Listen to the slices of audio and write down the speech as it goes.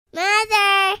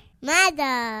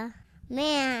Mother,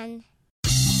 man.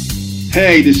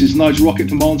 Hey, this is Nigel Rocket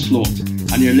from Onslaught,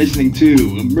 and you're listening to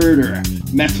Murder,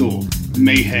 Metal,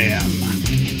 Mayhem.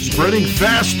 Spreading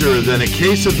faster than a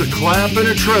case of the clap in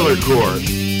a trailer court.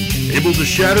 Able to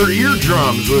shatter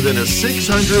eardrums within a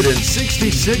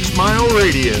 666-mile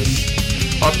radius.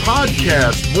 A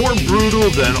podcast more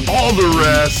brutal than all the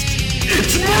rest.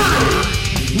 It's Murder,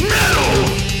 Metal,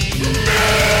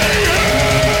 Mayhem!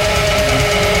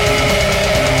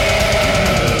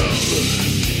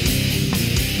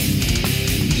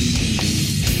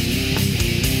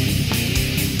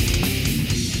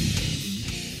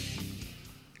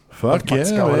 Fuck What's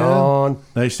yeah, going man. on?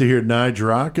 Nice to hear Nige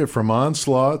Rocket from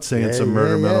Onslaught saying some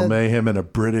Murder, Metal, Mayhem in a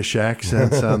British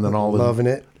accent, sounding all Loving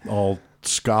it. all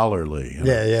scholarly.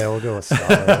 Yeah, we'll go with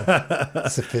scholar.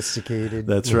 Sophisticated.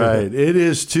 That's right. It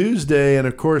is Tuesday, and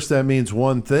of course that means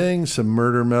one thing: some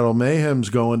Murder, Metal,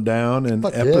 Mayhem's going down in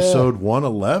Fuck episode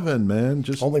 111. Man,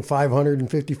 just Only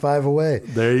 555 away.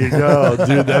 there you go,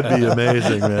 dude. That'd be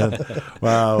amazing, man.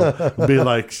 Wow, it'd be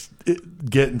like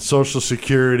getting Social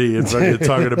Security and fucking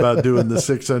talking about doing the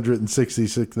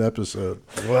 666th episode.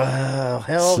 Wow.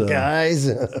 Hell, So-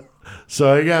 guys.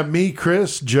 So I got me,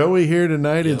 Chris, Joey here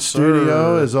tonight in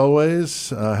studio as always.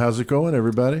 How's it going,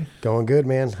 everybody? Going good,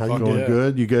 man. How you Going doing?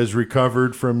 good. You guys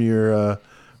recovered from your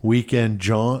weekend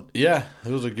jaunt? Yeah,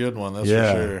 it was a good one, that's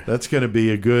Yeah, for sure. that's going to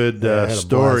be a good I had a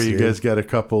story. blast, You dude. guys got a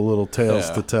couple little tales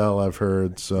Yeah. to tell, I've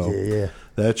heard. So Yeah.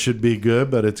 that should be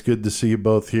good, but it's good to see you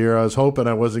both here. I was hoping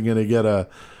I wasn't going to get a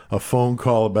phone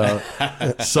call about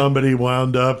somebody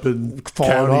wound up in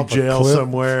Falling county off a jail cliff.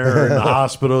 somewhere or in the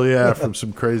hospital, from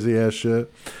some crazy ass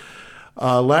shit.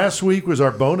 Last week was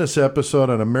our bonus episode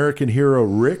on American hero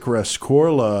Rick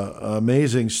Rescorla.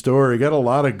 Amazing story. Got a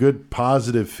lot of good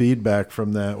positive feedback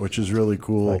from that, which is really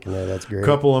cool. Fucking hell, that's great. A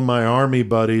couple of my Army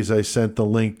buddies I sent the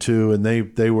link to, and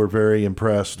they were very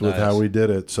impressed with how we did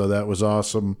it. So that was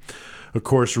awesome. Of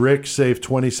course, Rick saved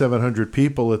 2,700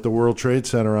 people at the World Trade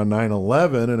Center on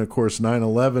 9/11, and of course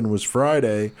 9/11 was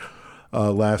Friday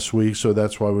last week, so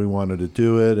that's why we wanted to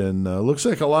do it. And looks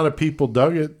like a lot of people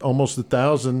dug it, almost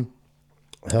 1,000.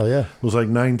 Hell yeah. It was like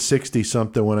 960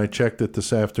 something when I checked it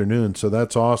this afternoon, so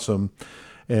that's awesome.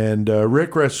 And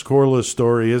Rick Rescorla's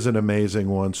story is an amazing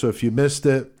one, so if you missed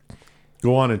it,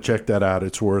 go on and check that out.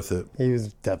 It's worth it. He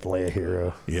was definitely a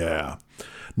hero. Yeah.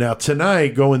 Now,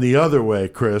 tonight, going the other way,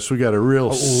 Chris, we got a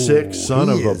real sick son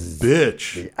he of a is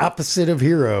bitch. The opposite of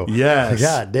hero. Yes.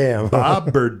 God damn.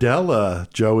 Bob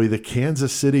Berdella, Joey, the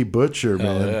Kansas City Butcher,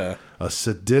 man. yeah. A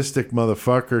sadistic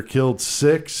motherfucker, killed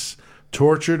 6,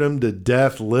 tortured him to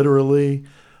death, literally,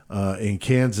 in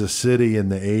Kansas City in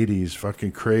the 80s.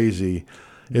 Fucking crazy.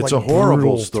 It's Like a horrible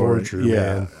brutal story. torture, yeah.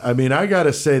 man. I mean, I got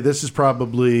to say, this is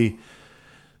probably,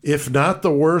 if not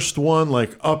the worst one,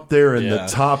 like up there in the Yeah.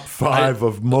 top 5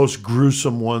 of most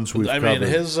gruesome ones we've I covered. mean,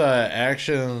 his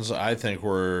actions, I think,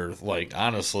 were, like,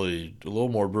 honestly, a little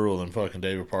more brutal than fucking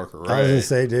David Parker Ray. I was going to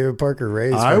say David Parker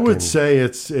Ray's I would fucking- say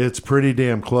it's pretty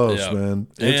damn close, Yeah. man.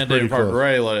 It's And pretty David Parker close.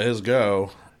 Ray let his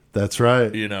go, That's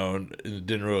right. you know, and it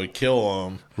didn't really kill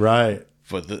him. Right.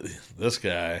 But this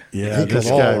guy, Yeah, He this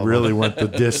killed guy all of really went the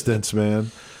distance,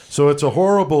 man. So it's a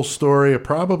horrible story.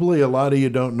 Probably a lot of you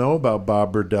don't know about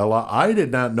Bob Berdella. I did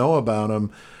not know about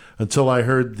him until I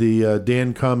heard the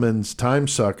Dan Cummins Time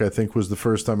Suck, I think was the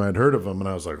first time I'd heard of him. And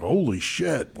I was like, holy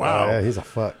shit, wow. Yeah, he's a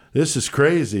fuck. This is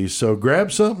crazy. So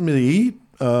grab something to eat,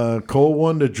 cold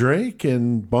one to drink,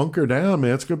 and bunker down,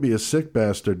 man. It's going to be a sick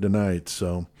bastard tonight.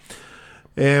 So,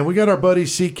 and we got our buddy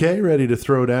CK ready to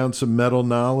throw down some metal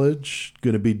knowledge.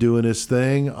 Going to be doing his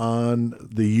thing on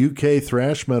the UK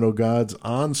thrash metal gods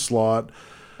Onslaught.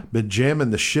 Been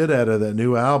jamming the shit out of that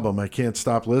new album. I can't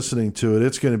stop listening to it.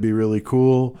 It's going to be really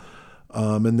cool.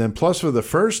 And then plus for the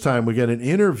first time, we got an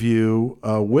interview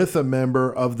with a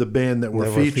member of the band that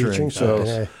we're featuring. So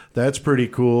Okay. that's pretty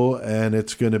cool. And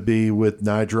it's going to be with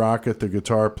Nige Rocket, the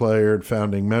guitar player and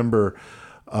founding member.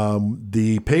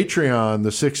 The Patreon,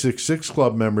 the 666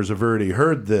 Club members have already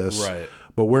heard this. Right.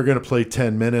 But we're going to play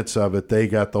 10 minutes of it. They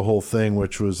got the whole thing,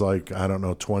 which was like, I don't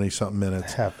know, 20-something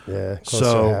minutes. Close to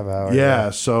So, a half hour. yeah,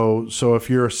 so if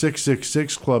you're a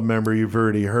 666 Club member, you've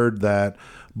already heard that.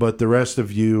 But the rest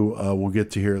of you will get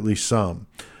to hear at least some.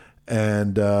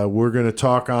 And we're going to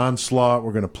talk Onslaught.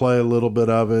 We're going to play a little bit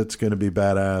of it. It's going to be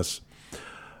badass.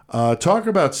 Talk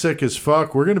about sick as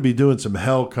fuck. We're going to be doing some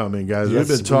hell coming, guys. Yes,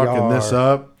 We've been talking we this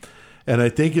are. up. And I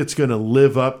think it's going to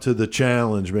live up to the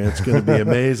challenge, man. It's going to be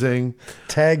amazing.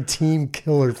 Tag team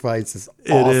killer fights is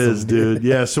awesome. It is, dude.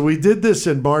 Yeah. So we did this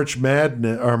in March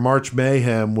Madness or March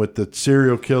Mayhem with the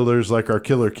serial killers, like our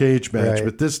Killer Cage match, Right.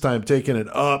 but this time taking it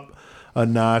up a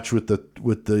notch with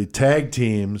the tag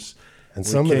teams. And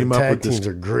We some of the came up tag with this- teams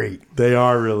are great. They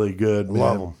are really good, man.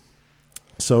 Love them.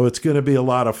 So it's going to be a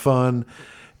lot of fun.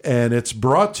 And it's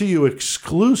brought to you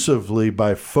exclusively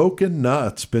by Fokin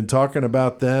Nuts. Been talking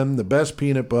about them, the best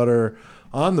peanut butter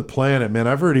on the planet, man.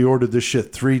 I've already ordered this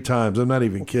shit 3 times. I'm not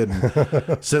even kidding.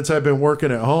 Since I've been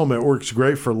working at home, it works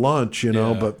great for lunch, you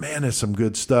know. Yeah. But, man, it's some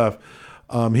good stuff.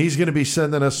 He's going to be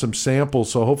sending us some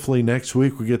samples, so hopefully next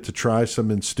week we get to try some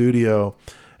in studio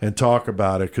and talk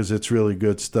about it because it's really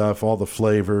good stuff, all the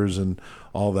flavors and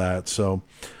all that. So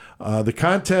the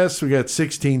contest, we got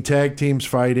 16 tag teams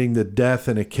fighting the death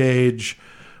in a cage.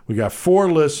 We got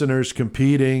 4 listeners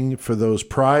competing for those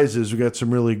prizes. We got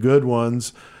some really good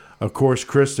ones. Of course,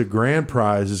 Chris, the grand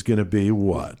prize is going to be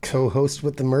what? Co-host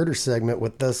with the murder segment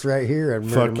with us right here at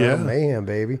Murder Fuck Metal yeah. Mayhem,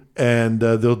 baby. And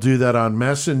they'll do that on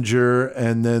Messenger,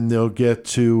 and then they'll get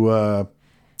to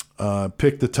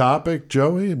pick the topic,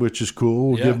 Joey, which is cool.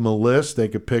 We'll Yeah. give them a list they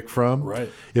could pick from. Right.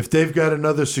 If they've got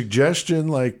another suggestion,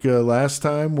 like last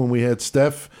time when we had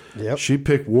Steph, Yep. she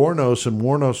picked Warnos, and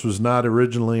Warnos was not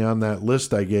originally on that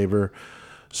list I gave her.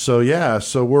 So, yeah,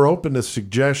 so we're open to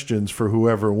suggestions for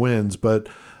whoever wins, but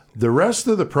the rest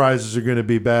of the prizes are going to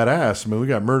be badass. I mean, we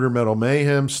got Murder Metal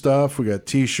Mayhem stuff. We got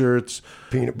T-shirts.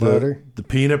 Peanut butter. The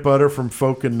peanut butter from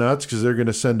Fokin Nuts because they're going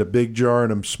to send a big jar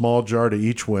and a small jar to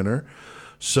each winner.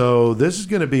 So this is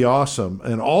going to be awesome.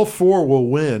 And all 4 will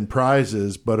win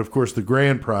prizes. But, of course, the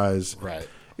grand prize Right.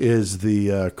 is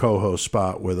the co-host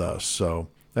spot with us. So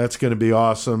that's going to be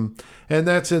awesome. And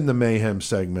that's in the Mayhem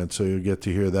segment, so you'll get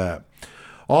to hear that.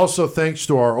 Also, thanks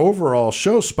to our overall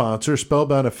show sponsor,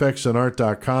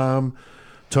 SpellboundEffectsAndArt.com.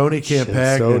 Tony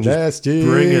Campagna so just nasty.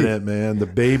 bringing it, man. The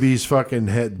baby's fucking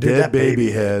head, Dude, dead that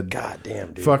baby head. God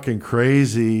damn, dude. Fucking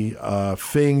crazy.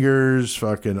 Fingers,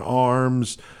 fucking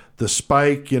arms. The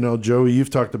spike, you know, Joey, you've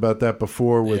talked about that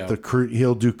before with Yeah.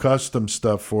 he'll do custom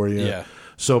stuff for you. Yeah.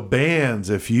 So bands,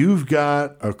 if you've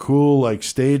got a cool like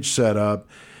stage setup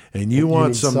and you want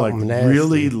need some like something nasty.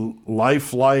 really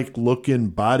lifelike looking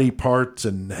body parts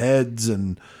and heads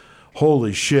and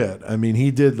holy shit. I mean,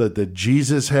 he did the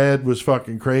Jesus head was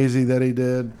fucking crazy that he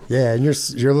did. Yeah, and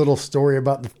your little story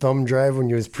about the thumb drive when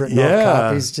you was printing off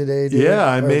copies today, dude. Yeah,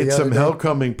 I or made the some other day.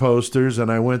 Hellcoming posters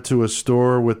and I went to a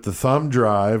store with the thumb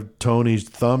drive, Tony's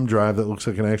thumb drive that looks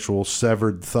like an actual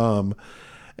severed thumb.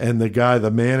 And the guy,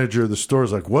 the manager of the store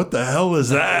is like, what the hell is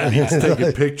that? He's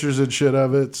taking pictures and shit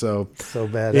of it. So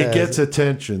badass. it gets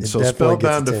attention. It So definitely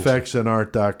gets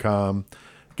SpellboundEffectsAndArt.com.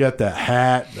 Got the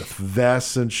hat, the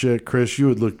vests and shit. Chris, you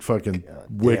would look fucking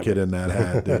wicked in that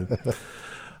hat,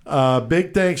 dude.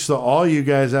 Big thanks to all you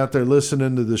guys out there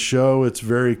listening to the show. It's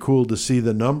very cool to see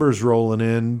the numbers rolling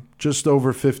in. Just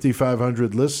over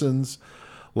 5,500 listens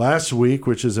last week,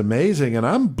 which is amazing. And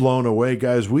I'm blown away,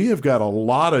 guys. We have got a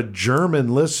lot of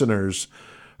German listeners.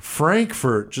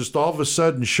 Frankfurt just all of a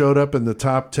sudden showed up in the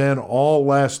top 10 all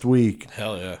last week.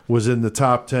 Hell yeah. Was in the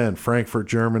top 10, Frankfurt,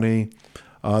 Germany.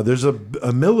 There's a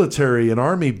military, an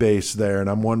army base there, and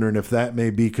I'm wondering if that may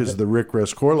be because of the Rick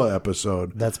Rescorla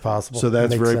episode. That's possible. So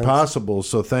that's Makes very sense. possible.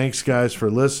 So thanks, guys, for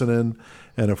listening.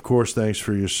 And, of course, thanks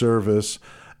for your service.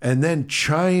 And then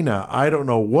China, I don't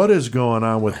know what is going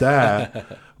on with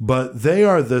that, but they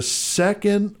are the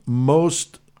second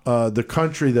most, the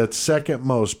country that's second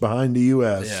most behind the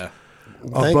U.S. Yeah.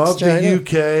 Above China.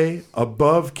 the UK,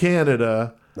 above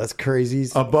Canada, That's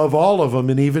crazy. above all of them,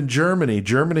 and even Germany.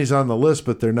 Germany's on the list,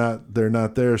 but they're not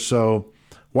there. So,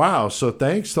 wow. So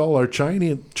thanks to all our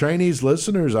Chinese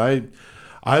listeners.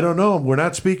 I don't know. We're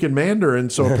not speaking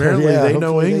Mandarin, so apparently Yeah, they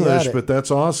know hopefully they got English, it. but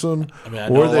that's awesome. I mean, I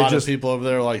know a they lot of people over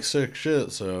there like sick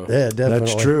shit, so. Yeah, definitely.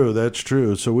 That's true. That's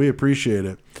true. So we appreciate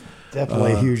it.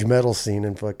 Definitely a huge metal scene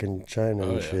in fucking China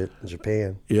and yeah. shit, and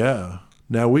Japan. Yeah.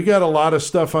 Now, we got a lot of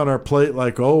stuff on our plate,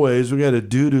 like always. We got a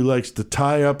dude who likes to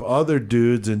tie up other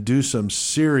dudes and do some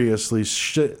seriously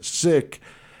sick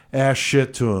ass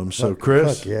shit to him. So,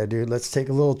 Chris. Fuck yeah, dude. Let's take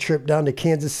a little trip down to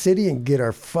Kansas City and get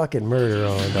our fucking murder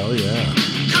on. Hell yeah.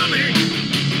 Coming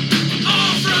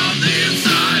all from the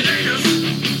inside, hate us,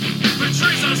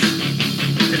 betrays us,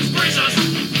 it sprays us,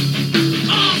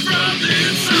 all from the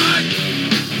inside.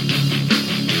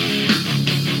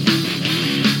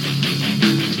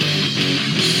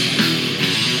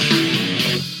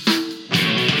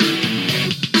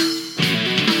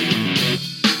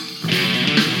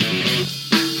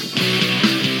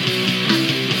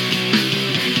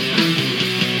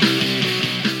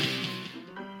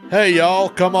 Hey y'all,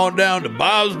 come on down to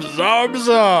Bob's Bizarre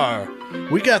Bazaar.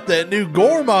 We got that new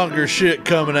Goremonger shit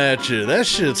coming at you. That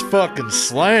shit's fucking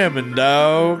slamming,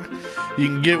 dog. You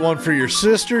can get one for your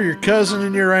sister, your cousin,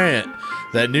 and your aunt.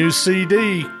 That new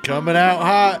CD coming out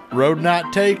hot. Road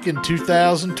Not Taken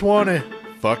 2020.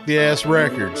 Fuck the ass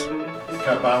records.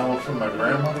 Can I buy one for my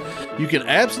grandma? You can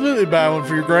absolutely buy one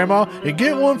for your grandma and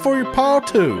get one for your pa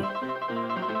too.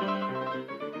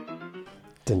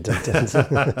 Dun, dun, dun,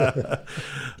 dun.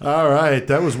 All right,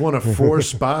 that was one of 4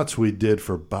 spots we did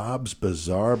for Bob's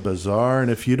Bizarre Bazaar.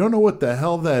 And if you don't know what the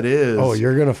hell that is, Oh,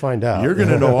 you're going to find out. you're going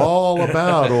to know all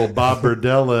about old Bob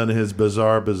Berdella and his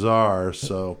Bizarre Bazaar.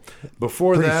 So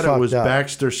before Pretty that, it was fucked up.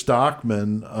 Baxter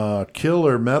Stockman, a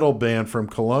killer metal band from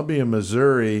Columbia,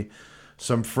 Missouri.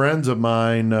 Some friends of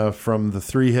mine from the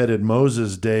Three-Headed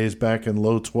Moses days back in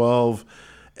Low 12,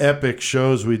 epic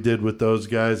shows we did with those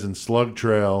guys in Slug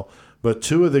Trail. But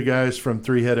 2 of the guys from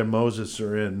Three-Headed Moses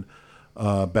are in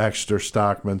Baxter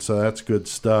Stockman, so that's good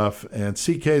stuff. And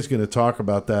CK is going to talk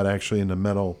about that actually in the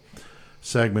metal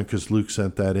segment because Luke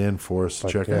sent that in for us to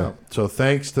check yeah. out. So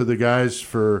thanks to the guys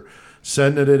for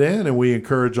sending it in, and we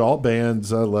encourage all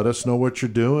bands, let us know what you're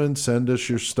doing. Send us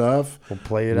your stuff. We'll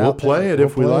play it We'll out. play it We'll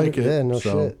if we play like it. Yeah, no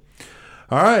So- shit.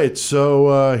 All right,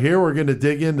 so here we're going to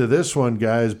dig into this one,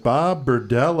 guys. Bob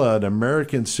Berdella, an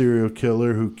American serial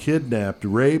killer who kidnapped,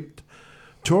 raped,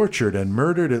 tortured, and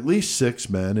murdered at least 6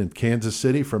 men in Kansas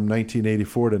City from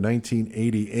 1984 to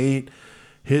 1988.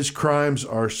 His crimes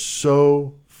are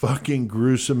so fucking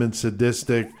gruesome and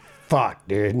sadistic. Fuck,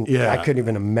 dude. Yeah. I couldn't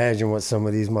even imagine what some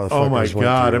of these motherfuckers Oh my went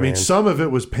God. through, I mean, man. some of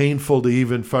it was painful to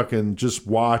even fucking just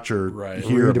watch or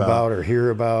hear read about. about or hear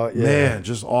about. Yeah. Man,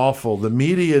 just awful. The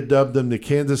media dubbed him the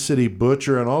Kansas City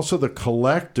Butcher and also the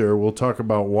Collector. We'll talk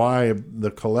about why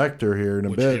the Collector here in a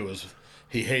Which bit.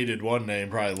 he hated one name,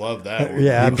 probably loved that one.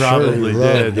 Yeah, He I'm probably sure he did.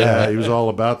 loved Yeah, that. he was all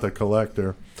about the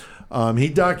Collector. He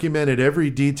documented every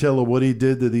detail of what he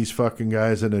did to these fucking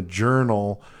guys in a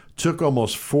journal. Took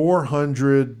almost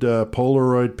 400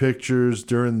 Polaroid pictures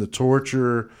during the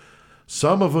torture.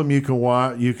 Some of them you can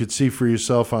watch, you could see for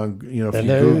yourself on, if And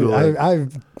you Google it.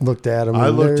 I've looked at them. I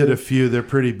looked at a few. They're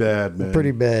pretty bad, man.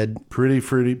 Pretty bad. Pretty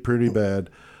bad.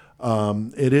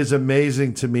 It is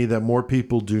amazing to me that more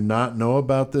people do not know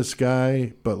about this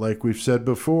guy. But like we've said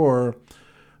before,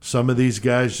 some of these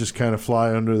guys just kind of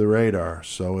fly under the radar.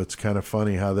 So it's kind of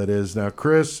funny how that is. Now,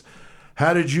 Chris,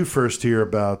 how did you first hear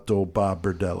about old Bob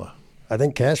Berdella? I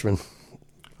think Cashman.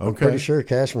 I'm Okay. pretty sure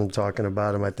Cashman talking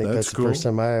about him. I think That's that's, cool. the first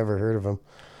time I ever heard of him.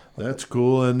 That's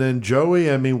cool. And then Joey,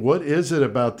 I mean, what is it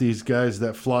about these guys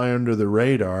that fly under the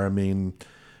radar? I mean,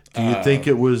 do you think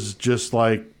it was just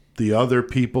like the other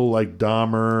people like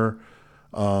Dahmer,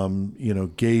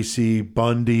 Gacy,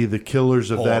 Bundy, the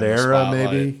killers of that Pulling the era,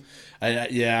 spotlight. maybe?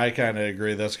 I kind of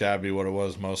agree. That's got to be what it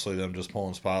was. Mostly them just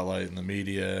pulling spotlight in the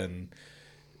media, and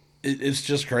it's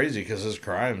just crazy because his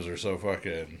crimes are so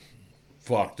fucking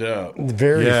fucked up.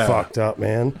 Very Yeah. fucked up,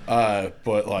 man.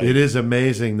 But like, It is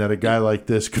amazing that a guy like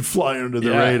this could fly under the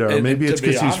Yeah, radar. and Maybe to it's be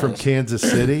because he's from honest- Kansas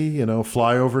City,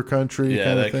 flyover country. yeah,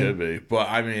 kind of that thing. could be. But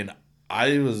I mean,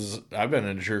 I've been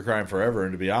into true crime forever,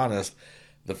 and to be honest,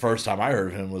 the first time I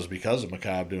heard of him was because of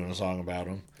Macabre doing a song about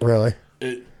him. Really?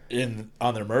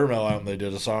 On their Murder Mill album, they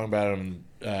did a song about him.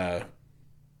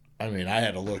 I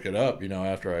had to look it up,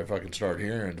 after I fucking started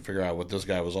hearing to figure out what this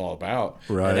guy was all about.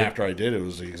 Right. And after I did, it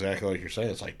was exactly like you're saying.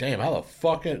 It's like, damn, how the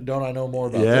fuck don't I know more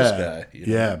about this guy?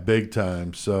 Yeah, big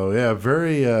time. So yeah,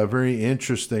 very very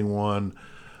interesting one.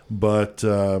 But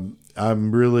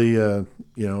I'm really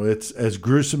it's as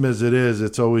gruesome as it is.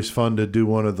 It's always fun to do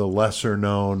one of the lesser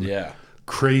known Yeah.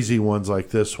 crazy ones like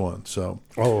this one. So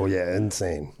Oh, yeah.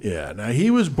 Insane. yeah. Now he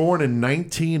was born in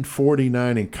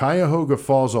 1949 in Cuyahoga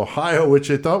Falls, Ohio, which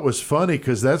I thought was funny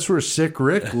because that's where Sick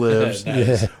Rick lives.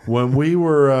 When we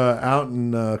were out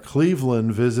in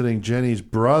Cleveland visiting Jenny's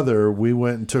brother, we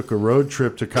went and took a road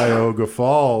trip to Cuyahoga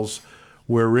Falls,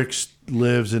 where Rick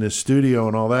lives in his studio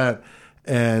and all that.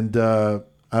 And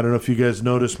I don't know if you guys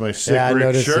noticed my Sick Yeah, I Rick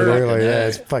noticed shirt. it earlier. Yeah,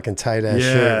 it's fucking tight ass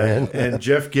shirt, man. And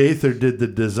Jeff Gaither did the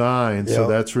design, so Yep.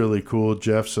 that's really cool.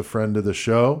 Jeff's a friend of the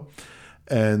show.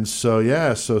 And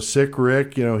so, so Sick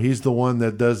Rick, he's the one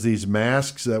that does these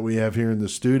masks that we have here in the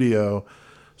studio.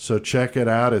 So check it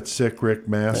out at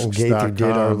sickrickmasks.com. And Gaither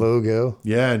did our logo.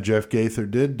 Yeah, and Jeff Gaither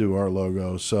did do our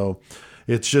logo. So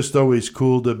it's just always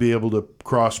cool to be able to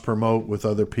cross promote with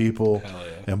other people.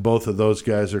 And both of those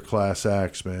guys are class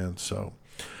acts, man. So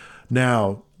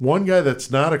now, one guy that's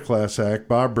not a class act,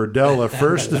 Bob Berdella,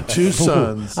 first of 2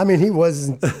 sons. I mean, he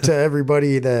wasn't to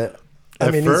everybody that.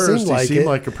 At he first, seemed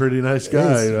like it. a pretty nice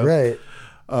guy. Right.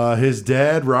 His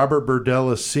dad, Robert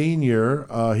Berdella Sr.,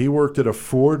 he worked at a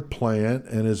Ford plant,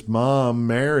 and his mom,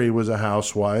 Mary, was a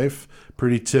housewife.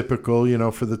 Pretty typical,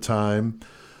 for the time.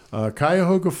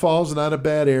 Cuyahoga Falls, not a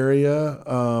bad area.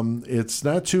 It's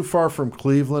not too far from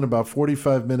Cleveland, about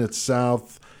 45 minutes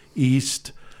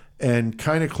southeast, and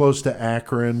kind of close to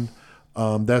Akron.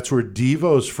 That's where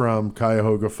Devo's from,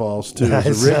 Cuyahoga Falls, too.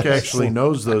 Nice. So Rick actually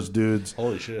knows those dudes,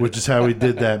 Holy shit. which is how he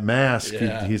did that mask.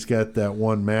 Yeah. He's got that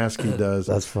one mask he does.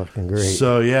 That's fucking great.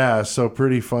 So, yeah, so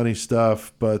pretty funny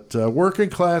stuff. But working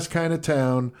class kind of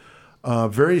town,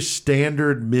 very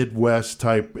standard Midwest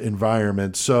type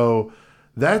environment. So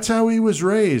that's how he was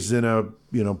raised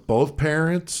both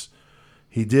parents.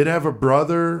 He did have a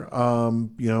brother,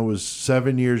 was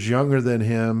 7 years younger than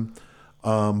him.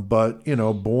 But,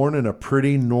 born in a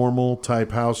pretty normal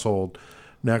type household.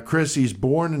 Now, Chris, he's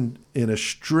born in a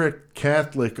strict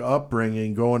Catholic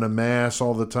upbringing, going to Mass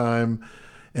all the time.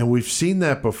 And we've seen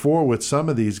that before with some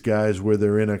of these guys where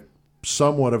they're in a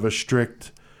somewhat of a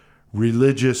strict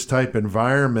religious type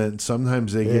environment.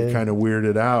 Sometimes they get kind of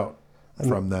weirded out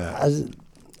from that.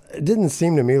 It didn't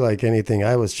seem to me like anything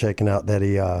I was checking out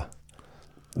that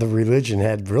the religion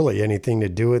had really anything to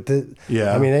do with it.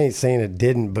 Yeah. I mean, I ain't saying it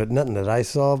didn't, but nothing that I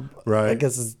saw. Right. I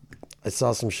guess I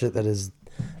saw some shit that his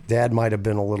dad might have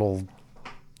been a little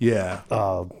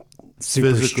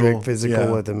super strict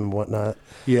physical with him and whatnot.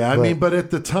 Yeah, but at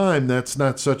the time, that's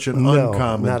not such an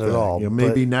uncommon not thing. at all.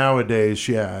 Maybe nowadays,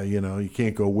 you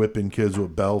can't go whipping kids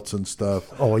with belts and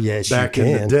stuff. Oh, yes, back you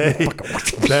in can.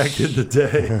 the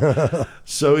day.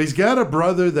 So he's got a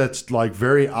brother that's like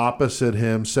very opposite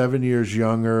him, 7 years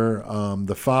younger.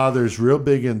 The father's real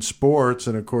big in sports,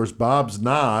 and of course, Bob's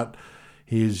not.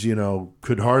 He's,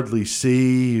 could hardly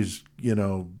see. He's,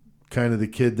 kind of the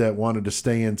kid that wanted to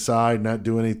stay inside, not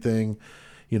do anything,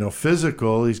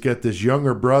 physical. He's got this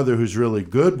younger brother who's really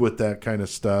good with that kind of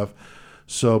stuff.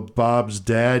 So Bob's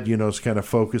dad, is kind of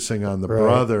focusing on the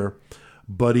brother.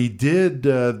 But he did,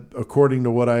 according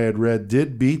to what I had read,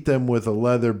 did beat them with a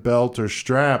leather belt or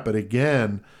strap. But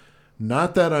again,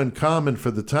 not that uncommon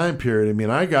for the time period. I mean,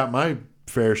 I got my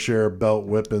fair share of belt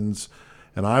whippings,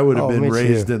 and I would have been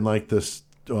raised in like this.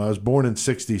 Well, I was born in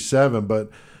 1967, but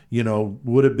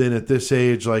would have been at this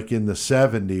age like in the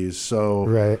 1970s.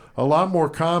 So a lot more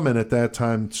common at that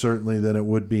time, certainly, than it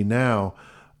would be now.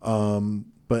 And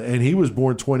he was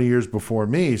born 20 years before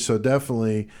me, so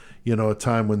definitely, a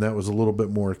time when that was a little bit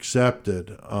more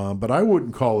accepted. But I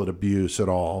wouldn't call it abuse at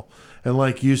all. And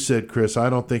like you said, Chris, I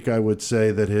don't think I would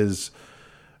say that his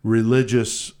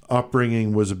religious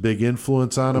upbringing was a big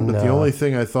influence on him. But the only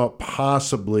thing I thought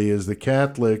possibly is the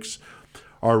Catholics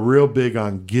are real big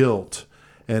on guilt.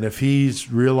 And if he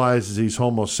realizes he's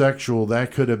homosexual,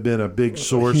 that could have been a big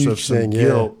source of some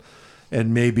guilt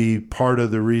and maybe part of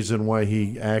the reason why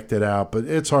he acted out. But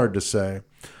it's hard to say.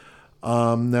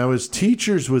 Now, his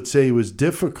teachers would say he was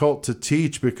difficult to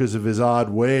teach because of his odd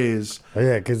ways. Oh,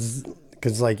 yeah, because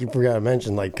like you forgot to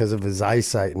mention, like because of his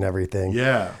eyesight and everything.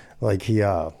 Yeah. Like he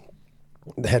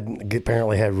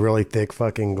apparently had really thick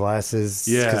fucking glasses.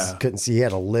 Yeah. 'Cause couldn't see. He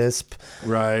had a lisp.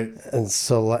 Right. And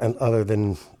so, and other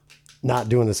than not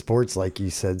doing the sports like you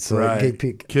said, so it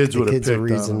gave kids a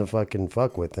reason to fucking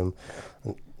fuck with him.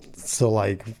 So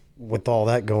like with all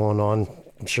that going on,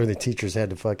 I'm sure the teachers had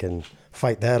to fucking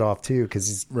fight that off too, because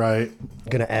he's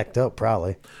gonna act up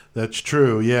probably. That's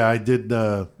true. Yeah, I did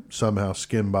somehow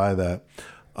skim by that.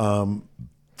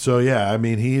 So yeah, I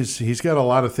mean he's got a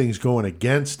lot of things going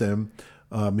against him.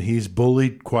 He's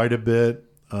bullied quite a bit.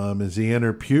 As he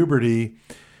entered puberty,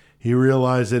 he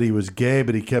realized that he was gay,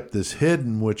 but he kept this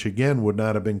hidden, which again would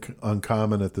not have been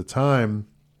uncommon at the time.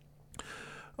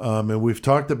 And we've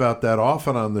talked about that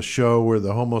often on the show, where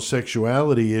the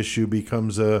homosexuality issue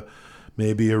becomes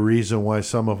maybe a reason why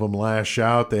some of them lash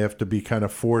out. They have to be kind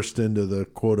of forced into the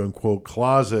quote-unquote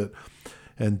closet.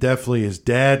 And definitely his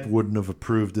dad wouldn't have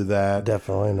approved of that.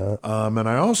 Definitely not. And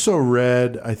I also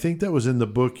read, I think that was in the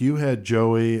book you had,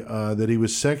 Joey, that he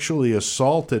was sexually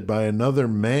assaulted by another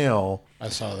male. I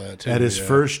saw that too. At his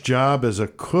first job as a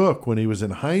cook when he was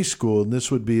in high school. And this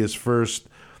would be his first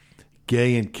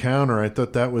gay encounter. I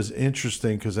thought that was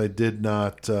interesting because I didn't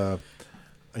know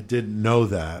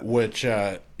that. Which,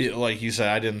 like you said,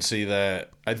 I didn't see that.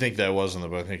 I think that was in the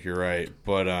book. I think you're right.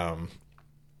 But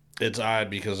it's odd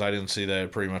because I didn't see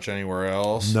that pretty much anywhere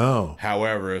else. No.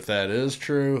 However, if that is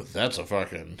true, that's a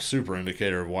fucking super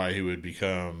indicator of why he would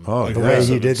become the way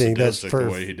he did think that's the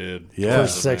way he did.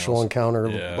 First sexual encounter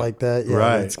like that. Yeah,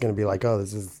 right. It's going to be like, oh,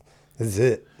 this is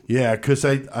it. Yeah, because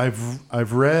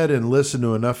I've read and listened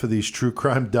to enough of these true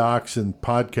crime docs and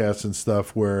podcasts and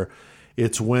stuff where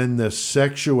it's when the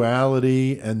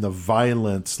sexuality and the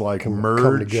violence like merge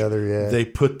come together. Yeah, they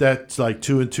put that like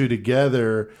two and two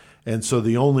together, and so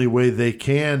the only way they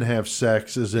can have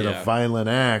sex is in a violent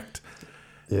act.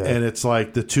 Yeah. And it's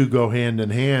like the two go hand in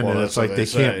hand, Well, and that's it's like what they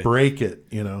they can't say. break it,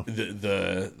 you know.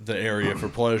 The area for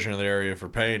pleasure and the area for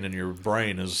pain in your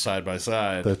brain is side by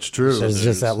side. That's true. There's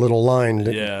just that little line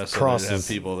that Yeah, so crosses. they have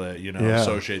people that, you know, Yeah.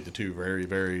 associate the two very,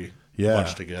 very Yeah.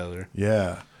 much together.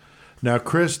 Yeah. Now,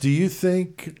 Chris, do you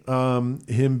think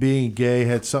him being gay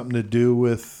had something to do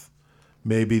with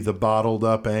maybe the bottled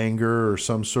up anger or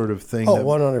some sort of thing? Oh, that-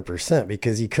 100%.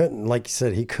 Because he couldn't, like you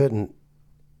said, he couldn't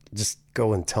just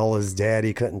go and tell his dad.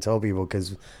 He couldn't tell people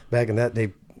because back in that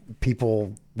day,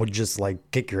 people would just like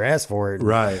kick your ass for it.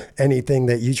 Right. Anything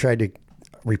that you tried to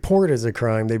report as a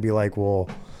crime, they'd be like, well,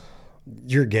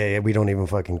 you're gay. We don't even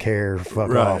fucking care. Fuck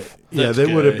Right. off. Yeah, That's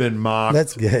they would have gay. been mocked.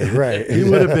 That's gay. Right. He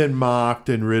would have been mocked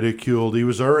and ridiculed. He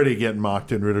was already getting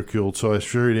mocked and ridiculed, so I'm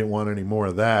sure he didn't want any more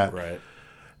of that. Right.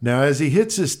 Now, as he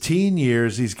hits his teen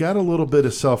years, he's got a little bit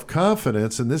of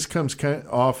self-confidence, and this comes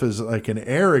off as like an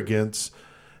arrogance,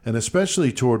 and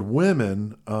especially toward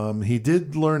women. He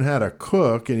did learn how to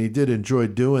cook, and he did enjoy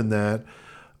doing that.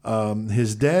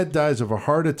 His dad dies of a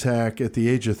heart attack at the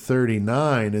age of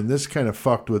 39, and this kind of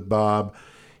fucked with Bob.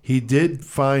 He did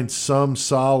find some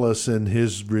solace in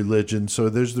his religion, so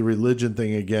there's the religion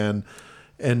thing again.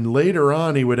 And later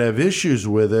on, he would have issues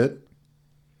with it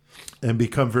and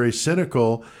become very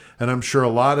cynical. And I'm sure a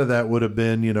lot of that would have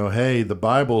been, you know, hey, the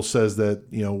Bible says that,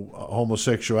 you know,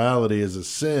 homosexuality is a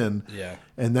sin. Yeah.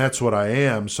 And that's what I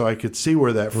am. So I could see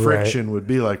where that friction would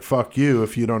be like, fuck you.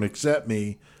 If you don't accept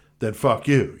me, then fuck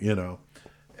you, you know.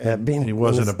 And he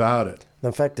wasn't about it.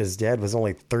 The fact his dad was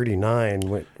only 39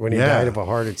 when he Yeah. died of a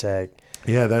heart attack.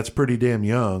 Yeah, that's pretty damn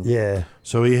young. Yeah.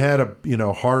 So he had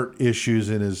heart issues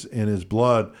in his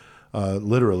blood,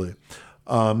 literally.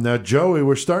 Now, Joey,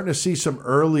 we're starting to see some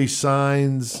early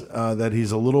signs that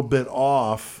he's a little bit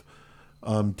off.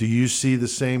 Do you see the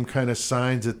same kind of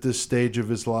signs at this stage of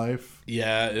his life?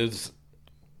 Yeah,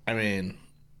 I mean,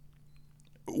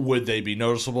 would they be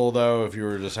noticeable, though, if you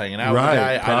were just hanging out Right, with the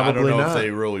guy? I don't probably know not. if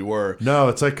they really were. No,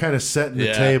 it's like kind of setting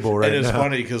the table right now. And it's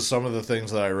funny because some of the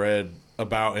things that I read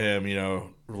about him, you know,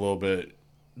 a little bit,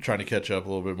 trying to catch up a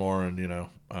little bit more and, you know,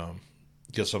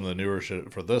 get some of the newer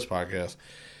shit for this podcast.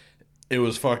 It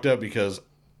was fucked up because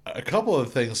a couple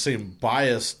of things seemed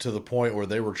biased to the point where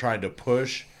they were trying to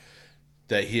push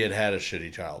that he had a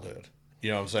shitty childhood. You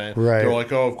know what I'm saying? Right. They're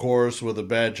like, oh, of course, with a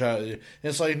bad child.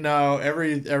 It's like, no,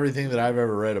 everything that I've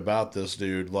ever read about this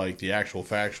dude, like the actual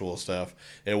factual stuff,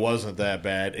 it wasn't that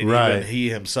bad. And Right. even he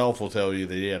himself will tell you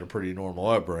that he had a pretty normal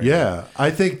upbringing. Yeah,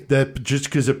 I think that just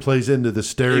because it plays into the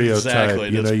stereotype, Exactly.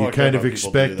 you know, It's you're fucked kind up of how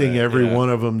people do expecting that, every yeah. one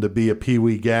of them to be a Pee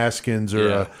Wee Gaskins or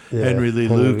Yeah. a Henry Lee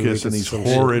Henry Lee Lucas and Lucas, these some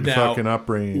shit. horrid Now, fucking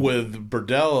upbringing. With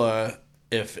Berdella,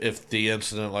 if the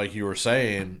incident, like you were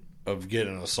saying, of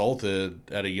getting assaulted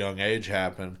at a young age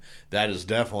happened, that is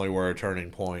definitely where a turning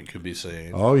point could be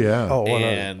seen. Oh yeah,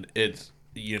 And it's,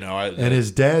 you know, and his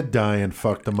dad dying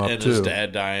fucked him up and too. his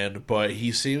dad dying, but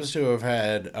he seems to have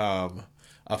had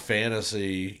a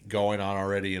fantasy going on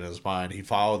already in his mind. He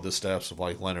followed the steps of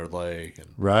like Leonard Lake and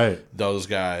Right. those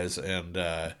guys, and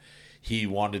he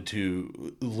wanted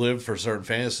to live for certain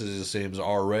fantasies. It seems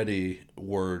already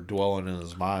were dwelling in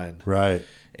his mind, Right.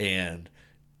 and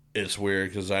it's weird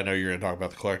because I know you're going to talk about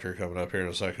the Collector coming up here in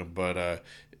a second, but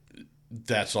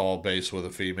that's all based with a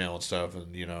female and stuff,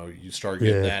 and you know, you start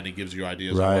getting Yeah. that, and he gives you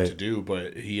ideas on Right. what to do.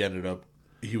 But he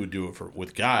would do it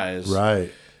with guys,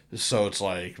 Right. So it's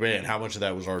like, man, how much of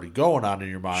that was already going on in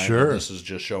your mind? Sure. And this is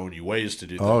just showing you ways to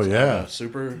do things. Oh, yeah.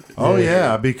 Super. Oh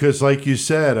yeah, because like you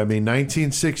said, I mean,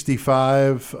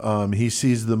 1965, he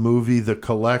sees the movie The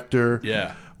Collector.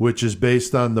 Yeah. Which is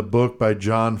based on the book by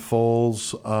John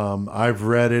Foles. I've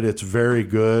read it. It's very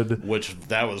good. Which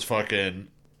that was fucking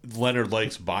Leonard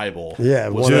Lake's Bible. Yeah,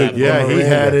 Was one that of- Yeah, he Miranda.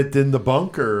 had it in the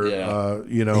bunker. Yeah.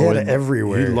 You know, He had it and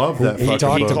everywhere. He loved that. He fucking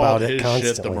talked book. He about called it his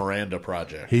constantly. shit the Miranda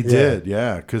Project. He did,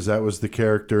 yeah, because that was the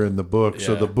character in the book.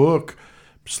 So Yeah. the book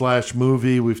 /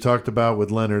 movie we've talked about with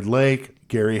Leonard Lake.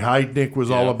 Gary Heidnick was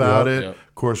all Yep, about yep, it. yep.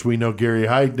 Of course, we know Gary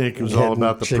Heidnick was all Hitting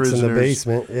about the chicks in the prisoners.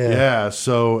 basement, yeah. Yeah.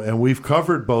 So, and we've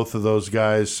covered both of those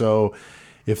guys. So,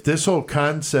 if this whole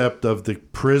concept of the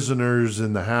prisoners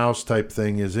in the house type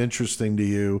thing is interesting to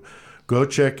you, go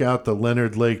check out the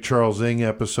Leonard Lake Charles Ng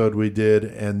episode we did,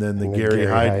 and then the Gary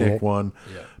Heidnick one.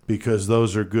 Because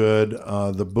those are good.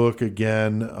 The book,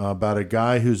 again, about a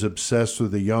guy who's obsessed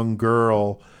with a young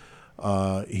girl.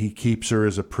 He keeps her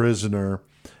as a prisoner,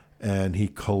 and he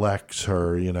collects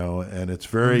her, you know, and it's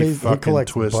very He fucking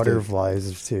collects twisted.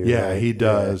 butterflies too. Yeah, right? he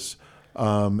does.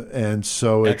 And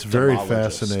so it's very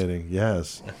Entomologist. fascinating.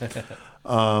 Yes.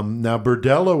 Now,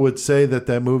 Berdella would say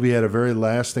that movie had a very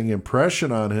lasting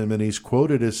impression on him, and he's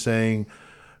quoted as saying,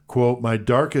 quote, "My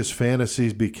darkest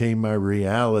fantasies became my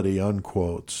reality,"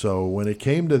 unquote. So when it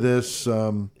came to this,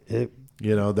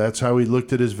 that's how he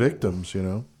looked at his victims,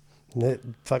 It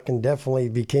fucking definitely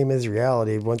became his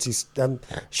reality. I'm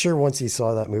sure once he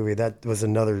saw that movie, that was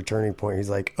another turning point. He's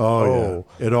like, yeah.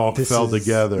 It all fell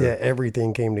together. Yeah,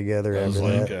 everything came together It was after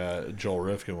like that. Joel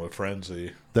Rifkin with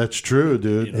Frenzy. That's true,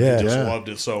 dude. He just loved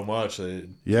it so much that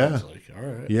was like, all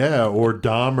right. Yeah, or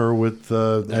Dahmer with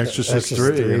Exorcist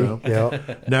 3, Yeah.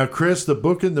 Now, Chris, the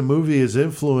book and the movie has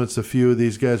influenced a few of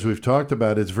these guys we've talked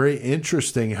about. It's very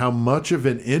interesting how much of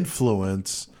an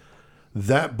influence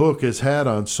that book has had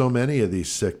on so many of these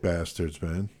sick bastards,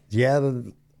 man. Yeah,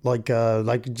 like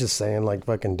you're just saying, like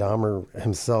fucking Dahmer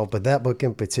himself, but that book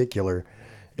in particular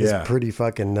is pretty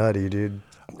fucking nutty, dude.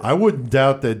 I wouldn't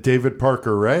doubt that David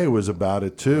Parker Ray was about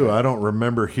it too. I don't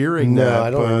remember hearing that. No,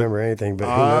 I don't remember anything. But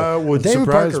I would David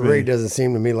surprise Parker me. Ray doesn't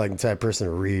seem to me like the type of person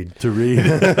to read.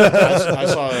 I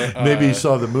saw maybe he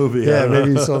saw the movie. Yeah,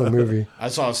 maybe he saw the movie. I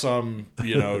saw some,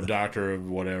 doctor of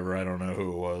whatever, I don't know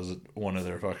who it was, one of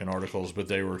their fucking articles, but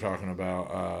they were talking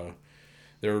about,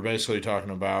 basically talking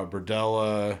about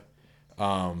Berdella,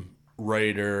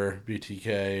 Rader,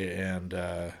 BTK,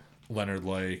 and Leonard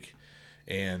Lake,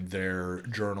 and their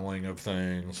journaling of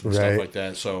things and stuff like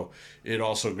that. So it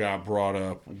also got brought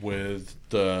up with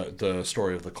the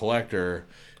story of the collector,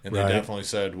 and they definitely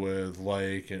said with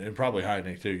Lake and probably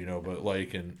Heidnik too, but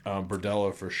Lake and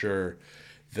Berdella for sure,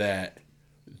 that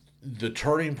the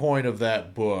turning point of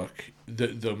that book,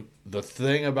 the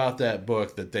thing about that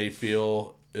book that they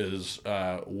feel is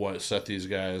what set these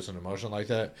guys in motion like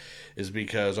that is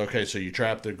because, okay, so you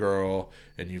trap the girl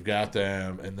and you've got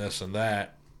them and this and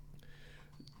that.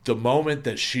 The moment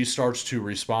that she starts to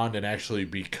respond and actually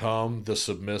become the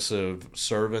submissive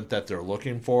servant that they're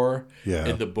looking for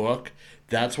in the book,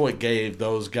 that's what gave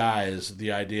those guys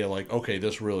the idea, like, okay,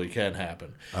 this really can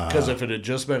happen. Because if it had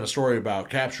just been a story about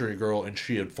capturing a girl and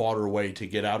she had fought her way to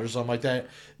get out or something like that,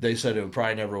 they said it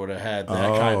probably never would have had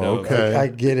that kind of... Okay. I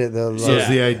get it, though. So it's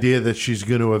the idea that she's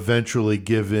going to eventually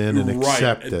give in and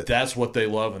accept it. That's what they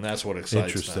love, and that's what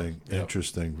excites them. Yep.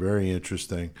 Interesting. Very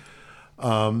interesting.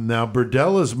 Now,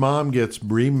 Berdella's mom gets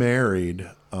remarried,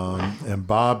 and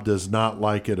Bob does not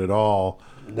like it at all.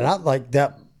 Not like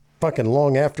that fucking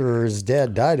long after his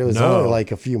dad died. It was only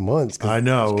like a few months. I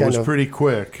know. It was pretty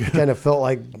quick. Kind of felt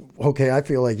like, okay, I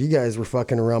feel like you guys were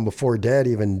fucking around before dad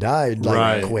even died,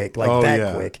 like quick,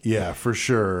 like quick. Yeah, for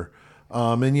sure.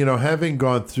 And, having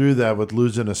gone through that with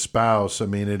losing a spouse, I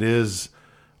mean, it is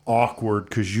awkward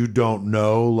because you don't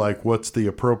know like what's the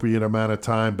appropriate amount of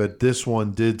time, but this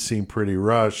one did seem pretty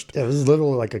rushed. Yeah, it was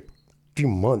literally like a few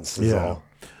months is all.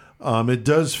 It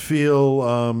does feel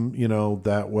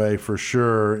that way for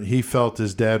sure. He felt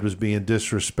his dad was being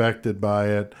disrespected by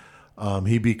it.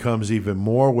 He becomes even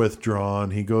more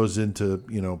withdrawn. He goes into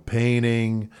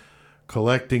painting,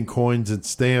 collecting coins and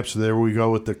stamps. There we go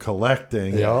with the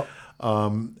collecting.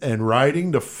 And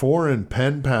writing to foreign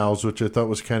pen pals, which I thought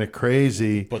was kind of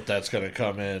crazy. But that's going to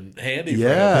come in handy for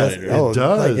him later. It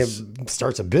does. Like it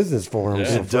starts a business for him.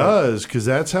 Yeah. It does, because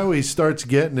that's how he starts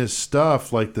getting his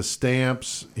stuff, like the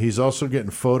stamps. He's also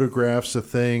getting photographs of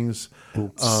things.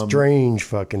 And strange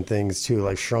fucking things, too,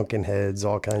 like shrunken heads,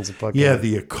 all kinds of fucking... Yeah,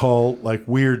 the occult, like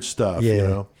weird stuff,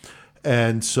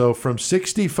 And so from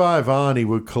 65 on, he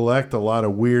would collect a lot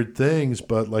of weird things.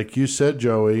 But like you said,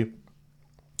 Joey...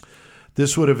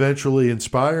 This would eventually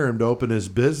inspire him to open his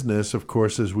business, of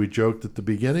course, as we joked at the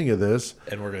beginning of this.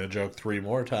 And we're going to joke 3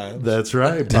 more times. That's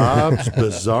right. Bob's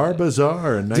Bizarre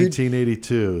Bazaar in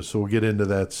 1982. So we'll get into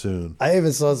that soon. I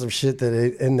even saw some shit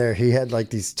that in there, he had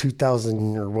like these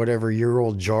 2,000 or whatever year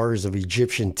old jars of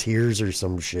Egyptian tears or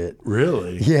some shit.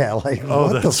 Really? Yeah, like,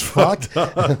 what the fuck?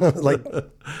 Like...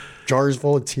 jars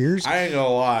full of tears. I ain't gonna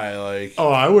lie, like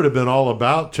I would have been all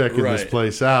about checking this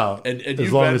place out, and as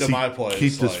you've long been as to he my place,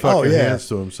 keeps his like, fucking hands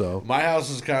to himself. My house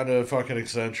is kind of fucking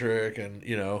eccentric, and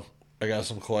I got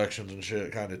some collections and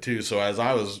shit kind of too. So as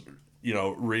I was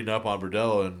reading up on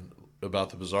Berdella and about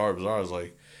the Bazaar, I was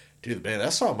like, dude, man,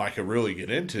 that's something I could really get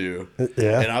into.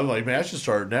 Yeah. And I'm like, man, I should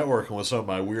start networking with some of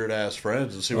my weird ass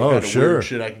friends and see what kind of weird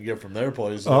shit I can get from their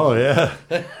places. Oh yeah,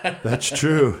 that's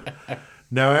true.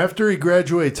 Now, after he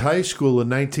graduates high school in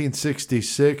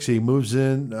 1966, he moves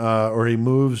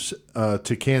to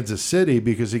Kansas City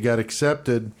because he got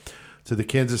accepted to the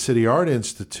Kansas City Art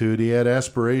Institute. He had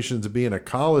aspirations of being a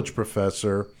college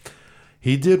professor.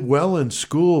 He did well in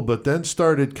school, but then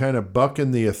started kind of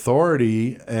bucking the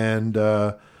authority and,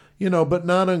 but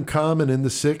not uncommon in the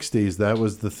 60s. That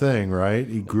was the thing, right?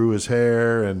 He grew his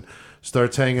hair and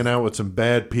starts hanging out with some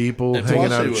bad people, And hanging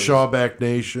plus out he at was Shawback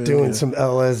Nation. Doing some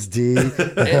LSD.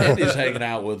 And he's hanging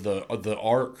out with the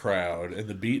art crowd and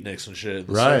the beatniks and shit in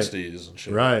the Right. 60s and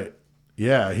shit. Right.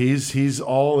 Yeah, he's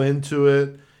all into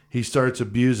it. He starts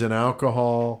abusing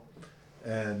alcohol.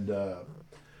 And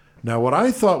now what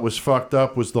I thought was fucked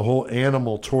up was the whole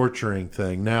animal torturing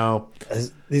thing. Now,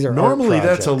 These are normally art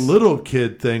that's a projects. little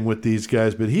kid thing with these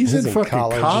guys, but he's in fucking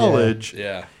college.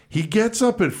 Yeah. He gets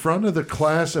up in front of the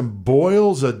class and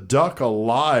boils a duck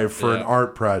alive for an Yeah.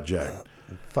 art project.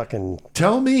 Fucking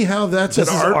Tell me how that's an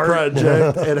This is art, art.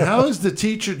 project, and how is the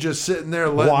teacher just sitting there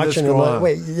letting watching this him. go Like, on?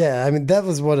 wait, yeah. I mean, that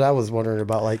was what I was wondering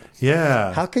about. Like,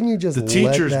 Yeah. how can you just The let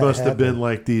teachers that must have happen? been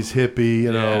like these hippie,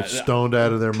 Yeah. stoned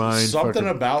out of their mind. Something fucking-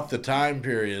 about the time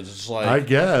periods. It's like I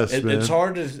guess, man. it's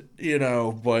hard to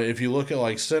but if you look at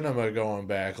like cinema going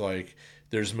back, like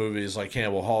there's movies like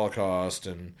Cannibal Holocaust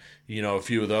and a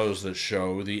few of those that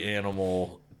show the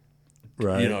animal,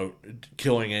 right.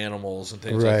 killing animals and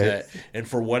things Right. like that. And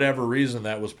for whatever reason,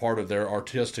 that was part of their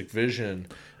artistic vision.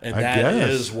 And I that guess.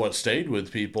 is what stayed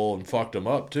with people and fucked them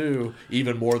up too,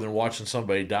 even more than watching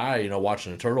somebody die,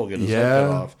 watching a turtle get his head cut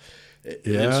Yeah. off.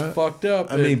 Yeah. It's fucked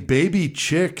up. I mean, Baby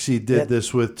Chicks, he did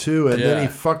this with too, and then he Yeah.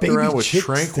 fucked Baby around with Chicks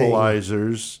thing.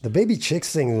 tranquilizers. The baby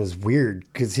chicks thing was weird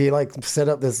because he like set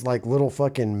up this like little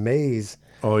fucking maze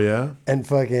Oh yeah, and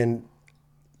fucking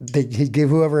he'd give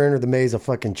whoever entered the maze a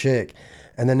fucking chick.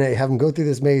 And then they have him go through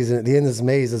this maze, and at the end of this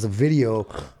maze is a video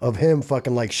of him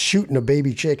fucking like shooting a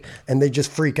baby chick, and they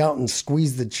just freak out and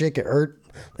squeeze the chick.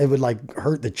 It would like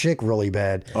hurt the chick really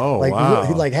bad. Oh, like,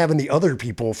 wow. Like having the other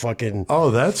people fucking. oh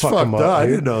that's fuck fucked 'em up. I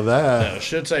dude. didn't know that.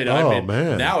 Shit's ain't. Oh, I mean,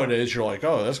 man. nowadays you're like,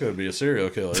 oh, that's going to be a serial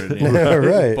killer.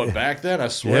 Right. But back then, I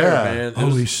swear, Yeah. man. it Oh,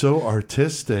 was- he's so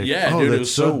artistic. yeah, oh, dude, that's it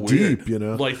was so weird.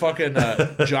 deep. Like fucking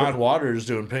John Waters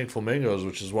doing Pink Flamingos,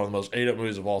 which is one of the most ate-up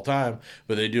movies of all time.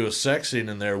 But they do a sex scene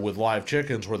in there with live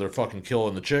chickens where they're fucking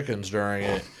killing the chickens during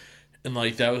it. And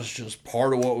like that was just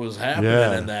part of what was happening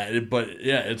Yeah. in that. But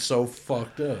yeah, it's so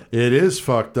fucked up. It is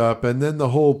fucked up. And then the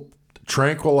whole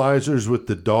tranquilizers with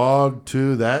the dog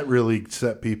too, that really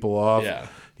set people off. Yeah.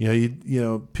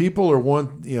 People are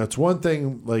it's one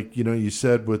thing like, you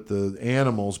said with the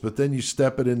animals, but then you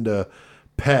step it into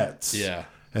pets. Yeah.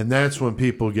 And that's when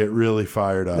people get really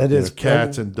fired up. That is-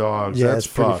 cats and dogs. Yeah, that's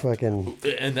it's pretty fucked. fucking.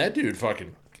 And that dude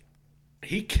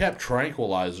he kept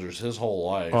tranquilizers his whole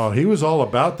life. Oh, he was all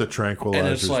about the tranquilizers. and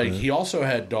it's like man. he also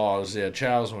had dogs. He had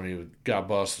chows when he got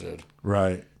busted.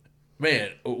 right. Man,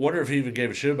 I wonder if he even gave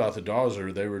a shit about the dogs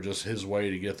or they were just his way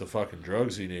to get the fucking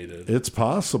drugs he needed. It's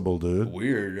possible, dude.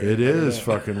 Weird. It is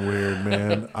fucking weird,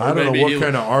 man. I Or don't know maybe what he-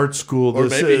 kind of art school Or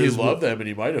this maybe is. he loved them and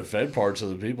he might have fed parts of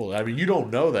the people. I mean, you don't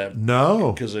know that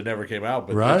No. because it never came out,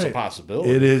 but Right. it's a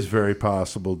possibility. It is very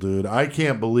possible, dude. I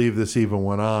can't believe this even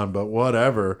went on, but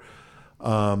whatever.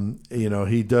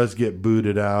 He does get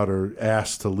booted out or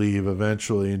asked to leave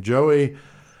eventually. And Joey,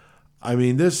 I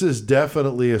mean, this is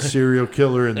definitely a serial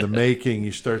killer in the making.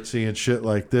 You start seeing shit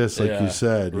like this, like Yeah, you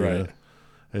said. you right. know?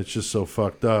 It's just so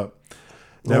fucked up.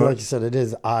 Well, like you said, it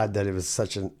is odd that it was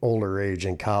such an older age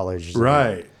in college.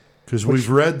 Right. Because we've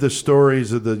read the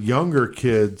stories of the younger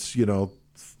kids, what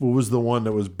was the one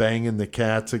that was banging the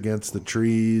cats against the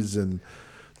trees and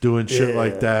doing shit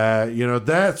like that?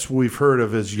 That's we've heard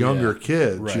of as younger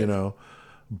kids, right.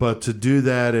 But to do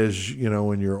that as,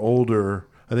 when you're older,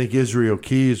 I think Israel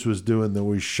Keys was doing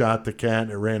we shot the cat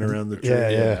and it ran around the tree.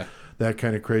 Yeah. That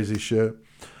kind of crazy shit.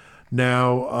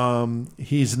 Now,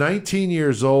 he's 19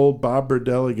 years old. Bob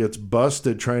Berdella gets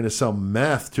busted trying to sell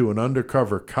meth to an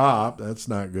undercover cop. That's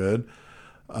not good.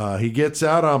 He gets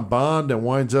out on bond and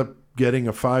winds up getting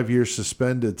a 5-year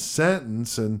suspended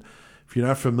sentence. And if you're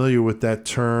not familiar with that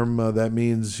term, that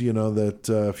means, that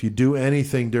if you do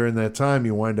anything during that time,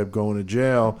 you wind up going to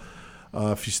jail.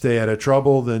 If you stay out of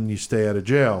trouble, then you stay out of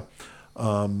jail.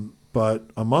 But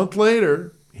a month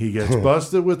later, he gets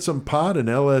busted with some pot and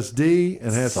LSD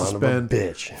and has Son to of a spend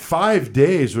bitch. 5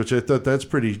 days, which I thought that's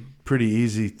pretty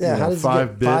easy. Yeah, how does he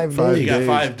get 5 days? He got days.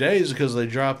 5 days because they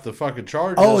dropped the fucking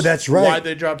charges. Oh, that's right. Why'd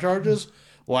they drop charges?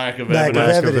 Lack of Lack of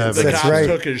evidence. evidence. The That's cops right.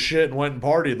 took his shit and went and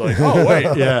partied. Like, oh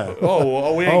wait, Yeah.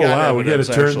 Oh, we ain't Oh, got wow, we got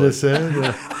to evidence. turn actually. this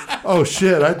in? Oh,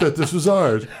 shit, I thought this was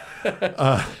ours.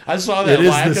 I saw that It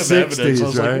is lack the of 60s, evidence. I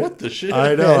was right? like, what the shit?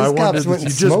 I know. Yeah, I these wondered cops if went you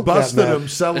and just smoked that busted meth. him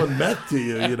selling meth to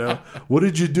you, What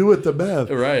did you do with the meth?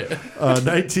 Right.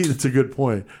 It's a good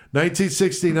point.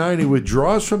 1969, he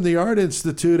withdraws from the Art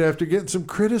Institute after getting some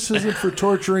criticism for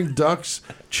torturing ducks,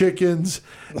 chickens,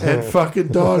 and fucking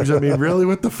dogs. I mean, really,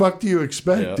 what the fuck do you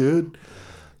expect, Yeah. dude?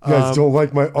 You guys don't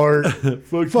like my art.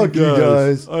 Fuck you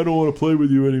guys. I don't want to play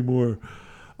with you anymore.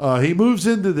 He moves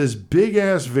into this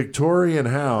big-ass Victorian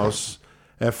house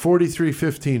at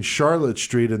 4315 Charlotte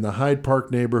Street in the Hyde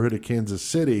Park neighborhood of Kansas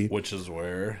City. Which is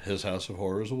where his House of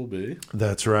Horrors will be.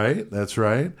 That's right. That's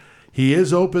right. He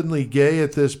is openly gay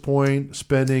at this point,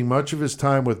 spending much of his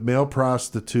time with male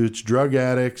prostitutes, drug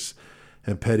addicts,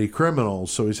 and petty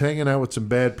criminals. So he's hanging out with some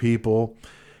bad people.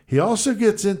 He also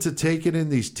gets into taking in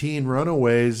these teen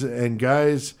runaways. And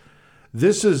guys,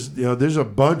 this is, there's a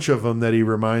bunch of them that he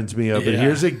reminds me of. Yeah. And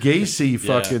here's a Gacy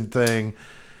fucking thing.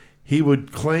 He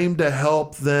would claim to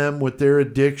help them with their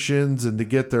addictions and to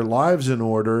get their lives in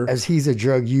order. As he's a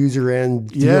drug user and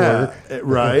dealer. Yeah,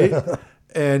 right.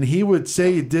 And he would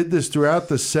say he did this throughout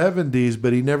the 70s,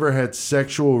 but he never had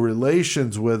sexual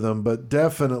relations with them. But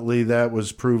definitely that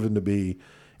was proven to be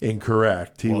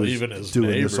incorrect. He was even his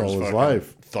doing neighbors this all his fucking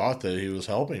life. thought that he was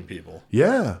helping people.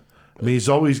 Yeah. I mean, he's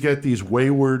always got these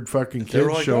wayward fucking They were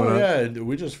kids like, showing oh, up. yeah, and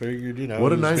we just figured,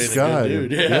 What a he was nice being guy. good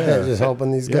dude. Yeah, just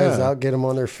helping these guys Yeah. out, get them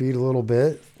on their feet a little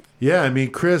bit. Yeah, I mean,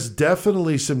 Chris,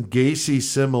 definitely some Gacy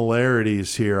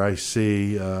similarities here I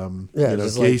see.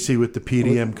 just Gacy with the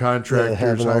PDM contractors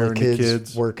having all the hiring the kids,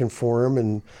 kids. working for him.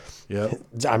 And Yep.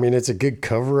 I mean, it's a good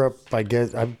cover up, I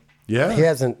guess. Yeah. He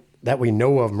hasn't, that we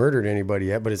know of, murdered anybody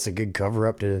yet, but it's a good cover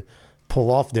up to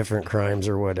pull off different crimes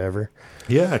or whatever.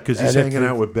 Yeah, because he's And if hanging you-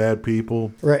 out with bad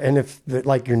people. Right. And if,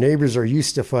 like, your neighbors are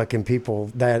used to fucking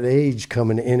people that age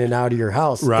coming in and out of your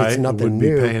house, Right. it's nothing Wouldn't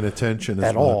new. be paying attention as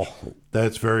at much. all.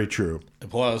 That's very true. And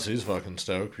plus, he's fucking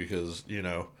stoked because,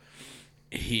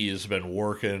 he has been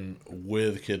working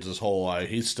with kids his whole life.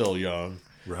 He's still young.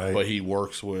 Right. But he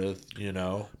works with,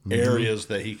 areas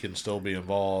that he can still be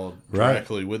involved Right.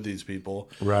 directly with these people.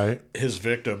 Right. His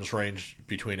victims range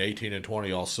between 18 and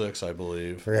 20, all six, I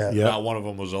believe. Yeah. Yeah. Not one of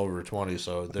them was over 20,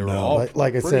 so they were No. all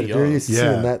Like I pretty said, they're young. used to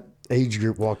Yeah. seeing that age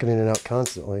group walking in and out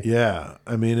constantly. Yeah.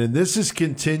 I mean, and this is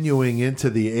continuing into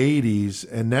the 80s,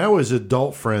 and now his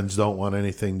adult friends don't want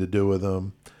anything to do with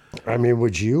him. I mean,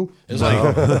 would you? It's like,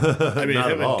 I mean, Not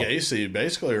him at and all. Gacy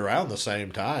basically around the same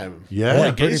time. Yeah.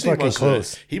 Yeah, pretty fucking must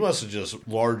close. He must have just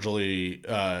largely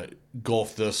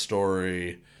gulfed this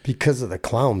story, Because of the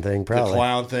clown thing, the probably.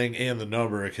 clown thing, and the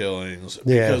number of killings.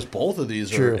 Yeah. Because both of these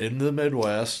True. are in the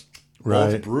Midwest.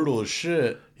 Right. Both brutal as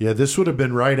shit. Yeah, this would have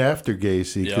been right after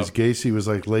Gacy, because Yep. Gacy was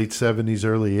like late 70s,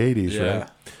 early 80s, Yeah.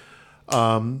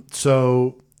 right?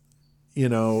 So,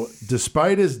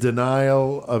 despite his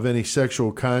denial of any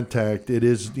sexual contact, it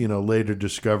is, later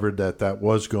discovered that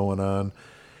was going on.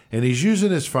 And he's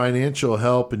using his financial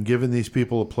help and giving these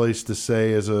people a place to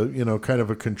stay as a, kind of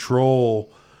a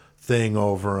control thing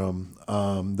over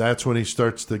them. That's when he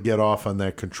starts to get off on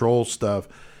that control stuff.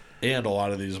 And a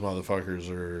lot of these motherfuckers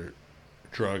are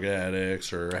drug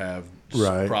addicts or have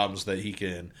Right. problems that he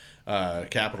can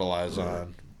capitalize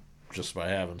on just by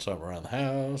having something around the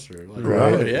house or like,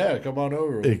 Right. oh, yeah, come on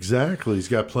over. Exactly. He's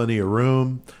got plenty of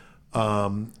room.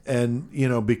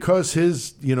 And, because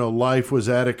his, life was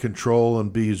out of control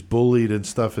and he's bullied and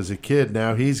stuff as a kid,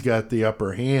 now he's got the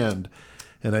upper hand.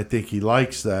 And I think he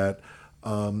likes that.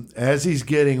 As he's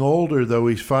getting older, though,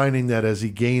 he's finding that as he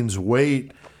gains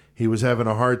weight, he was having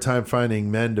a hard time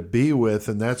finding men to be with.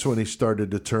 And that's when he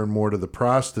started to turn more to the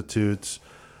prostitutes.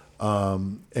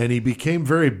 And he became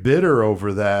very bitter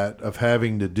over that, of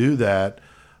having to do that.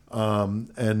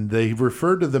 And they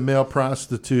referred to the male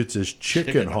prostitutes as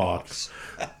chicken hawks.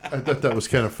 I thought that was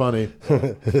kind of funny.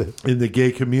 In the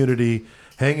gay community,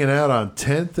 hanging out on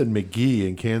 10th and McGee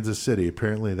in Kansas City.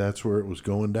 Apparently that's where it was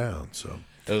going down. So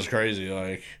It was crazy.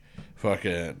 Like,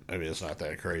 fucking, I mean, it's not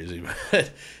that crazy, but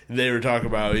they were talking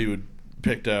about he would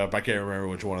picked up, I can't remember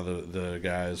which one of the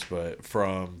guys, but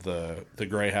from the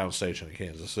Greyhound station in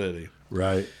Kansas City.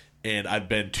 right. And I've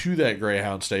been to that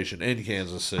Greyhound station in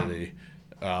Kansas City,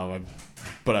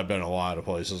 but I've been a lot of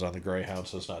places on the Greyhound,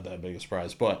 so it's not that big a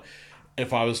surprise. But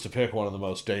if I was to pick one of the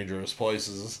most dangerous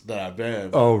places that I've been,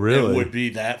 Oh, really? it would be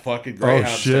that fucking Greyhound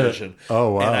shit. station.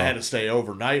 Oh, wow. And I had to stay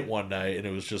overnight one night, and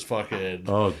it was just fucking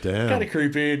Oh, damn. kind of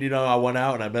creepy. And I went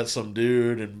out and I met some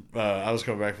dude, and I was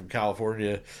coming back from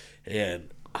California, and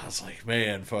I was like,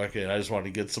 man, fuck it. I just wanted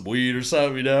to get some weed or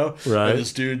something, Right. And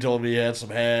this dude told me he had some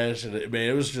hash, and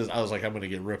it was just, I was like, I'm going to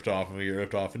get ripped off.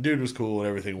 And dude was cool, and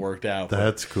everything worked out. But,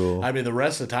 That's cool. I mean, the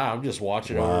rest of the time, I'm just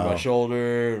watching Wow. over my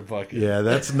shoulder and fucking. Yeah,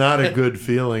 that's not a good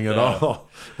feeling at all.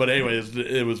 But anyways,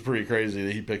 it was pretty crazy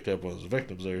that he picked up one of his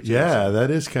victims there, too. Yeah, that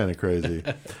is kind of crazy.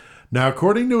 Now,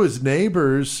 according to his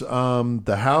neighbors,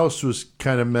 the house was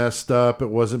kind of messed up. It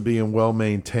wasn't being well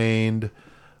maintained.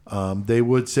 They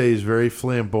would say he's very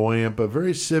flamboyant, but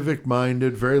very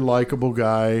civic-minded, very likable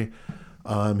guy.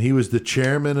 He was the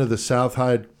chairman of the South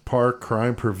Hyde Park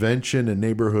Crime Prevention and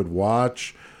Neighborhood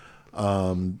Watch.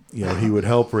 You know, he would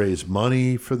help raise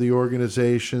money for the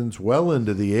organizations well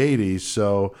into the 80s.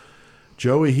 So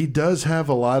Joey, he does have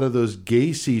a lot of those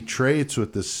Gacy traits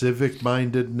with the civic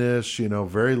mindedness, you know,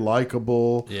 very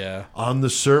likable. Yeah. On the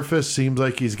surface, seems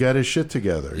like he's got his shit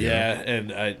together. you know? Yeah,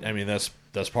 and I mean that's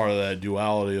part of that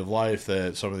duality of life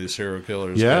that some of these serial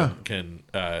killers can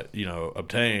you know,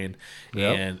 obtain.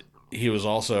 Yep. And he was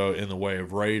also in the way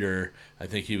of Raider. I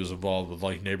think he was involved with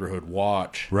like Neighborhood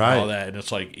Watch, Right. and all that. And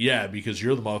it's like, yeah, because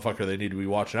you're the motherfucker they need to be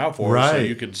watching out for, Right. so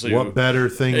you can see what better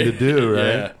thing to do,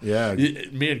 right? Yeah. Yeah.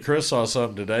 Me and Chris saw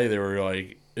something today. They were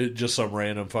like, just some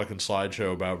random fucking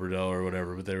slideshow about Burdell or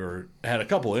whatever, but they had a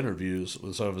couple interviews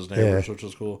with some of his neighbors, which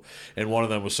was cool. And one of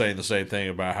them was saying the same thing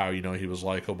about how, you know, he was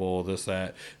likable, this,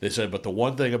 that. They said, but the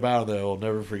one thing about him that we'll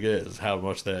never forget is how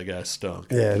much that guy stunk.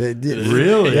 Yeah, they did.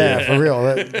 Really? Yeah, for real.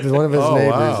 One of his Oh,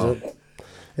 neighbors.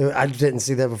 wow. I didn't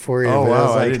see that before either. Oh, but I was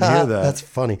wow, I like, didn't hear that. That's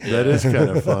funny. That is kind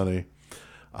of funny.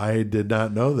 I did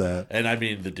not know that. And I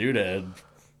mean, the dude had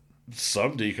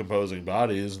some decomposing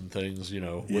bodies and things, you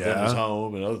know, within Yeah. his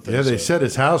home and other things. Yeah, they so- said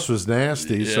his house was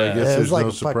nasty, so I Yeah. guess Yeah, it there's was like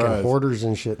no fucking surprise. hoarders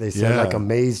and shit. They said Yeah. like a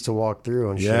maze to walk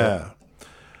through and shit. Yeah.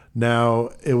 Now,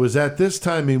 it was at this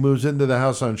time he moves into the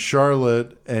house on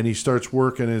Charlotte and he starts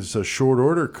working as a short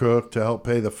order cook to help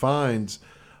pay the fines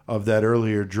of that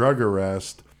earlier drug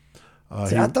arrest.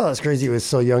 See, I thought it was crazy. He was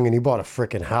so young and he bought a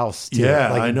freaking house. Too.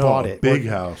 Yeah, like, I he know. Bought A it. big Work-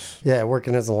 house. Yeah,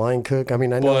 working as a line cook. I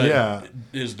mean, I know But Yeah.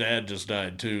 his dad just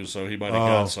died too, so he might have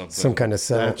got something. some kind of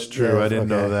cell. That's true. I didn't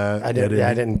know that. I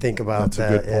didn't think about That's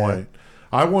that. a good yeah. point.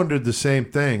 I wondered the same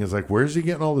thing. It's like, where's he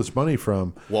getting all this money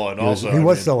from? Well, and also He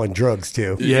was I mean, selling drugs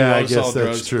too. he Yeah, I was guess selling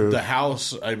that's drugs. true. The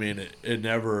house, I mean, it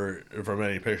never, from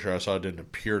any picture I saw, it didn't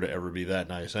appear to ever be that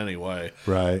nice anyway.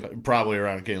 Right. Probably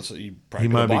around Kansas. He probably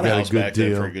He could have might be bought a got a house good back then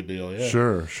deal. for a good deal. Yeah.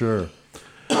 Sure.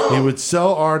 He would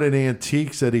sell art and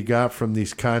antiques that he got from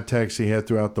these contacts he had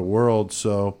throughout the world.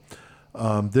 So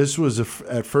this was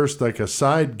at first like a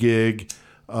side gig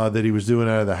that he was doing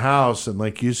out of the house. And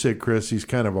like you said, Chris, he's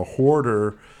kind of a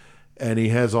hoarder. And he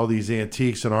has all these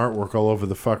antiques and artwork all over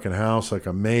the fucking house like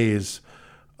a maze.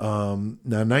 Now,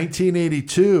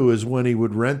 1982 is when he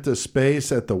would rent a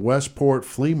space at the Westport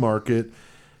Flea Market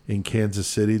in Kansas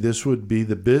City. This would be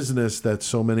the business that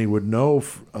so many would know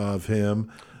of him.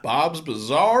 Bob's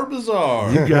Bizarre.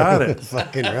 You got it.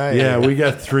 Fucking right. Yeah, we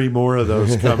got 3 more of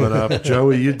those coming up.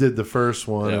 Joey, you did the first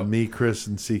one, Yep. and me, Chris,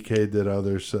 and CK did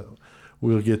others. So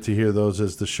we'll get to hear those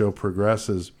as the show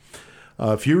progresses.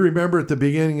 If you remember at the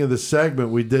beginning of the segment,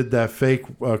 we did that fake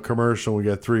commercial. We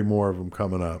got 3 more of them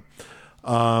coming up.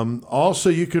 Also,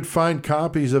 you could find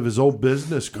copies of his old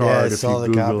business Yeah, I card if you saw the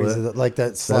Google copies it. of like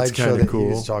that That's slideshow kinda that cool.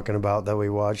 he was talking about that we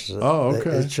watched. Oh, okay.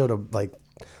 It showed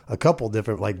a couple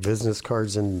different like business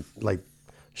cards and like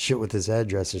shit with his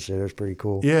address and shit. It was pretty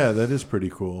cool. Yeah, that is pretty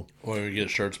cool. Well, we get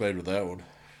shirts made with that one.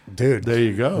 Dude, There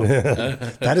you go.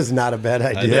 that is not a bad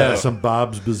idea. Yeah, some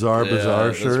Bob's Bizarre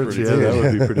that's shirts. pretty Yeah, cool. that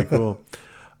would be pretty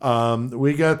cool.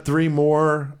 We got 3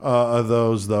 more of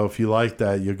those, though. If you like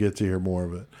that, you'll get to hear more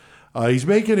of it. He's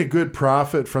making a good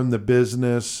profit from the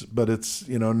business, but it's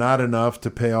not enough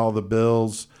to pay all the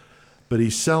bills. But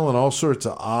he's selling all sorts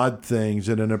of odd things,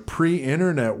 and in a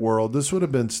pre-internet world, this would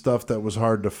have been stuff that was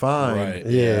hard to find. Right.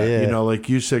 Yeah. Like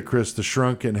you said, Chris, the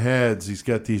Shrunken Heads. He's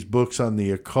got these books on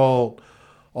the occult,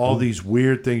 all these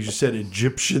weird things. You said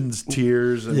Egyptians'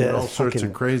 tears and all sorts of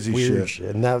fucking crazy weird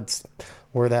shit. And that's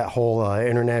where that whole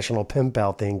international pimp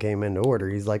out thing came into order.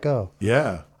 He's like, oh,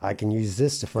 Yeah. I can use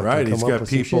this to fucking Right, come he's up got with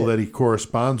some people shit. that he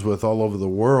corresponds with all over the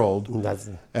world That's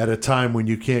at a time when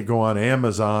you can't go on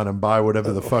Amazon and buy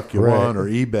whatever the fuck you Right. want or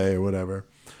eBay or whatever.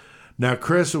 Now,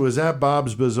 Chris, it was at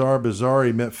Bob's Bazaar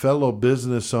he met fellow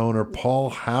business owner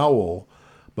Paul Howell,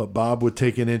 but Bob would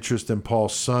take an interest in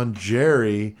Paul's son,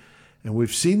 Jerry. And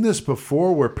we've seen this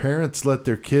before where parents let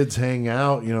their kids hang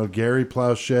out. Gary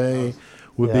Plauché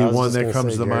would Yeah, I be was one just that gonna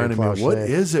comes say to Gary mind. I mean, what Plauché.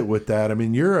 is it with that? I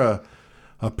mean, you're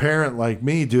a parent like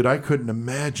me, dude. I couldn't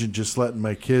imagine just letting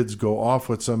my kids go off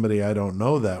with somebody I don't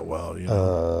know that well.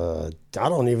 I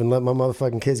don't even let my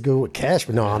motherfucking kids go with cash.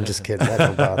 But no, I'm just kidding. That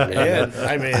don't bother me. And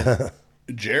I mean,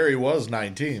 Jerry was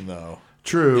 19 though.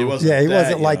 True. He wasn't. Yeah, he that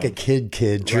wasn't like a young.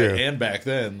 kid. True. Right, and back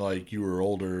then, like you were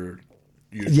older.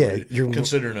 Usually, Yeah, you're-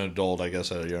 considered an adult, I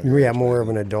guess, at a younger Yeah, age. more of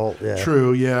an adult. Yeah.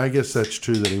 True. Yeah, I guess that's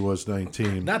true that he was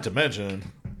 19. Not to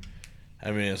mention,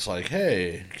 I mean, it's like,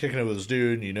 hey, kicking it with this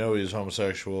dude, he's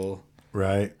homosexual,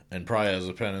 Right. and probably has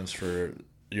a penance for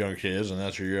younger kids, and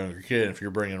that's your younger kid. If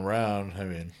you're bringing around, I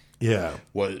mean, Yeah.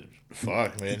 what?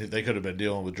 Fuck, man, they could have been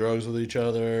dealing with drugs with each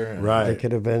other, and They Right.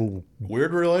 could have been.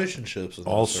 weird relationships, in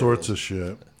All those sorts circles. of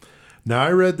shit. Now,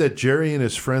 I read that Jerry and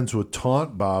his friends would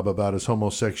taunt Bob about his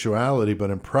homosexuality,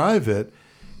 but in private,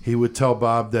 he would tell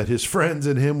Bob that his friends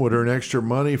and him would earn extra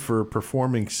money for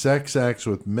performing sex acts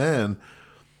with men.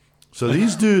 So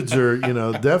these dudes are,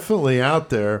 definitely out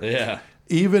there. Yeah.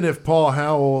 Even if Paul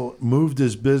Howell moved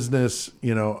his business,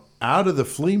 out of the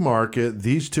flea market,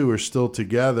 these two are still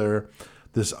together.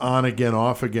 This on-again,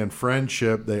 off-again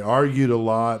friendship. They argued a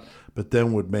lot, but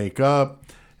then would make up.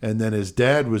 And then his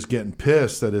dad was getting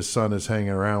pissed that his son is hanging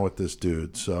around with this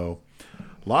dude. So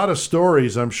a lot of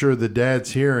stories I'm sure the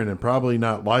dad's hearing and probably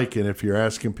not liking if you're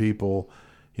asking people,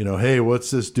 hey,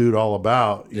 what's this dude all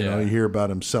about? You hear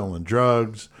about him selling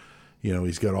drugs.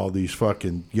 He's got all these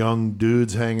fucking young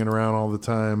dudes hanging around all the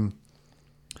time.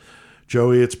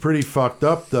 Joey, it's pretty fucked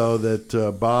up, though,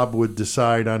 that Bob would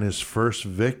decide on his first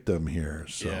victim here.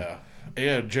 So. Yeah.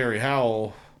 And Jerry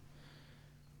Howell,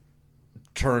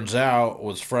 turns out,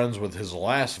 was friends with his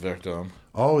last victim.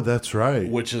 Oh, that's right.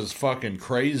 Which is fucking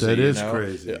crazy. That is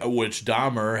crazy. Which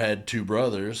Dahmer had 2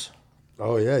 brothers.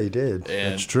 Oh, yeah, he did.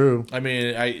 And, that's true. I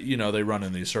mean, they run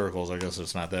in these circles. I guess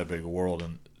it's not that big a world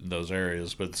in those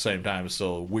areas, but at the same time, it's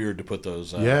still weird to put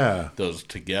those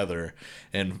together.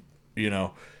 And,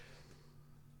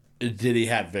 did he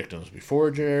have victims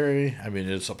before Jerry? I mean,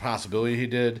 it's a possibility he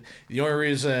did. The only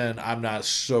reason I'm not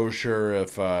so sure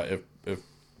if Brudos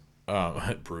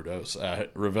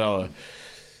Ravella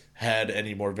had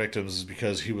any more victims is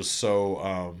because he was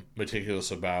so meticulous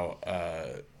about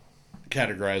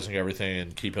categorizing everything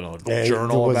and keeping a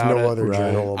journal about it. There was no other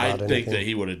journal about I anything. think that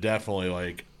he would have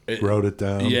definitely wrote it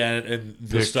down. Yeah, and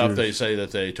the stuff they say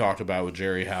that they talked about with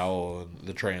Jerry Howell and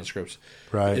the transcripts,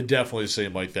 right? It definitely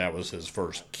seemed like that was his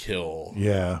first kill.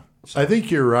 Yeah, so. I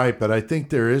think you're right, but I think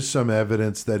there is some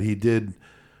evidence that he did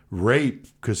rape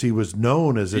because he was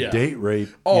known as a date rape.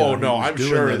 Oh, no, I'm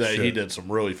sure that he did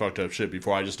some really fucked up shit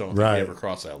before. I just don't think right. he ever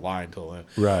crossed that line till then.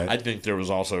 Right. I think there was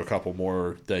also a couple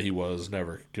more that he was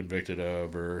never convicted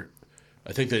of, or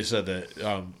I think they said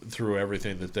that through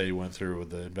everything that they went through with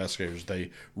the investigators,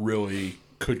 they really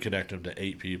could connect him to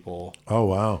 8 people. Oh,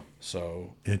 wow.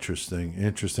 So interesting.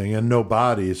 And no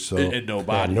bodies. So and no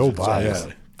bodies. No bodies.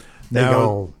 Exactly.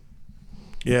 Now,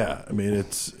 yeah, I mean,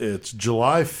 it's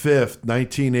July 5th,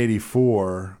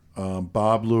 1984.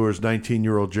 Bob lures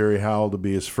 19-year-old Jerry Howell to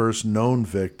be his first known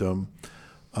victim.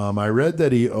 I read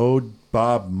that he owed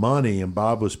Bob money, and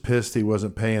Bob was pissed he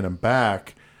wasn't paying him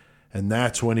back. And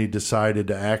that's when he decided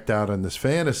to act out on this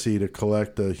fantasy to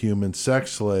collect a human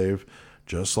sex slave,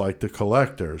 just like the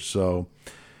collector. So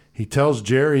he tells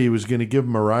Jerry he was going to give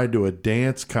him a ride to a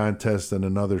dance contest in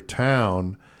another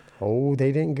town. Oh,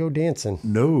 they didn't go dancing.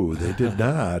 No, they did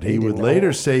not. He would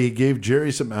later say he gave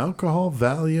Jerry some alcohol,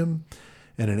 Valium,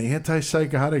 and an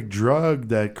antipsychotic drug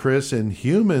that Chris in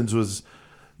humans was,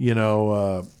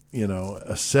 a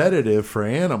sedative for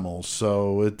animals.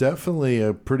 So it definitely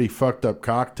a pretty fucked up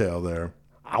cocktail there.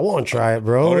 I want to try it,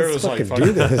 bro. Let's fucking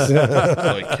do this.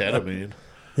 Like ketamine.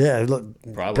 Yeah, look,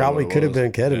 probably could have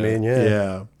been ketamine.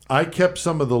 Yeah. I kept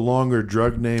some of the longer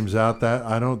drug names out.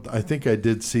 I think I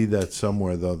did see that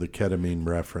somewhere though, the ketamine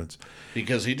reference.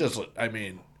 Because he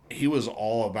was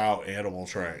all about animal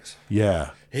tracks.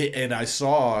 Yeah. And I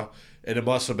saw, and it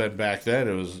must have been back then,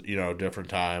 it was, a different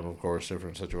time, of course,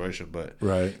 different situation, but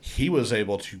right. He was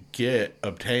able to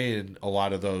obtain a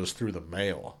lot of those through the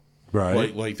mail.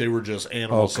 Right. Like they were just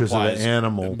animal supplies,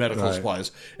 medical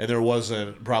supplies, and there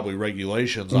wasn't probably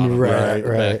regulations on them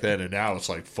back then, and now it's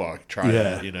like, fuck, try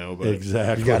that, But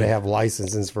exactly. You got to have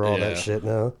licenses for all that shit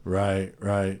now.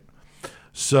 Right.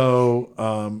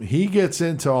 So he gets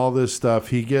into all this stuff.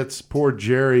 He gets poor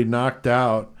Jerry knocked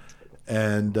out,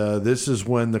 and this is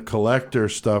when the collector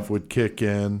stuff would kick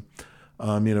in.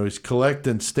 He's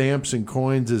collecting stamps and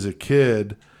coins as a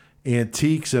kid,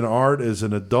 antiques and art as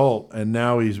an adult, and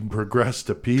now he's progressed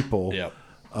to people. Yep.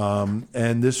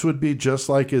 And this would be just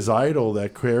like his idol,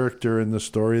 that character in the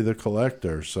story of the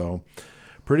collector. So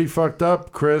pretty fucked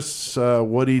up, Chris.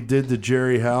 What he did to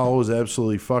Jerry Howell was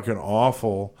absolutely fucking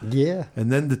awful. Yeah.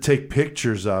 And then to take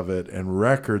pictures of it and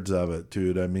records of it,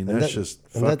 dude. I mean, that's just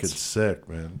fucking sick,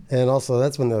 man. And also,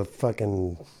 that's when the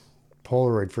fucking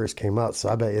Polaroid first came out, so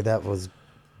I bet you that was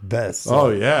best.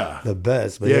 Oh, yeah. The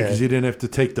best. But because he didn't have to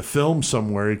take the film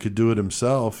somewhere. He could do it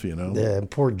himself, Yeah, and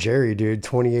poor Jerry, dude.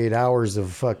 28 hours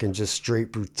of fucking just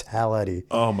straight brutality.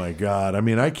 Oh, my God. I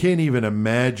mean, I can't even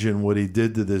imagine what he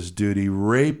did to this dude. He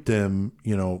raped him,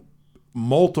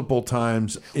 multiple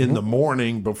times in the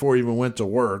morning before he even went to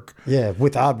work. Yeah,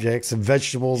 with objects and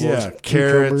vegetables. Yeah,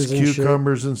 carrots,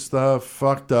 cucumbers and stuff.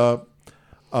 Fucked up.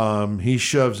 He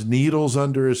shoves needles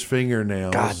under his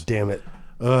fingernails. God damn it.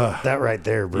 That right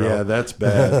there, bro. Yeah, that's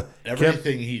bad.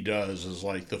 Everything he does is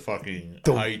like the fucking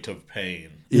height of pain.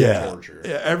 Yeah. Torture.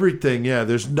 Everything, yeah.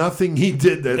 There's nothing he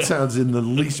did that sounds in the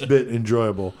least bit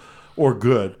enjoyable or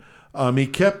good. He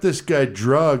kept this guy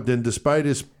drugged, and despite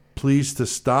his pleas to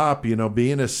stop,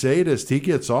 being a sadist, he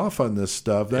gets off on this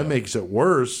stuff. That makes it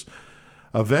worse.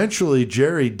 Eventually,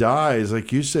 Jerry dies,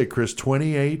 like you say, Chris,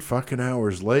 28 fucking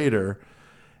hours later.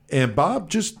 And Bob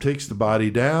just takes the body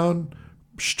down,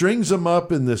 strings him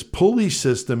up in this pulley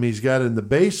system he's got in the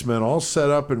basement, all set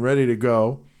up and ready to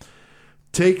go.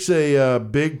 Takes a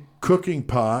big cooking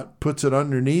pot, puts it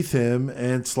underneath him,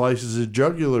 and slices his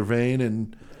jugular vein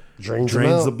and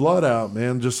drains the blood out,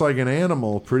 man, just like an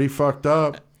animal. Pretty fucked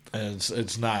up. And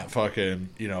it's not fucking,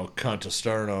 cunt to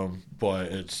sternum, but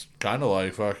it's kind of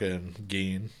like fucking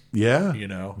Geen. Yeah.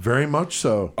 Very much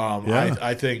so. Yeah.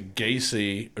 I think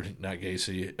Dahmer,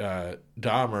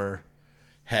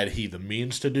 had he the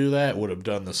means to do that, would have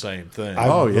done the same thing. I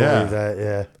believe that,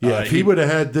 yeah. Yeah, if he would have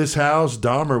had this house,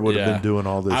 Dahmer would have been doing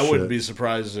all this shit. I wouldn't be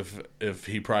surprised if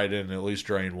he probably didn't at least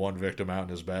drain one victim out in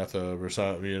his bathtub or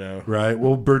something, Right.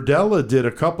 Well, Berdella did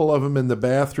a couple of them in the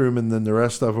bathroom, and then the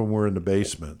rest of them were in the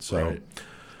basement. So,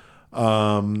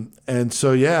 and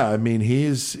so, yeah, I mean,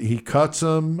 he cuts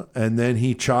them, and then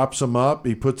he chops them up.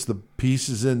 He puts the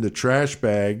pieces into trash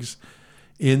bags.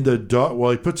 He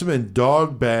puts them in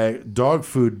dog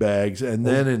food bags, and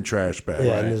then in trash bags.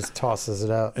 Yeah, and just tosses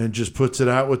it out. And just puts it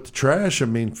out with the trash. I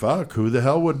mean, fuck, who the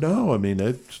hell would know? I mean,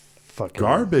 it's fucking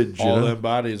garbage. All them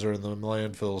bodies are in the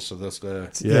landfills to this day.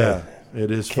 Yeah, it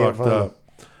is fucked up.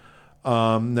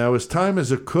 Now, his time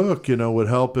as a cook, would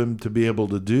help him to be able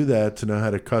to do that, to know how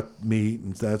to cut meat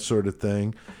and that sort of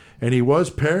thing. And he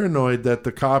was paranoid that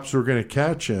the cops were going to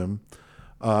catch him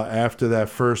after that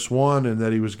first one, and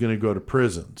that he was going to go to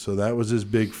prison. So that was his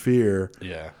big fear.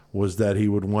 Yeah, was that he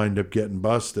would wind up getting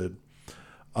busted.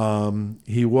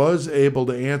 He was able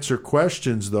to answer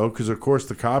questions, though, because of course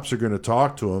the cops are going to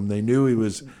talk to him. They knew he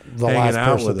was the hanging last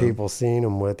out person with him. people seen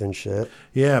him with and shit.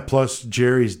 Yeah, plus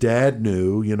Jerry's dad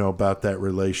knew, about that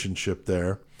relationship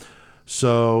there.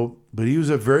 So, but he was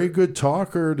a very good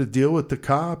talker to deal with the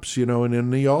cops, and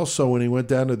then he also, when he went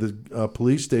down to the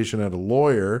police station, had a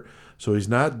lawyer. So he's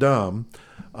not dumb.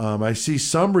 I see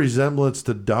some resemblance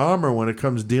to Dahmer when it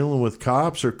comes dealing with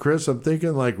cops. Or Chris, I'm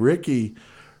thinking like Ricky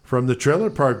from the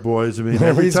Trailer Park Boys. I mean,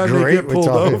 every time they get pulled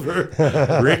over,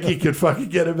 Ricky could fucking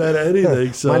get him at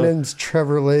anything. So my name's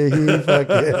Trevor Leahy.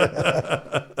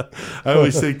 I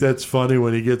always think that's funny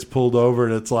when he gets pulled over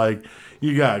and it's like,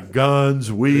 you got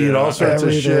guns, weed, all sorts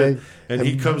of shit. And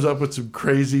he comes up with some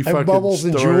crazy fucking Bubbles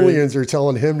story. and Julians are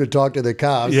telling him to talk to the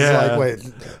cops. Yeah. It's like, wait,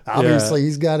 obviously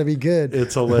he's got to be good.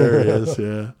 It's hilarious,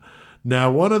 yeah.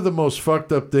 Now, one of the most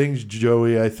fucked up things,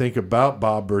 Joey, I think about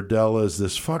Bob Berdella is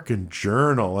this fucking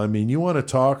journal. I mean, you want to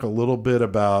talk a little bit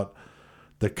about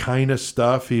the kind of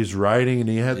stuff he's writing, and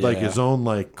he had like his own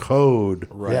like code.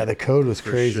 Right. Yeah, the code was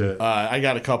crazy. I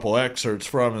got a couple excerpts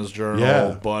from his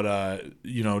journal, but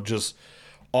just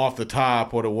off the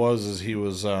top, what it was is he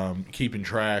was keeping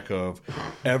track of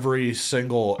every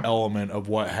single element of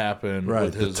what happened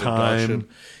with his abduction.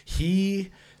 He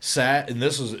sat, and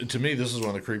this is, to me, this is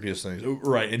one of the creepiest things.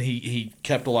 Right, and he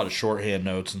kept a lot of shorthand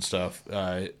notes and stuff.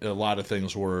 A lot of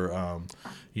things were,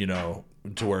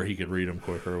 to where he could read them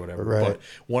quicker or whatever. Right. But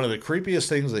one of the creepiest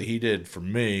things that he did for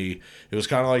me, it was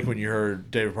kind of like when you heard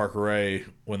David Parker Ray,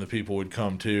 when the people would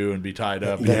come to and be tied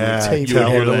up. Yeah, you would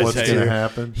telling hear them that what's tape. going to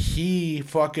happen. He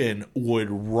fucking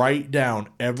would write down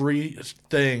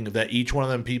everything that each one of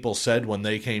them people said when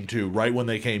they came to, right when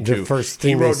they came The to. first He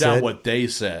thing wrote they down said. what they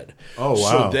said. Oh, wow.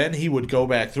 So then he would go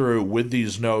back through with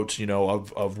these notes,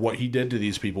 of what he did to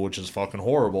these people, which is fucking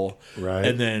horrible. Right.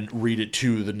 And then read it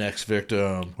to the next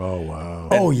victim. Oh, wow.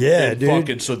 Oh, yeah, And dude.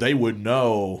 fucking, so they would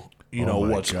know, Oh,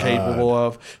 my what's God. capable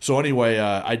of. So anyway,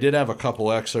 I did have a couple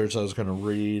excerpts I was going to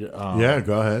read. Yeah,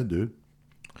 go ahead, dude.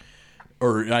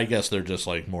 Or I guess they're just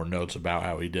like more notes about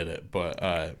how he did it.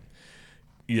 But,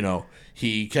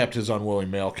 he kept his unwilling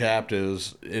male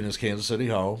captives in his Kansas City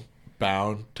home,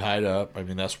 bound, tied up. I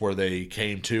mean, that's where they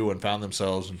came to and found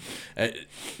themselves. And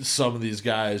some of these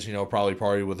guys, probably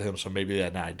partied with him, so maybe they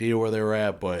had an idea where they were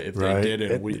at. But if Right. they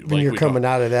didn't, When you're coming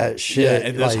out of that shit. yeah,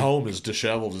 and this like, home is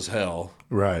disheveled as hell,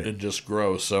 Right. and just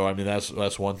gross. So I mean,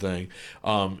 that's one thing.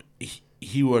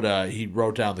 He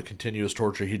wrote down the continuous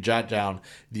torture. He'd jot down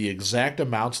the exact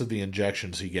amounts of the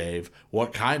injections he gave,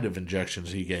 what kind of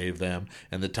injections he gave them,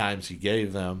 and the times he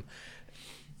gave them.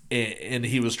 And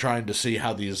he was trying to see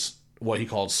how these, what he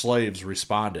called slaves,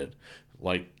 responded.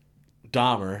 Like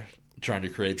Dahmer trying to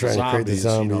create the zombies. He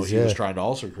was yeah. trying to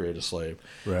also create a slave.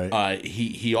 Right.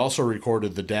 He also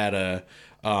recorded the data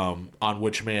on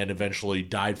which man eventually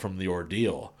died from the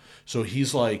ordeal. So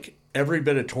he's like, every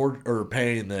bit of torture or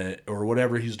pain that, or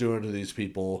whatever he's doing to these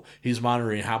people, he's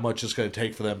monitoring how much it's going to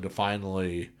take for them to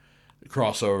finally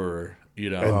cross over,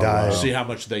 And die. see how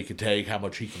much they can take, how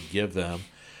much he can give them.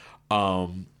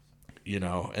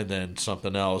 And then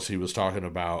something else he was talking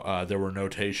about, there were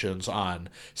notations on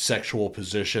sexual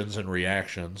positions and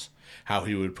reactions, how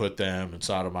he would put them and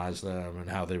sodomize them and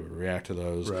how they would react to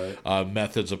those. Right.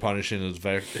 Methods of punishing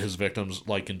his victims,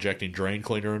 like injecting drain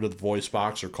cleaner into the voice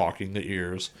box or caulking the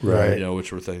ears, Right.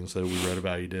 which were things that we read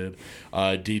about he did.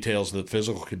 Details the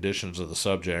physical conditions of the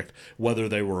subject, whether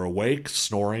they were awake,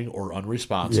 snoring, or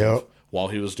unresponsive. Yep. While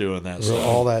he was doing that Wrote stuff.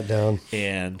 all that down.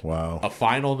 And Wow. a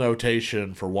final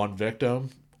notation for one victim,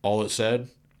 all it said,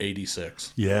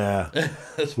 86. Yeah.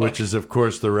 Which is, of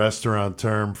course, the restaurant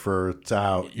term for it's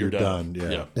out, you're done. Yeah.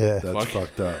 Yeah. That's Fuck.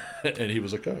 fucked up. And he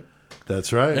was a cook.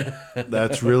 That's right.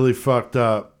 That's really fucked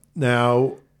up.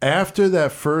 Now, after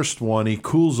that first one, he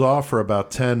cools off for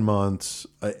about 10 months.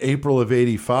 April of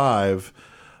 85,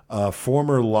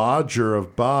 former lodger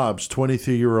of Bob's,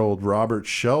 23-year-old Robert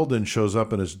Sheldon, shows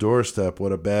up on his doorstep.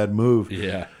 What a bad move.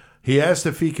 Yeah. He asked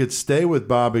if he could stay with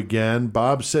Bob again.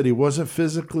 Bob said he wasn't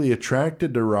physically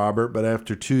attracted to Robert, but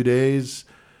after 2 days,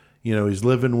 he's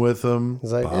living with him.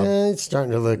 He's like, Bob, it's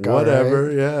starting to look whatever, all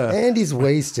right. yeah. And he's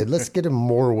wasted. Let's get him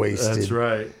more wasted. That's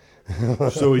right.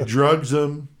 So he drugs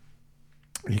him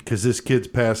because this kid's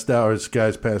passed out, or this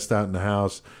guy's passed out in the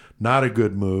house. Not a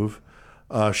good move.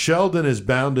 Sheldon is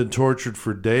bound and tortured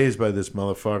for days by this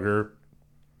motherfucker.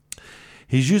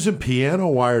 He's using piano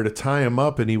wire to tie him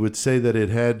up, and he would say that it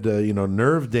had,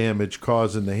 nerve damage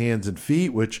causing the hands and feet,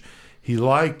 which he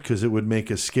liked because it would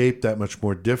make escape that much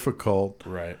more difficult.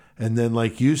 Right. And then,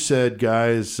 like you said,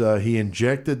 guys, he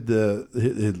injected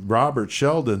Robert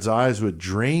Sheldon's eyes with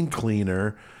drain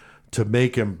cleaner to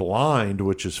make him blind,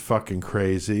 which is fucking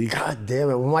crazy. God damn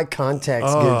it. When my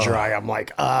contacts get dry, I'm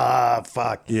like,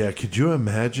 fuck. Yeah, could you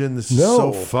imagine? This No.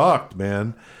 is so fucked,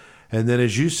 man. And then,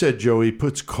 as you said, Joe, he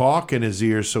puts caulk in his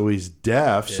ear so he's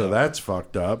deaf, so that's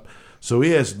fucked up. So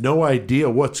he has no idea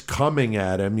what's coming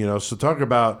at him, So talk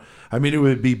about, it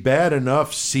would be bad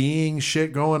enough seeing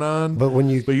shit going on, But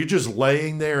you're just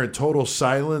laying there in total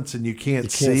silence and you can't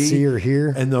see or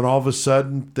hear. and then all of a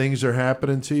sudden things are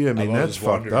happening to you. I've That's always fucked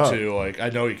wondered, up. too. Like, I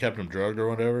know he kept him drugged or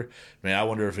whatever. Man, I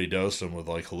wonder if he dosed him with,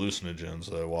 like, hallucinogens,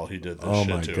 though, while he did this Oh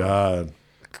shit my to him. God.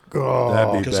 Oh,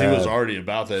 That'd be Because he was bad. already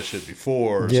about that shit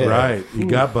before. Yeah. So, Right. He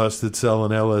got busted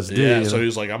selling LSD. yeah, so he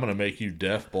was like, I'm going to make you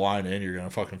deaf, blind, and you're going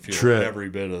to fucking feel Trip. every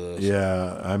bit of this.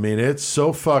 Yeah, it's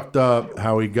so fucked up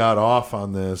how he got off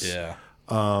on this. Yeah.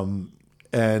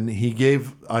 And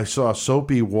I saw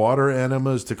soapy water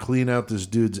enemas to clean out this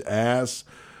dude's ass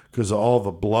because of all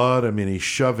the blood. He's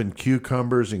shoving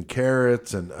cucumbers and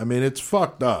carrots, and it's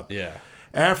fucked up. Yeah.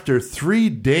 After 3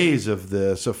 days of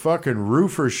this, a fucking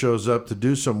roofer shows up to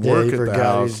do some Yeah, work he at the forgot he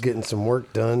house. was getting some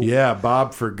work done. Yeah,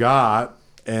 Bob forgot,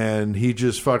 and he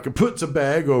just fucking puts a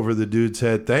bag over the dude's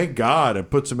head. Thank God, and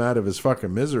puts him out of his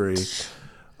fucking misery.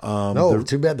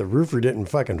 Too bad the roofer didn't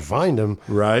fucking find him.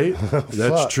 Right?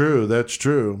 That's true. That's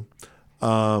true.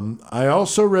 I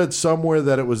also read somewhere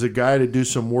that it was a guy to do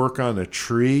some work on a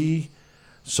tree.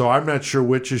 So I'm not sure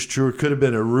which is true. It could have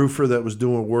been a roofer that was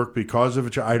doing work because of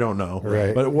it. I don't know.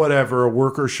 Right. But whatever. A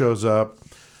worker shows up.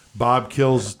 Bob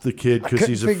kills the kid because couldn't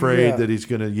he's figure afraid out- that he's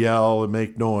going to yell and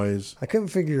make noise. I couldn't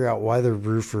figure out why the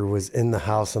roofer was in the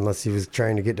house unless he was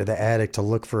trying to get to the attic to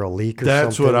look for a leak or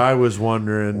That's something. what I was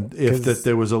wondering, if that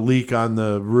there was a leak on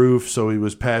the roof, so he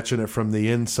was patching it from the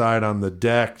inside on the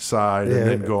deck side Yeah, and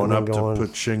then going and then up going- to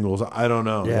put shingles. I don't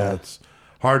know. Yeah. It's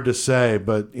hard to say,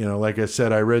 but like I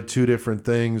said, I read two different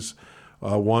things.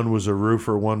 One was a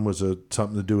roofer, one was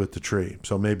something to do with the tree.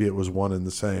 So maybe it was one and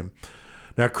the same.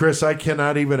 Now, Chris, I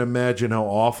cannot even imagine how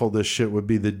awful this shit would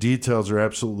be. The details are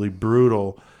absolutely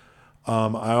brutal.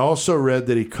 I also read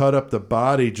that he cut up the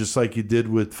body just like he did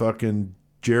with fucking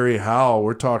Jerry Howell.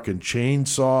 We're talking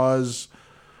chainsaws,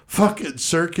 fucking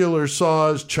circular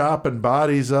saws, chopping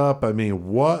bodies up.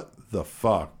 What the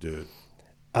fuck, dude?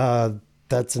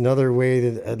 That's another way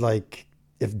that,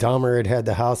 if Dahmer had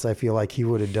the house, I feel like he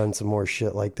would have done some more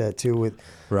shit like that too with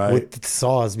the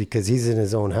saws, because he's in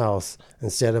his own house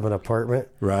instead of an apartment.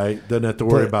 Right. Doesn't have to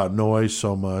worry But- about noise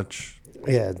so much.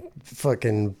 Yeah,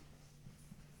 fucking.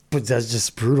 But that's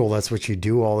just brutal. That's what you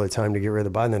do all the time to get rid of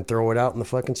the body, and then throw it out in the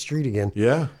fucking street again.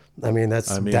 Yeah. That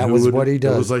who was would- what he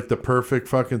does. It was like the perfect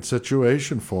fucking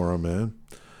situation for him, man.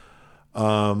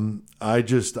 I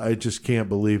just can't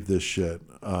believe this shit.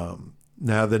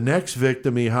 Now, the next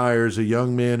victim he hires, a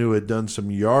young man who had done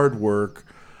some yard work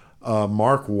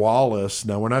Mark Wallace.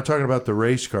 Now, we're not talking about the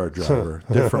race car driver,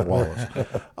 different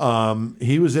Wallace.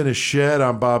 He was in a shed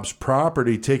on Bob's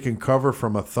property taking cover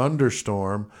from a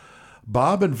thunderstorm.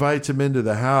 Bob invites him into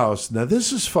the house. Now,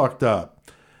 this is fucked up.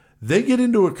 They get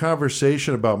into a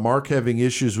conversation about Mark having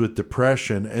issues with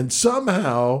depression, and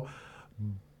somehow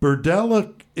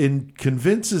Berdella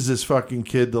convinces this fucking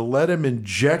kid to let him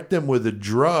inject him with a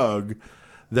drug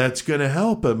that's going to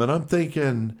help him. And I'm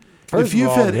thinking, if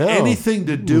you've had anything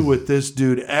to do with this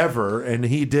dude ever, and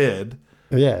he did,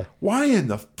 Yeah. why in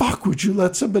the fuck would you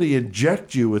let somebody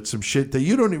inject you with some shit that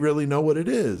you don't really know what it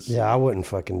is? Yeah, I wouldn't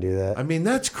fucking do that. I mean,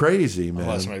 that's crazy, man.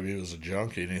 Unless maybe he was a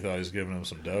junkie and he thought he was giving him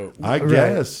some dope. I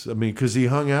guess. I mean, because he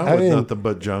hung out with nothing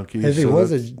but junkies. If he so was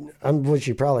that's- which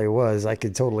he probably was, I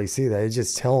could totally see that. It's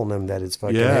just telling him that it's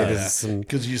fucking. Yeah. Hey, this is some.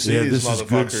 Because you see Yeah, these this is motherfuckers.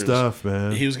 good stuff,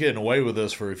 man. He was getting away with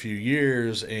this for a few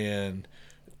years, and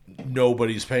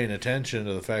nobody's paying attention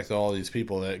to the fact that all these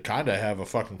people that kind of have a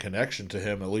fucking connection to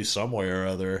him, at least some way or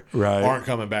other, Right. aren't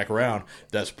coming back around.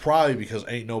 That's probably because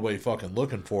ain't nobody fucking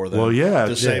looking for them. Well, yeah,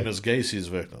 the same as Gacy's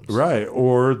victims. Right,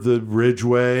 or the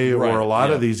Ridgeway, Right, or a lot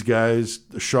yeah. of these guys,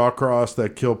 Shawcross,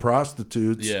 that kill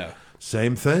prostitutes. Yeah.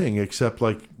 Same thing, except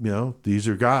like, these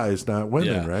are guys, not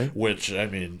women, Yeah. right? Which, I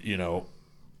mean,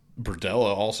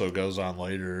 Berdella also goes on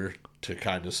later to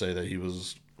kind of say that he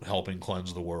was helping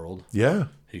cleanse the world. Yeah,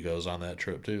 He goes on that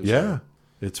trip too. yeah,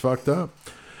 it's fucked up.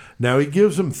 Now he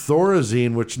gives him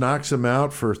Thorazine, which knocks him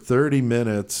out for 30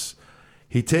 minutes.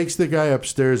 He takes the guy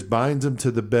upstairs, binds him to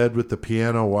the bed with the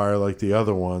piano wire like the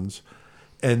other ones.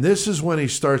 And this is when he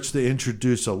starts to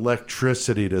introduce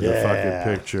electricity to the Yeah.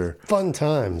 fucking picture. Fun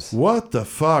times. What the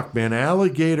fuck, man?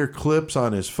 Alligator clips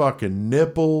on his fucking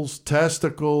nipples,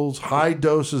 testicles, high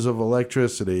doses of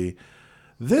electricity.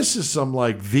 This is some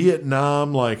like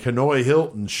Vietnam, like Hanoi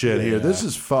Hilton shit here. This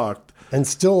is fucked. And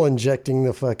still injecting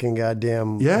the fucking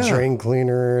goddamn Yeah. drain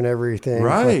cleaner and everything.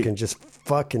 Right. Fucking just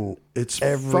fucking It's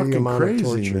every fucking amount of crazy,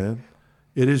 torture. man.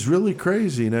 It is really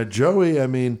crazy. Now, Joey, I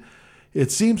mean,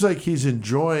 it seems like he's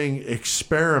enjoying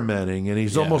experimenting, and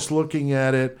he's almost looking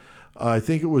at it. I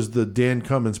think it was the Dan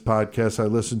Cummins podcast I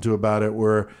listened to about it,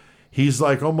 where he's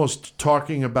like almost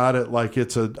talking about it like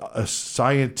it's a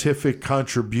scientific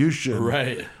contribution.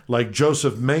 Right. Like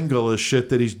Joseph Mengele shit,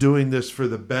 that he's doing this for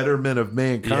the betterment of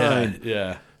mankind.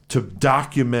 Yeah. To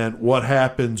document what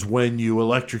happens when you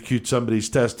electrocute somebody's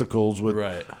testicles with.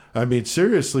 Right. I mean,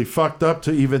 seriously, fucked up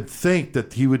to even think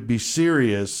that he would be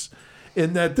serious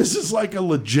in that this is like a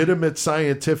legitimate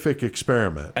scientific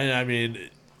experiment. And I mean,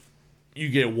 you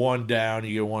get one down,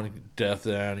 you get one death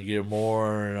down, you get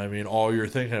more, and I mean, all you're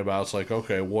thinking about is like,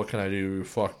 okay, what can I do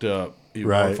fucked up? Even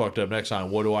more Right. fucked up next time.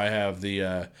 What do I have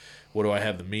the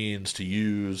means to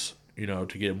use, to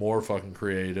get more fucking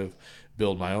creative,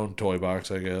 build my own toy box,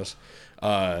 I guess.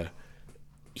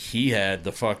 He had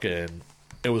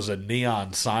it was a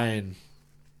neon sign,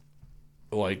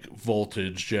 like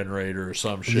voltage generator or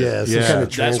some shit. Yeah, some Yeah. kind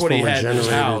of That's what he transformer had in his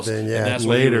generator house. thing. and Yeah. that's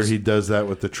what Later, was- he does that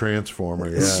with the Transformer.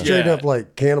 Yeah. Straight Yeah. up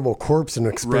like Cannibal Corpse and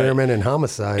Experiment and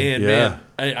Homicide. And Yeah.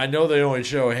 man, I know they only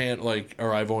show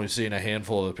I've only seen a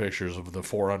handful of the pictures of the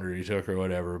 400 he took or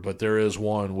whatever, but there is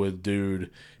one with dude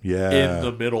Yeah. in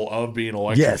the middle of being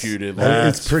yes, electrocuted.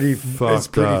 That's it's pretty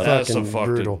fucked up. That's a fucking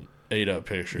fucking brutal. ate up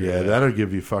picture. Yeah, that'll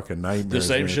give you fucking nightmares. the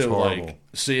same man. It's shit horrible. like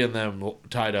seeing them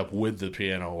tied up with the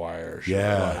piano wire. Shit,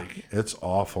 Yeah, like, it's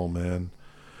awful, man.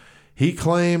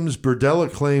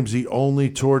 Berdella claims he only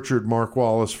tortured Mark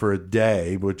Wallace for a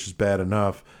day, which is bad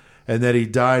enough, and that he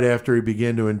died after he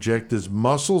began to inject his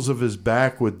muscles of his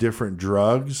back with different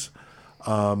drugs.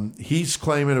 He's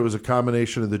claiming it was a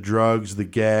combination of the drugs, the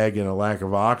gag, and a lack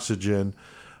of oxygen.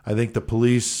 I think the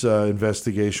police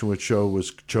investigation would show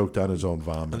was choked on his own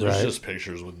vomit. there's Right. just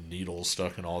pictures with needles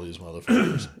stuck in all these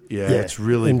motherfuckers. Yeah, it's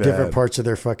really in bad. different parts of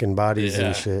their fucking bodies Yeah.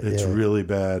 and shit. It's yeah. really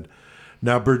bad.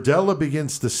 Now, Berdella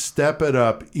begins to step it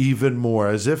up even more.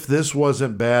 As if this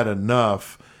wasn't bad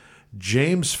enough,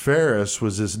 James Ferris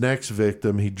was his next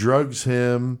victim. He drugs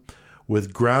him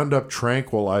with ground-up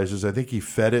tranquilizers. I think he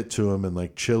fed it to him in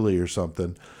like chili or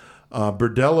something.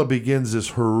 Berdella begins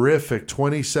this horrific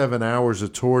 27 hours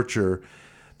of torture.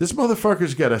 This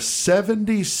motherfucker's got a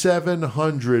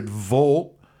 7,700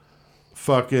 volt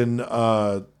fucking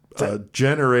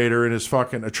generator in his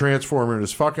fucking, a transformer in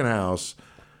his fucking house.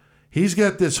 He's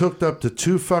got this hooked up to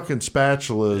two fucking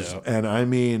spatulas, Yep. and I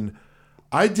mean,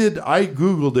 I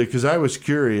Googled it because I was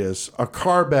curious. A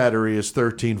car battery is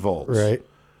 13 volts. Right.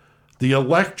 The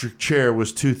electric chair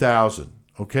was 2,000.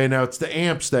 Okay, now it's the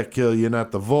amps that kill you,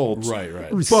 not the volts. Right.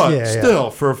 But Yeah,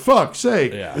 still, for fuck's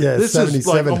sake, Yeah. Yeah, this is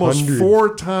like almost 7,700.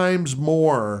 4 times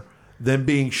more than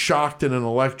being shocked in an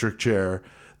electric chair.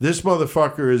 This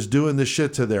motherfucker is doing this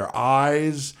shit to their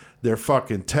eyes, their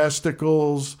fucking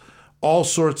testicles, all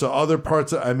sorts of other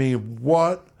parts. I mean,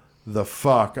 what the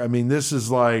fuck? I mean, this is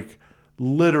like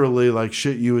literally like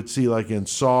shit you would see like in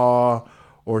Saw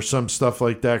or some stuff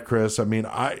like that, Chris. I mean,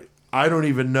 I don't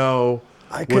even know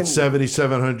what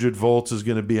 7,700 volts is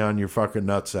going to be on your fucking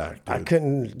nutsack. Dude. I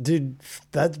couldn't, dude.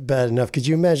 That's bad enough. Could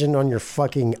you imagine on your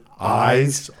fucking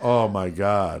eyes? Oh my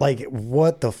god! Like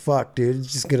what the fuck, dude?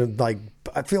 It's just gonna like.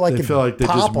 I feel like They feel like they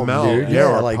just pop 'em, melt, dude. yeah,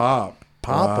 or like pop.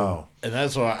 pop Wow. 'em. And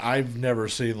that's why I've never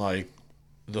seen like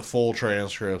the full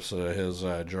transcripts of his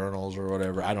journals or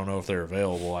whatever. I don't know if they're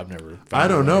available. I've never. I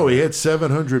don't them know. anywhere. He had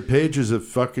 700 pages of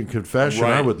fucking confession.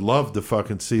 Right. I would love to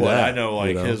fucking see But that. I know like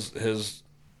you know?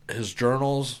 his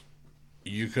journals.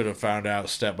 You could have found out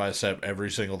step by step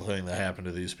every single thing that happened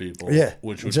to these people. Yeah,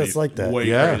 which would just be like that. way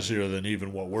Yeah. crazier than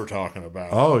even what we're talking about.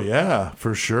 Oh yeah,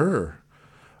 for sure.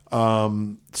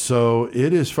 So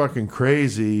it is fucking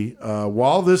crazy.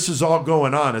 While this is all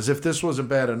going on, as if this wasn't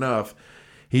bad enough,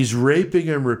 he's raping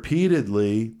him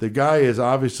repeatedly. The guy is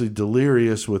obviously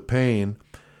delirious with pain.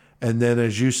 And then,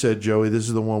 as you said, Joey, this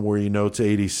is the one where he notes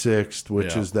 86th,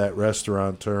 which Yeah. is that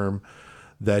restaurant term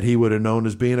that he would have known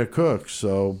as being a cook.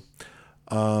 So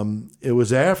it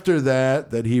was after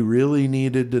that he really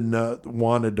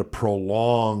wanted to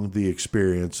prolong the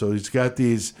experience. So he's got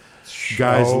these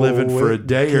guys living for a it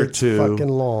day or gets two, fucking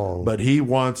long. but he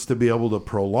wants to be able to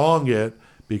prolong it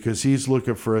because he's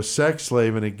looking for a sex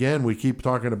slave. And again, we keep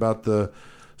talking about the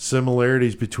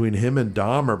similarities between him and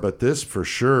Dahmer, but this for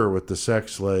sure with the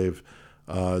sex slave,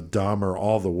 Dahmer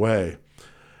all the way.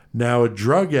 Now, a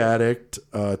drug addict,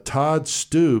 Todd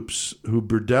Stoops, who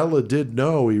Burdella did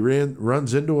know, he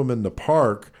runs into him in the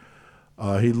park.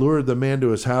 He lured the man to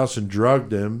his house and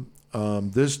drugged him.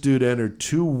 This dude entered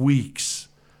 2 weeks.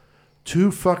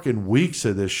 2 fucking weeks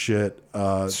of this shit.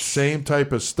 Same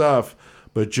type of stuff.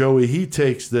 But Joey, he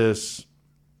takes this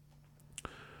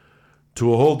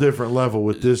to a whole different level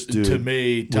with this dude. To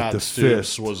me, with Todd the Stoops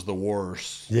fist. was the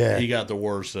worst. Yeah. he got the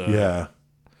worst. Yeah.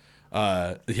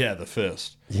 The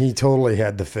fist. He totally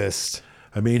had the fist.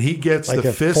 I mean, he gets Like the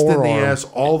a fist in the forearm. ass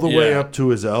all the way Yeah. up to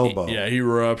his elbow. Yeah, he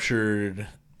ruptured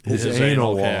his His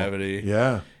anal wall. cavity.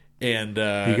 Yeah. And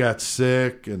He got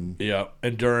sick and yeah,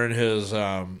 and during his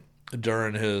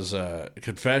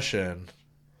confession,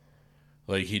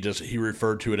 like he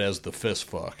referred to it as the fist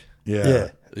fuck. yeah.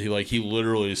 Yeah. He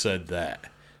literally said that.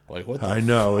 Like what? The I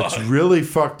know. fuck? It's really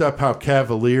fucked up how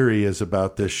cavalier he is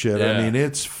about this shit. I Yeah. mean,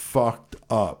 it's fucked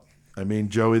up. I mean,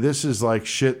 Joey, this is like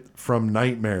shit from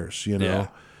nightmares, you know?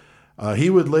 He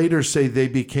would later say they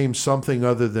became something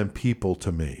other than people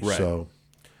to me. Right. So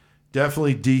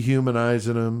definitely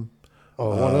dehumanizing him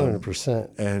Oh, 100%.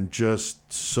 and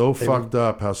just so fucked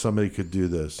up how somebody could do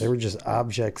this. They were just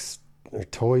objects or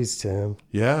toys to him.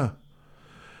 Yeah.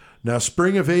 Now,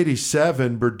 spring of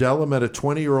 87, Burdella met a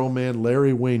 20-year-old man,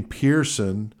 Larry Wayne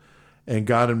Pearson, and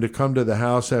got him to come to the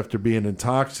house after being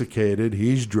intoxicated.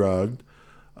 He's drugged.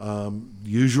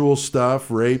 Usual stuff,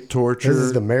 rape, torture. This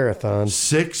is the marathon.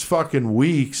 6 fucking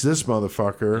weeks, this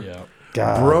motherfucker. Yeah.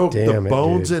 God Broke the damn it,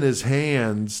 bones dude. in his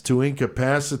hands to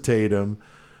incapacitate him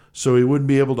so he wouldn't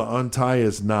be able to untie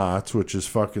his knots, which is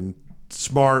fucking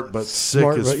smart but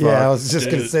Smart, sick as but fuck. yeah, I was just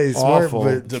gonna Dude, say smart, awful.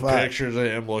 but The fuck. pictures of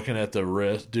him looking at the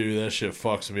wrist, dude, that shit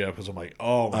fucks me up because I'm like,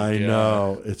 oh my I god.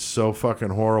 know. It's so fucking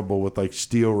horrible with like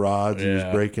steel rods. He was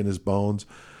Yeah. breaking his bones.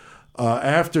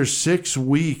 After 6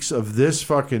 weeks of this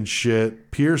fucking shit,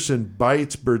 Pearson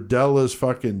bites Burdella's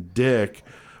fucking dick,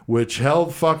 which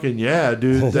held fucking, yeah,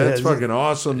 dude, that's fucking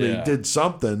awesome that Yeah. he did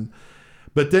something.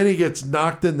 But then he gets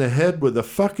knocked in the head with a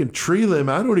fucking tree limb.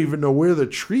 I don't even know where the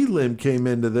tree limb came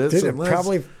into this. Dude, it unless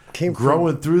probably came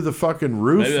growing through the fucking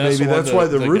roof. Maybe that's the why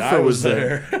one the the roofer guy was was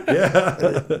there.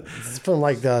 It's from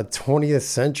like the 20th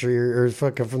century or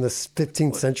fucking from the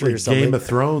 15th century or Like something. Game of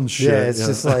Thrones shit. yeah, it's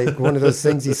just like one of those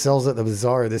things he sells at the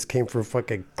bazaar. This came from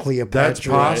fucking Cleopatra. That's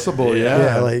possible, yeah.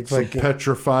 Yeah, like some fucking-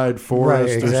 petrified forest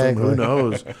Right, or something. exactly. Who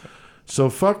knows? So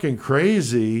fucking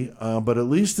crazy. But at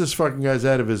least this fucking guy's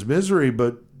out of his misery.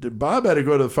 But Bob had to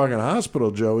go to the fucking hospital,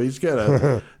 Joe. He's got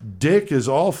a dick is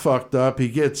all fucked up. He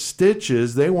gets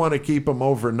stitches. They want to keep him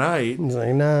overnight. He's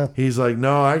like, nah. He's like,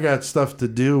 no, I got stuff to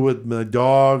do with my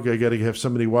dog. I got to have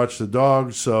somebody watch the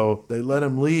dog. So they let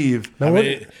him leave. I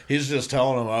mean, he's just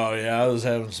telling him, "Oh yeah, I was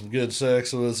having some good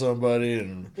sex with somebody,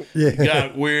 and Yeah. it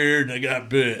got weird, and I got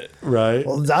bit." Right.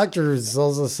 Well, the doctor is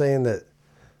also saying that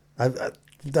I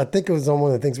think it was on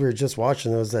one of the things we were just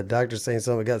watching. There was that doctor saying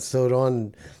something got sewed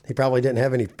on. He probably didn't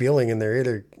have any feeling in there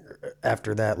either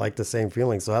after that, like the same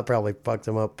feeling. So that probably fucked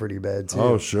him up pretty bad too.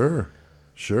 Oh, sure.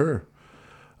 Sure.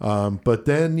 But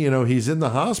then, he's in the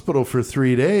hospital for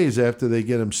 3 days after they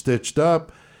get him stitched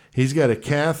up. He's got a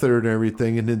catheter and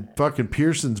everything, and then fucking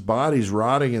Pearson's body's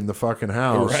rotting in the fucking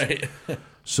house. Right.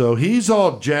 So he's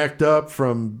all jacked up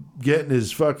from getting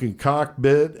his fucking cock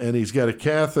bit, and he's got a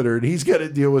catheter, and he's got to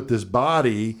deal with this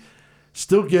body.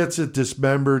 Still gets it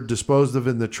dismembered, disposed of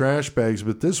in the trash bags,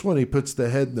 but this one he puts the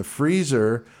head in the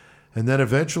freezer and then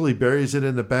eventually buries it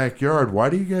in the backyard. Why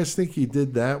do you guys think he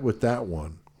did that with that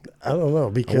one? I don't know,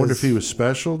 because I wonder if he was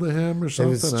special to him or it something.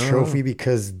 was I a don't trophy know.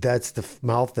 because that's the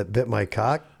mouth that bit my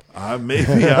cock. Maybe,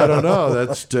 I don't know.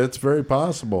 That's very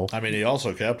possible. I mean, he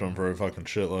also kept him for a fucking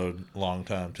shitload long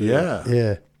time, too. Yeah.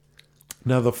 Yeah.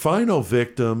 Now, the final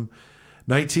victim,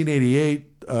 1988,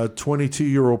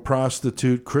 22-year-old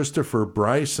prostitute Christopher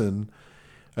Bryson,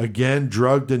 again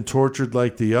drugged and tortured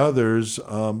like the others.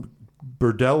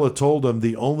 Burdella told him,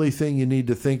 the only thing you need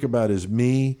to think about is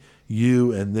me,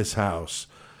 you, and this house.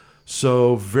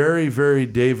 So very, very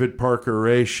David Parker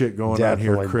Ray shit going on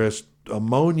Definitely. here, Chris.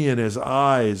 Ammonia in his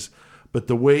eyes, but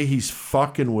the way he's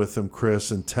fucking with him,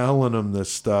 Chris, and telling him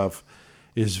this stuff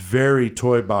is very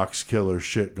toy box killer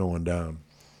shit going down.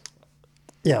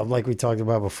 Yeah, like we talked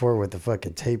about before with the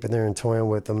fucking tape in there and toying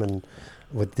with them and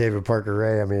with David Parker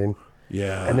Ray, I mean.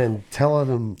 Yeah. And then telling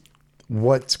them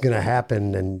what's going to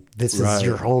happen and this Right. is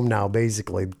your home now,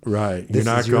 basically. Right. This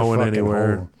You're not is your going fucking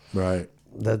anywhere. home. Right.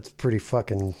 That's pretty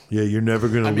fucking... Yeah, you're never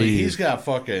going to I mean, leave. he's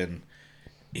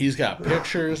got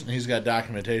pictures and he's got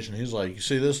documentation. He's like, you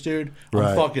see this dude? Right.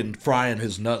 I'm fucking frying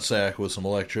his nutsack with some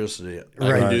electricity.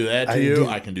 I Right. can do that to I you. do-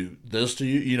 I can do this to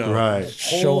you. You know, Right.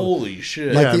 holy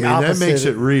shit. Like yeah, I the mean, that opposite- makes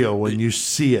it real when you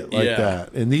see it like Yeah.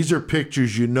 that. And these are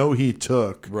pictures he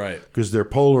took. Right. Because they're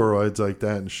Polaroids like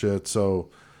that and shit. So,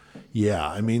 yeah,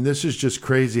 I mean, this is just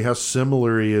crazy how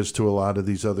similar he is to a lot of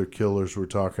these other killers we're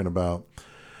talking about.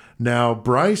 Now,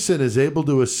 Bryson is able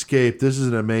to escape. This is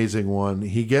an amazing one.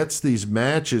 He gets these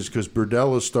matches because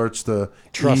Burdella starts to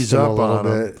Trust ease him a up little on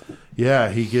him. bit. Yeah,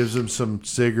 he gives him some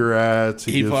cigarettes.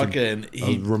 He gives him fucking- a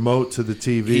he- remote to the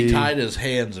TV. He tied his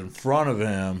hands in front of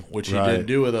him, which he Right. didn't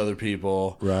do with other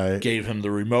people. Right. Gave him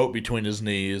the remote between his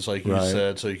knees, like you Right.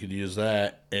 said, so he could use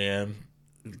that, and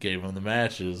gave him the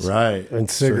matches. Right. And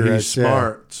so cigarettes, he's yeah.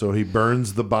 smart. So he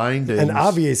burns the bindings. And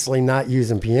obviously not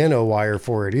using piano wire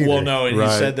for it either. Well, no, and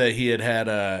Right. he said that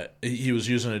he was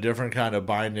using a different kind of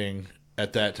binding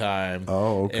at that time.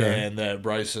 Oh, okay. And that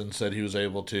Bryson said he was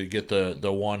able to get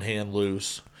the one hand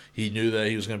loose. He knew that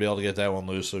he was going to be able to get that one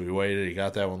loose, so he waited. He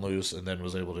got that one loose, and then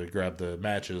was able to grab the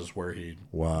matches where he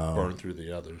Wow. burned through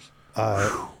the others.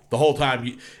 The whole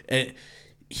time,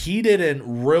 he didn't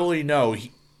really know.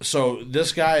 So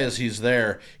this guy, as he's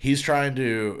there, he's trying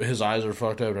to. His eyes are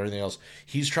fucked up and everything else.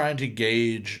 He's trying to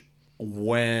gauge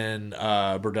when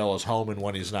Burdella's home and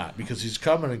when he's not, because he's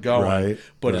coming and going, Right,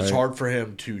 but it's right. hard for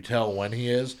him to tell when he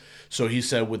is. So he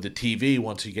said with the TV,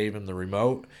 once he gave him the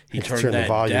remote, he He turned turned the that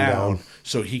volume down, down.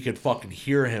 so he could fucking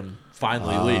hear him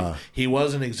finally leave. He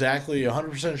wasn't exactly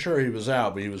 100% sure he was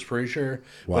out, but he was pretty sure.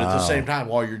 But at the Wow. same time,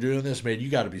 while you're doing this, man, you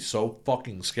got to be so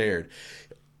fucking scared.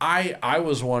 I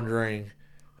was wondering,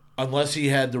 unless he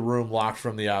had the room locked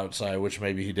from the outside, which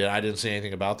maybe he did. I didn't see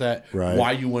anything about that. Right.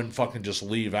 Why you wouldn't fucking just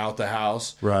leave out the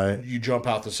house? Right. You jump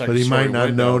out the second But he story might not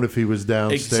window. known if he was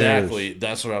downstairs. Exactly.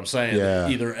 That's what I'm saying. Yeah.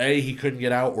 Either A, he couldn't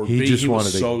get out, or He B, just he was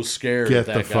wanted to so scared get of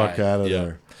that the fuck guy. out of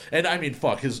there. And I mean,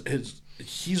 fuck,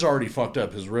 he's already fucked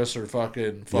up. His wrists are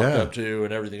fucking fucked Yeah. up too,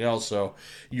 and everything else. So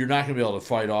you're not gonna be able to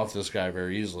fight off this guy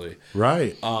very easily.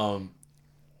 Right.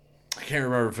 I can't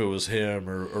remember if it was him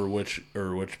or which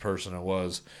person it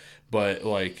was, but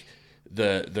like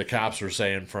the cops were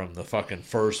saying from the fucking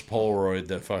first Polaroid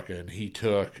that fucking he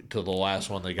took to the last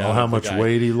one they got. Oh, how of the much guy,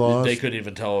 weight he lost? They couldn't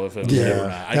even tell if it was him or Yeah.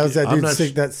 not. That was that I'm dude not sick,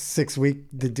 sh- that 6 week,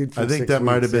 the dude from I think 6 that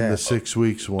might have weeks, been yeah. the 6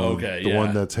 weeks one. Okay, the yeah.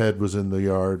 one that's head was in the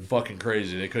yard. Fucking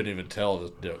crazy. They couldn't even tell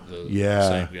the Yeah,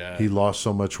 same guy. he lost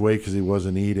so much weight because he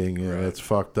wasn't eating, and it's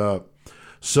fucked up.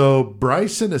 So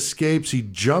Bryson escapes. He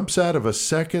jumps out of a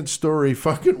second-story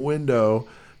fucking window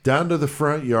down to the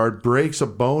front yard, breaks a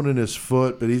bone in his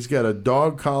foot, but he's got a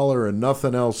dog collar and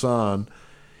nothing else on.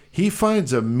 He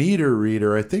finds a meter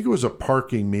reader. I think it was a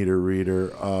parking meter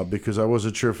reader because I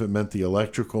wasn't sure if it meant the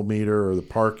electrical meter or the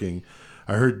parking.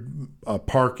 I heard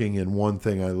parking in one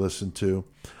thing I listened to.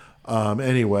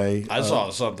 Anyway, I saw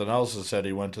something else that said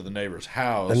he went to the neighbor's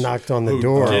house And knocked on the who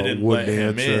door. Didn't let wouldn't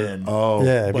him answer. in. Oh,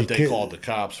 Yeah, but they because- called the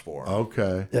cops for him.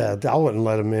 okay. Yeah, I wouldn't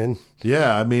let him in.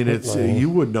 Yeah, I mean, it's Like- you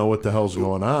wouldn't know what the hell's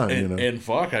going on, you know. And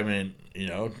fuck, I mean,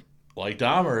 like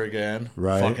Dahmer again.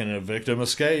 Right. Fucking a victim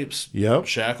escapes. Yep.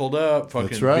 Shackled up. Fucking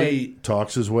That's right. beat.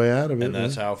 Talks his way out of it. And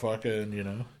that's man. how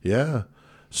fucking, Yeah.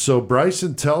 So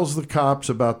Bryson tells the cops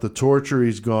about the torture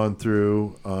he's gone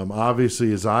through. Obviously,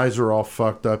 his eyes are all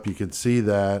fucked up. You can see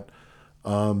that.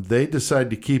 They decide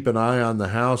to keep an eye on the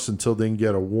house until they can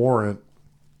get a warrant.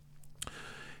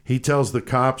 He tells the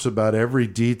cops about every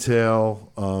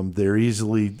detail. They're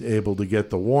easily able to get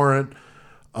the warrant.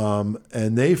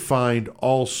 And they find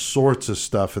all sorts of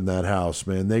stuff in that house,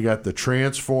 man. They got the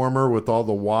transformer with all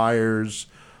the wires,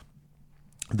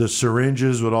 the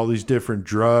syringes with all these different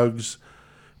drugs,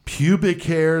 pubic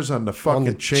hairs on the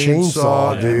fucking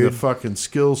chainsaw and dude. the fucking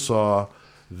skill saw.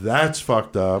 That's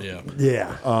fucked up. Yeah.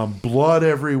 Yeah. Blood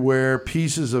everywhere,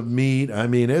 pieces of meat. I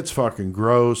mean, it's fucking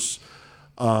gross.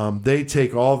 They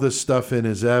take all this stuff in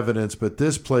as evidence, but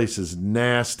this place is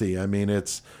nasty. I mean,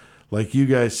 it's like you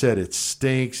guys said, it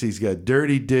stinks. He's got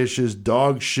dirty dishes,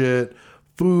 dog shit,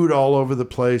 food all over the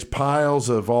place, piles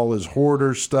of all his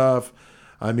hoarder stuff.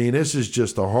 I mean, this is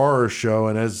just a horror show.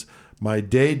 And as my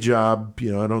day job,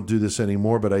 you know, I don't do this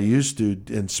anymore, but I used to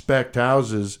inspect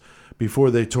houses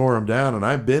before they tore them down. And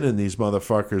I've been in these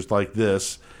motherfuckers like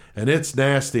this. And it's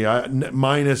nasty,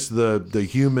 minus the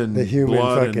human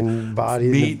blood fucking and body,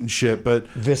 meat and shit, but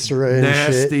viscera and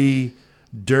nasty,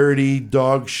 dirty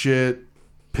dog shit,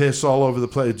 piss all over the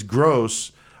place. It's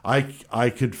gross. I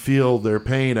could feel their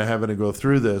pain of having to go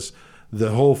through this.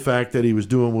 The whole fact that he was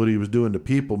doing what he was doing to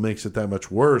people makes it that much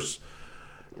worse.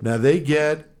 Now they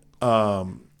get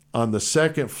on the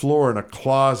second floor in a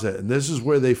closet, and this is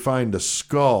where they find a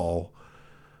skull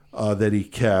that he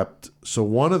kept. So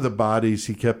one of the bodies,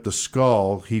 he kept the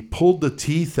skull. He pulled the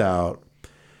teeth out.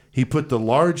 He put the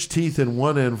large teeth in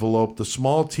one envelope, the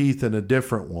small teeth in a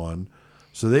different one.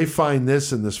 So they find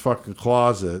this in this fucking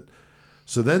closet.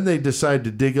 So then they decide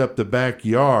to dig up the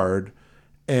backyard,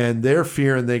 and they're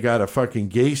fearing they got a fucking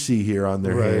Gacy here on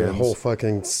their hands. A whole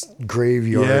fucking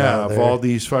graveyard. Yeah, out of there. all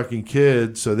these fucking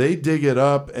kids. So they dig it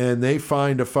up, and they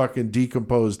find a fucking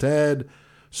decomposed head.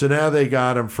 So now they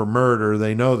got him for murder.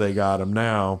 They know they got him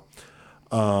now.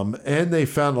 And they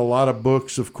found a lot of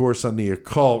books, of course, on the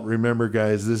occult. Remember,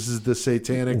 guys, this is the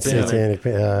Satanic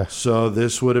Panic. So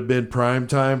this would have been prime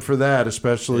time for that,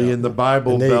 especially in the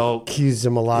Bible And they Belt accused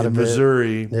him a lot in of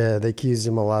Missouri. it. Yeah, they accused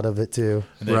him a lot of it too.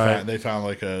 And they found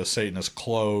like a Satanist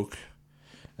cloak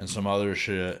and some other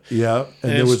shit. Yeah,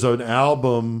 and there it's- was an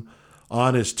album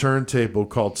on his turntable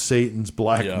called Satan's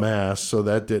Black Yeah. Mass, so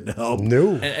that didn't help.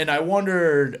 No. And I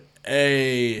wondered,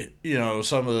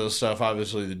 some of the stuff,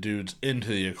 obviously the dude's into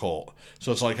the occult.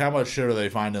 So it's like, how much shit are they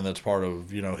finding that's part of,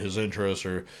 his interest,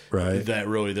 or Right. that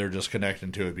really they're just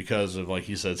connecting to it because of, like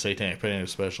you said, Satanic Panic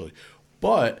especially.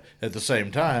 But at the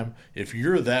same time, if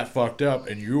you're that fucked up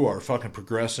and you are fucking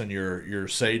progressing your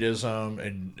sadism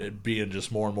and being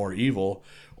just more and more evil,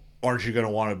 aren't you going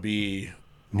to want to be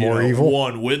More evil?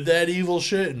 one with that evil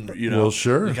shit? And Well,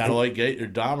 sure. kind of like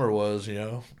Dahmer was,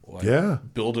 like Yeah.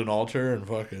 build an altar and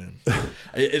fucking.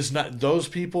 It's not those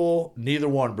people. Neither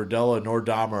one, Berdella nor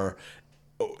Dahmer.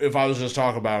 If I was just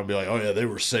talking about them, I'd be like, oh yeah, they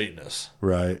were Satanists.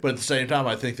 Right. But at the same time,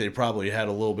 I think they probably had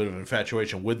a little bit of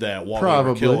infatuation with that while they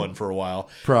Probably. were killing for a while.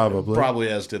 Probably. Probably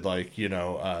as did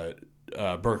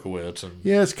Berkowitz and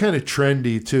Yeah, it's kind of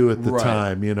trendy too at the Right.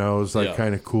 time. It was like Yeah.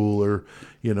 kind of cooler,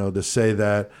 to say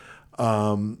that.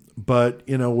 But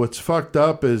what's fucked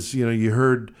up is you've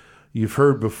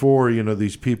heard before.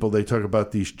 These people, they talk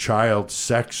about these child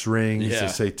sex rings, Yeah. the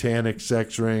satanic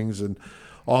sex rings, and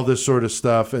all this sort of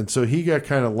stuff. And so he got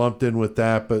kind of lumped in with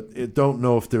that, but don't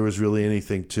know if there was really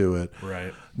anything to it.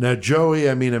 right. Now, Joey,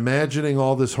 I mean, imagining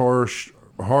all this horror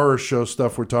show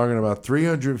stuff we're talking about,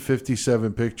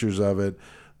 357 pictures of it,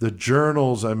 the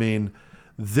journals, I mean,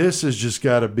 this has just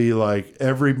got to be like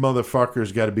every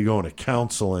motherfucker's got to be going to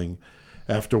counseling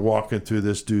after walking through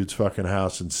this dude's fucking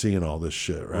house and seeing all this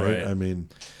shit, right? Right. I mean,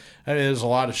 there's a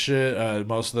lot of shit.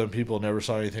 Most of them people never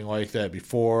saw anything like that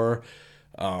before.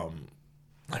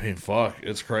 Fuck,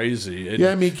 it's crazy.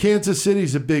 yeah, I mean, Kansas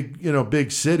City's a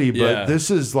big city, but Yeah.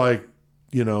 this is like,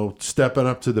 stepping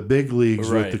up to the big leagues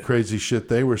with Right. the crazy shit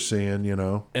they were seeing,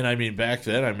 And back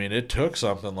then, it took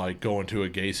something like going to a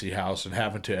Gacy house and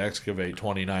having to excavate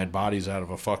 29 bodies out of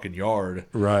a fucking yard.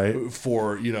 Right.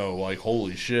 For, like,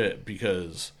 holy shit,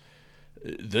 because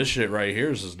this shit right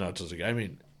here is as nuts as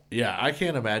I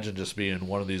can't imagine just being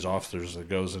one of these officers that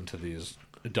goes into these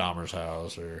Dahmer's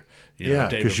house or, Yeah,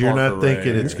 David because you're not Parker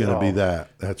thinking Ray. it's going to be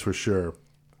that. That's for sure.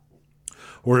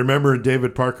 Well, remember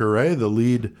David Parker Ray, the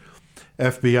lead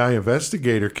FBI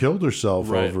investigator, killed herself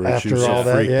Right. over it. After She was so all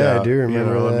that, freaked yeah, I out. do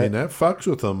remember I that. mean, that fucks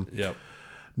with them. Yep.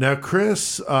 Now,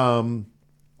 Chris,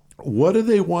 What do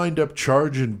they wind up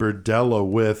charging Burdella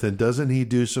with? And doesn't he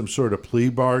do some sort of plea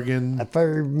bargain? If I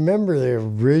remember, the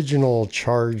original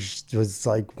charge was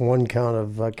like one count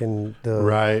of fucking the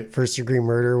Right. first degree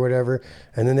murder or whatever,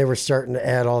 and then they were starting to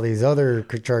add all these other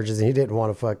charges, and he didn't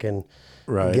want to fucking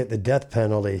Right. get the death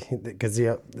penalty because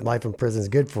life in prison is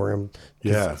good for him.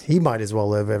 'Cause Yeah. he might as well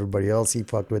live. Everybody else he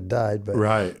fucked with died, but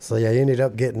Right. So yeah, he ended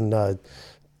up getting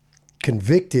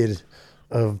convicted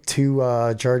of 2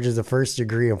 charges of first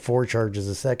degree and 4 charges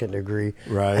of second degree,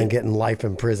 Right. and getting life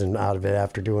in prison out of it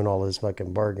after doing all this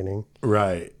fucking bargaining.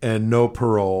 Right. And no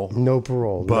parole. No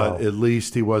parole, But no. at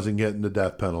least he wasn't getting the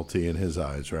death penalty in his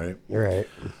eyes, right? Right.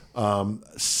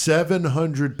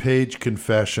 700-page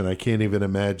confession. I can't even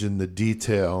imagine the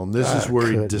detail. And this is where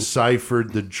he couldn't.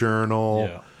 deciphered the journal,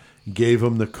 Yeah. gave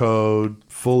him the code,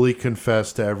 fully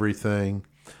confessed to everything.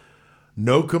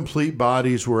 No complete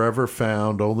bodies were ever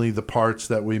found, only the parts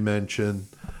that we mentioned.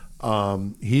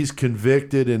 He's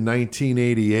convicted in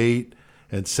 1988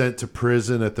 and sent to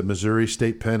prison at the Missouri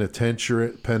State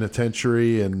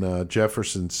Penitentiary in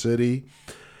Jefferson City.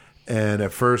 And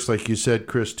at first, like you said,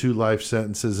 Chris, 2 life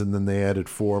sentences, and then they added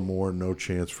 4 more, no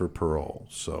chance for parole.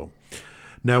 So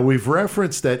now we've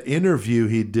referenced that interview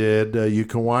he did. You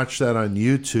can watch that on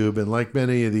YouTube. And like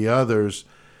many of the others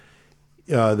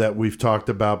that we've talked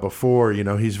about before, you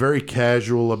know, he's very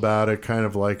casual about it, kind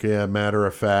of like a matter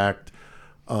of fact.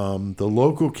 The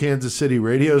local Kansas City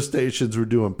radio stations were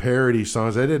doing parody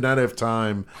songs. I did not have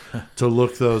time to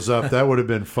look those up. That would have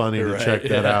been funny to Right, check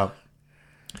that yeah. out.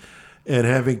 And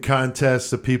having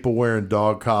contests of people wearing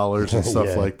dog collars and stuff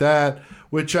Yeah. like that,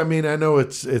 which, I mean, I know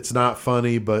it's not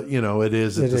funny, but, you know, it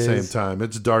is at It the same is. time.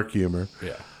 It's dark humor.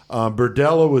 Yeah.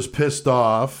 Burdella was pissed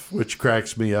off, which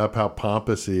cracks me up how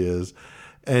pompous he is.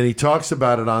 And he talks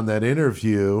about it on that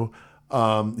interview.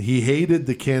 He hated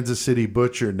the Kansas City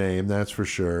Butcher name, that's for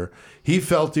sure. He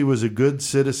felt he was a good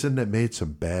citizen that made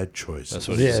some bad choices. That's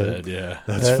what Yeah. he said. Yeah.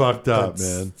 That's fucked up,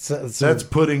 man. That's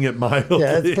putting it mildly.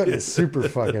 yeah, it's putting it super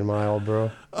fucking mild, bro.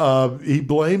 He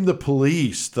blamed the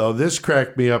police, though. This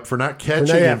cracked me up for not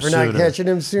catching him for sooner. not catching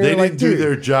him sooner. They Like, didn't do dude,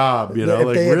 their job, you know. if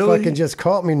Like, they had really? fucking just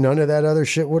caught me, none of that other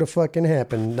shit would have fucking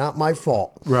happened. Not my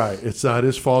fault. Right. It's not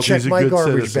his fault. Check He's a my good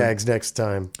garbage citizen. bags next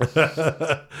time.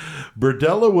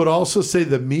 Burdella would also say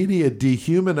the media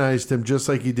dehumanized him just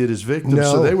like he did his victims, No.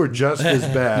 so they were just as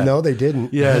bad. No, they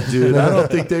didn't. Yeah, dude. I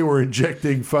don't think they were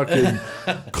injecting fucking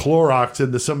Clorox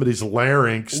into somebody's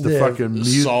larynx to Yeah. fucking mute.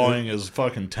 Sawing his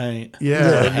fucking taint.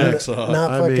 Yeah, Hacksaw.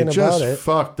 Not I fucking mean, about just it.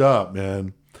 fucked up,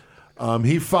 man.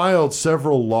 He filed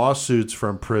several lawsuits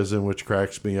from prison, which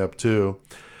cracks me up too.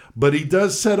 But he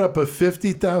does set up a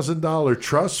 $50,000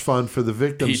 trust fund for the He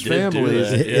victims' did do families,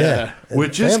 that. Yeah.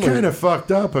 which is Family- kind of fucked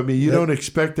up. I mean, you don't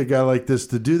expect a guy like this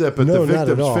to do that, but No, the not at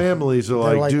victims' all. families are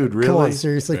They're like, dude, really? Come on,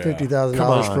 seriously, Yeah. $50,000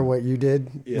 Come for on. what you did?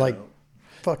 Like,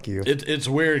 fuck you. It's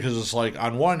weird because it's like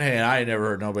on one hand I ain't never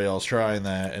heard nobody else trying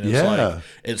that, and it's Yeah. like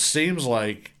it seems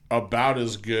like about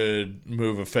as good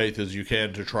move of faith as you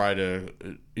can to try to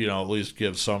at least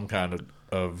give some kind of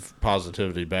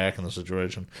positivity back in the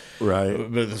situation, Right.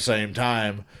 But at the same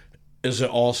time, is it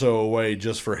also a way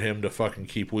just for him to fucking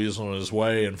keep weaseling his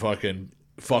way and fucking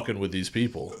with these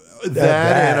people?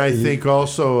 That, and I think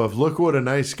also of look what a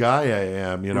nice guy I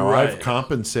am. You know, I've Right.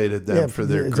 compensated them for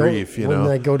their don't- grief. You when know,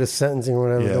 they go to sentencing or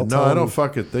whatever, yeah. don't No, tell I them, don't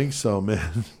fucking think so,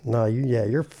 man. No,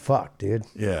 you're fucked, dude.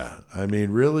 Yeah, I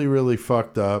mean, really, really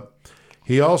fucked up.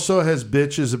 He also has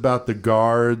bitches about the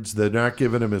guards. They're not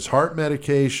giving him his heart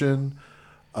medication.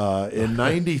 In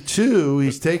 92,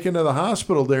 he's taken to the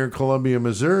hospital there in Columbia,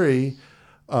 Missouri,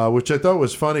 which I thought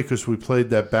was funny because we played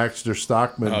that Baxter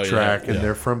Stockman Oh, yeah, track, and yeah.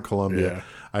 they're from Columbia. Yeah.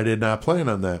 I did not plan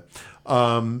on that.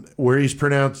 Where he's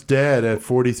pronounced dead at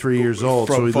 43 years old.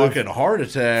 From so he lived fucking heart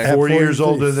attack. 4 43. years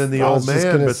older than the I old was just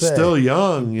man, gonna but say. still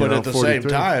young. But you know, at the same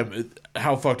 43. time,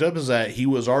 how fucked up is that he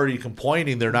was already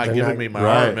complaining they're not They're giving not- me my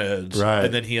Right, heart meds, right.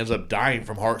 and then he ends up dying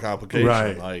from heart complication.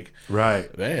 Right. Like,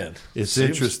 Right. man, It's seems-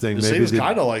 interesting. It Maybe seems the-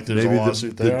 kind of like there's a maybe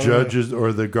lawsuit the there. judges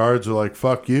or the guards are like,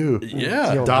 "Fuck you, Yeah.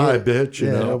 You don't die, get it. bitch." You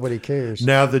Yeah, know. nobody cares.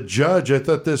 Now the judge, I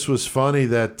thought this was funny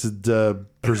that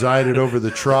presided over the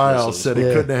trial said it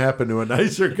Yeah. couldn't have happened to a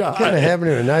nicer guy. Couldn't have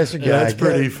happened to a nicer guy. That's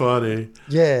pretty funny.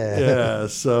 Yeah. Yeah,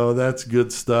 so that's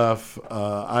good stuff.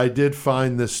 I did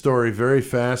find this story very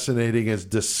fascinating, as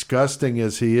disgusting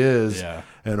as he is Yeah.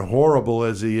 and horrible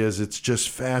as he is. It's just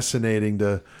fascinating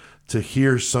to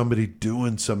hear somebody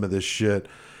doing some of this shit.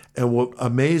 And what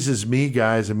amazes me,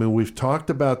 guys, I mean, we've talked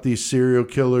about these serial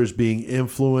killers being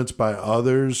influenced by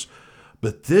others,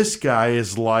 but this guy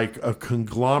is like a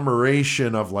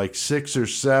conglomeration of like 6 or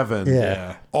 7,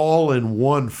 Yeah. all in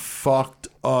one fucked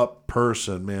up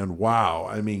person, man. Wow.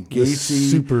 I mean, Gacy,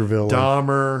 super villain.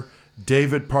 Dahmer,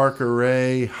 David Parker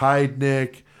Ray,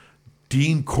 Heidnik,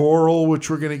 Dean Corll, which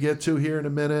we're going to get to here in a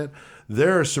minute.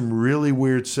 There are some really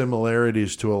weird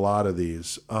similarities to a lot of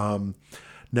these.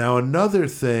 Now, another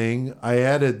thing, I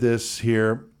added this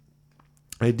here.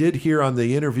 I did hear on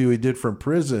the interview he did from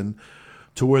prison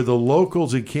to where the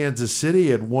locals in Kansas City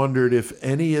had wondered if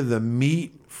any of the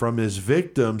meat from his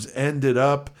victims ended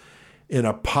up in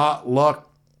a potluck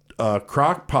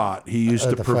crock pot he used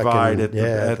to the provide fucking-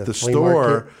 at the flea store,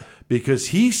 market. because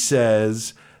he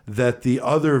says that the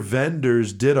other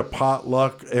vendors did a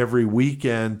potluck every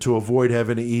weekend to avoid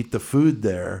having to eat the food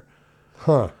there.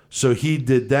 Huh. So he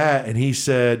did that, and he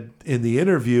said in the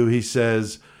interview, he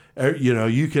says, you know,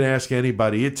 you can ask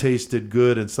anybody, it tasted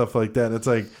good and stuff like that. And it's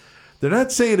like, they're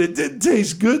not saying it didn't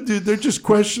taste good, dude. They're just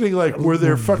questioning, like, were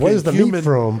there fucking Where's the human meat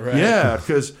from? Right. Yeah,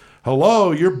 because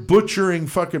hello, you're butchering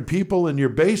fucking people in your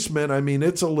basement. I mean,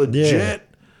 it's a legit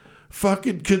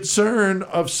fucking concern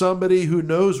of somebody who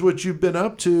knows what you've been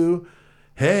up to.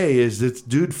 Hey, is this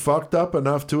dude fucked up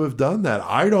enough to have done that?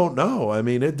 I don't know. I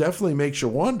mean, it definitely makes you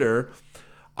wonder.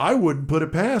 I wouldn't put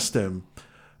it past him.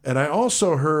 And I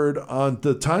also heard on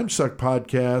the Time Suck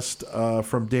podcast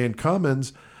from Dan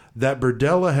Cummins that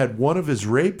Berdella had one of his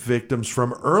rape victims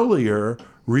from earlier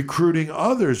recruiting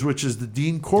others, which is the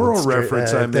Dean Corll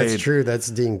reference I made. That's true. That's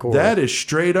Dean Corll. That is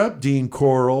straight up Dean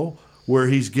Corll, where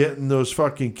he's getting those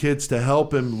fucking kids to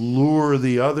help him lure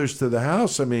the others to the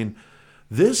house. I mean,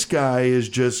 this guy is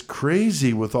just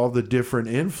crazy with all the different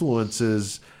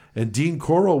influences. And Dean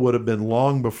Corll would have been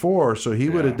long before, so he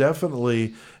would have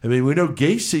definitely. I mean, we know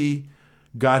Gacy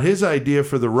got his idea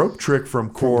for the rope trick from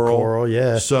Corll. Corll,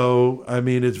 yeah. So I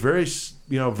mean, it's very,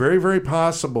 very, very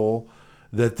possible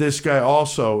that this guy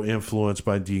also influenced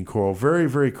by Dean Corll. Very,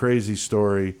 very crazy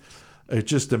story. It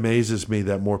just amazes me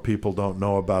that more people don't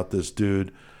know about this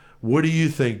dude. What do you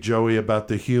think, Joey, about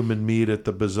the human meat at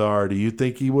the bazaar? Do you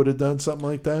think he would have done something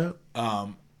like that?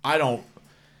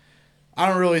 I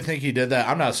don't really think he did that.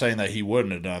 I'm not saying that he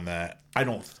wouldn't have done that. I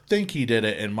don't think he did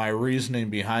it, and my reasoning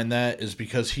behind that is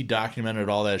because he documented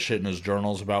all that shit in his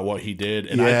journals about what he did.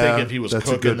 And I Yeah, think if he was that's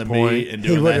a cooking good the point. meat and He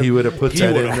doing would've- that, He would have put that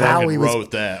in would have there. How he was-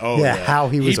 wrote that. Oh yeah, yeah, how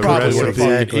he was probably cooking would it, have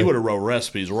fucking, exactly. he would have wrote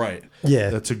recipes right. yeah.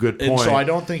 That's a good point. And so I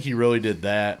don't think he really did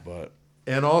that, but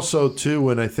And also, too,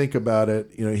 when I think about it,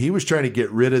 he was trying to get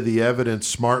rid of the evidence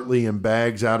smartly in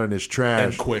bags out in his trash.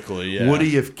 and quickly, yeah. Would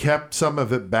he have kept some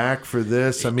of it back for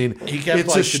this? I mean, He kept it's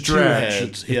like a the two stretch.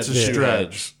 heads. He It's had a the two stretch.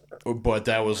 heads, but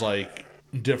that was like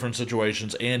different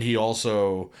situations. And he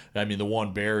also, I mean, the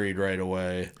one buried right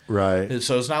away. Right. And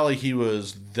so it's not like he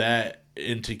was that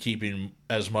into keeping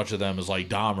as much of them as like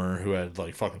Dahmer, who had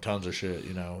like fucking tons of shit,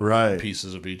 Right.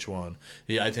 pieces of each one.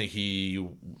 I think he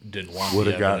didn't want Would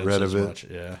the have got evidence rid as of it. much.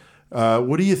 Yeah.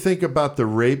 What do you think about the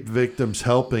rape victims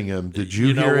helping him? Did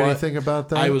you, know hear what? anything about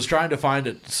that? I was trying to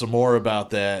find some more about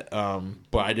that,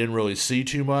 but I didn't really see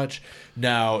too much.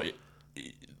 Now,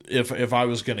 if I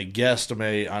was going to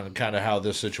guesstimate on kind of how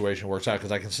this situation works out,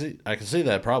 because I can see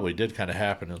that probably did kind of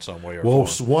happen in some way or Well,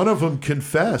 form. one of them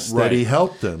confessed that Right. he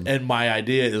helped him. And my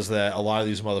idea is that a lot of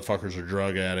these motherfuckers are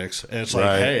drug addicts, and it's like,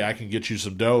 Right. hey, I can get you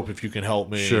some dope if you can help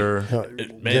me. Sure. Man,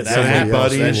 Get that somebody happens.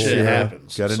 else That in shit here.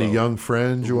 happens. Got any So- young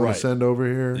friends you want Right. to send over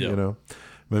here? Yep.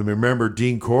 I mean, remember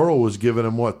Dean Corll was giving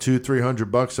him what,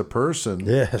 $200-300 a person.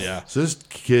 Yes. Yeah. So this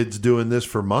kid's doing this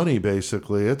for money,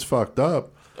 basically. It's fucked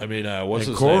up. I mean, what's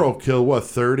And his Corll name? killed what,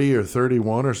 30 or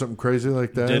 31 or something crazy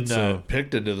like that. Didn't So-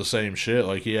 picked into the same shit.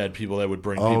 Like he had people that would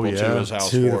bring Oh, people yeah. to his house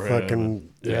To the for him. fucking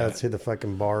to the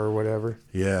fucking bar or whatever.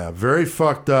 Yeah, very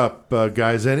fucked up,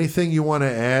 guys. Anything you want to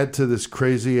add to this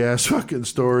crazy ass fucking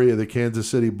story of the Kansas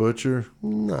City butcher?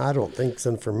 No, I don't think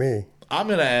so for me. I'm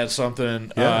gonna add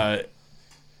something, Yeah.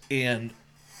 and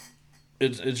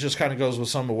it just kind of goes with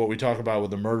some of what we talk about with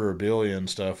the murderabilia and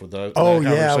stuff with that Oh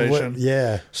that yeah, conversation.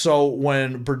 yeah. So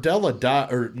when Berdella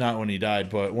died, or not when he died,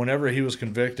 but whenever he was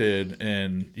convicted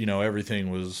and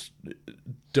everything was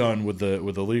done with the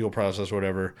legal process, or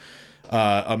whatever,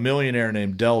 a millionaire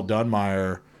named Dell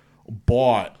Dunmeyer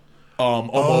bought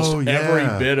almost Oh, yeah.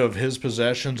 every bit of his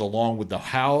possessions, along with the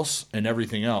house and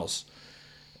everything else.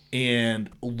 And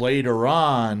later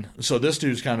on, so this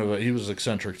dude's he was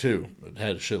eccentric too,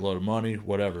 had a shitload of money,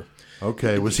 whatever.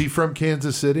 Okay, was he from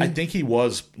Kansas City? I think he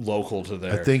was local to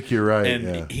there. I think you're right. And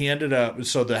yeah. he ended up,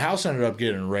 so the house ended up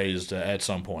getting raised at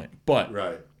some point. But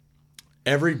Right.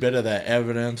 every bit of that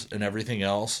evidence and everything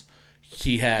else,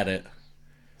 he had it.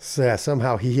 So yeah,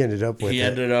 somehow he ended up with He it.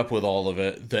 ended up with all of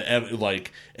it.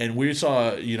 And we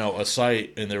saw, a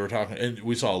site, and they were talking, and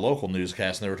we saw a local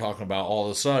newscast, and they were talking about all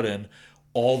of a sudden,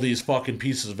 all these fucking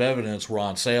pieces of evidence were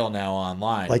on sale now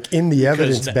online. Like in the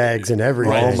evidence bags and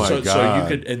everything. Right. Oh my so God. you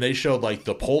could, and they showed like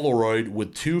the Polaroid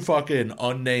with 2 fucking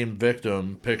unnamed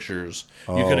victim pictures.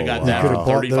 You could have got that wow.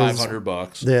 for You could've bought those-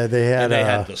 $3,500. Yeah, they had, And they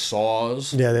had the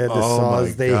saws. Yeah, they had the Oh saws.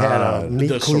 my They had a God. meat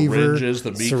The cleaver. syringes,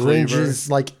 the meat syringes,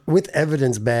 like with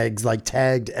evidence bags, like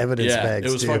tagged evidence Yeah, bags.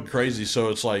 it was too. fucking crazy. So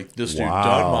it's like this dude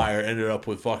Wow. Dunmeyer ended up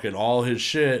with fucking all his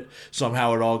shit.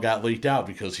 Somehow it all got leaked out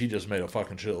because he just made a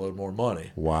fucking shitload more money.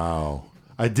 Wow.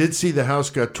 I did see the house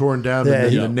got torn down, Yeah, and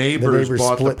then yeah. the The neighbors neighbors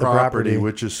bought the split the property, property.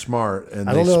 which is smart, and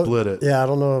I they don't know. split it. Yeah, I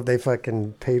don't know if they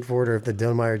fucking paid for it or if the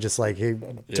Dunmeyer just like, hey,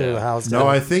 tore Yeah. the house No, down.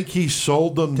 I think he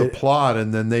sold them the plot,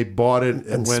 and then they bought it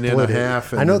and went in a split it.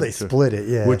 half. I know and they split it,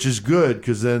 yeah. which is good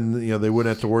because then they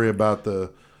wouldn't have to worry about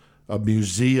a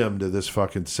museum to this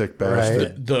fucking sick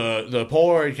bastard. The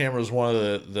Polaroid camera is one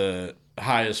of the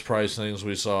highest price things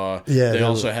we saw. Yeah, they the-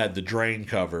 also had the drain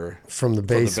cover From the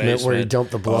basement where you dump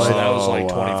the So blood. that was like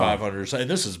Oh, wow. $2,500, and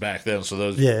this is back then. So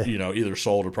those, Yeah. either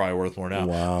sold or probably worth more now.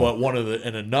 Wow. But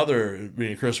me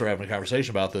and Chris were having a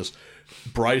conversation about this.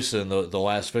 Bryson, the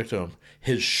last victim,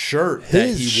 his shirt that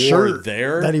His he wore shirt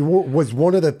there, that he wore was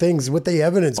one of the things with the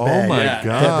evidence Oh bag. my Yeah.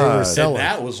 God. That they were and selling.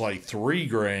 that was like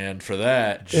 $3,000 for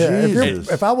that. Yeah,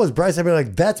 Jesus. if I was Bryce, I'd be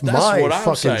like, that's my what I'm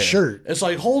fucking saying. shirt. It's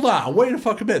like, hold on, wait a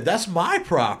fucking minute. That's my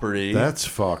property. That's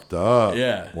fucked up.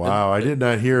 Yeah. Wow, I did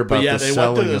not hear about But yeah, the they went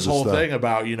selling through this of the whole stuff. thing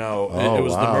about, it Oh,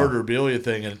 was wow. the murderabilia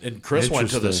thing, and Chris went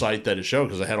to the Interesting. site that it showed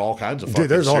because it had all kinds of fucking Dude,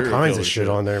 there's all serial kinds killer of shit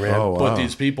on there, man. Oh, wow. But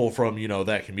these people from,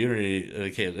 that community, they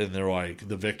came, and they're like,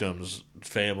 the victims'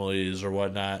 families or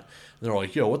whatnot, and they're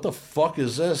like, yo, what the fuck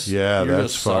is this? Yeah, You're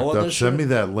that's just fucked selling up. this Send shit? me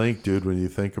that link, dude, when you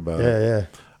think about it. Yeah,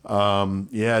 yeah.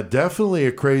 Yeah, definitely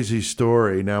a crazy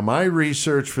story. Now, my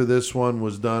research for this one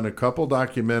was done a couple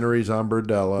documentaries on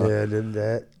Burdella. Yeah, I did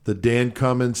that. The Dan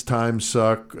Cummins Time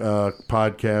Suck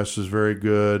podcast was very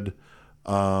good.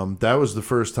 That was the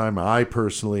first time I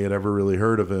personally had ever really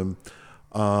heard of him.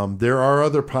 There are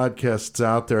other podcasts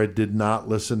out there. I did not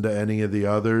listen to any of the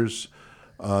others.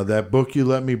 That book you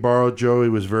let me borrow, Joey,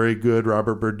 was very good.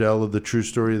 Robert Burdella, The True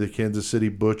Story of the Kansas City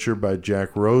Butcher by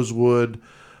Jack Rosewood.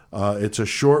 It's a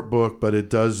short book, but it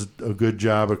does a good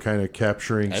job of kind of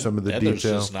capturing some of the and there's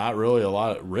detail. just not really a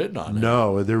lot written on it.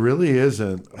 No, there really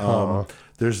isn't.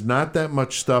 There's not that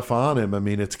much stuff on him. I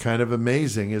mean, it's kind of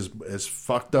amazing. As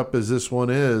fucked up as this one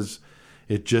is,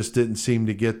 it just didn't seem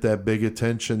to get that big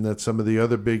attention that some of the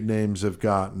other big names have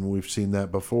gotten. We've seen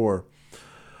that before.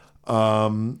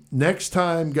 Next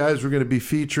time, guys, we're going to be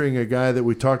featuring a guy that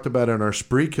we talked about in our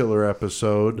Spree Killer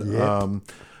episode,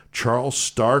 Charles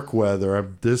Starkweather.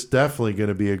 This definitely going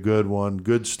to be a good one.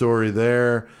 Good story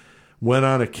there. Went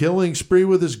on a killing spree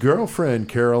with his girlfriend,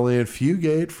 Carol Ann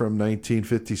Fugate, from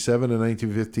 1957 to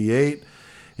 1958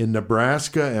 in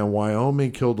Nebraska and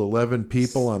Wyoming. Killed 11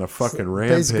 people on a fucking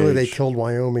rampage. Basically, they killed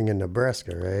Wyoming and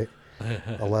Nebraska, right?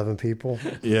 11 people.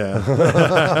 Yeah.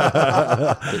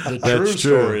 The true That's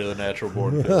true. story of the natural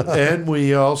born killer. And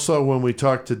we also, when we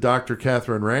talked to Dr.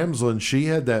 Catherine Ramsland, she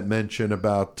had that mention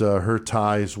about her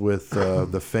ties with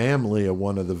the family of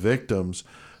one of the victims.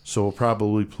 So we'll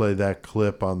probably play that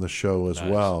clip on the show as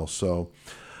well. So,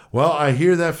 well, I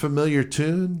hear that familiar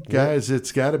tune. Guys,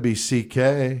 it's got to be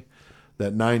CK,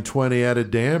 that 920 out of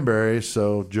Danbury.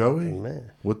 So, Joey,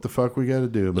 what the fuck we got to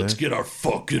do, man? Let's get our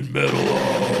fucking metal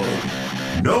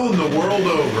on. Known the world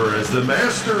over as the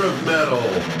master of metal,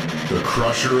 the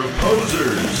crusher of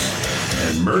posers,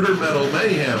 and Murder Metal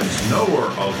Mayhem's knower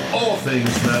of all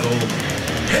things metal,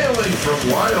 hailing from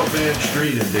Wildman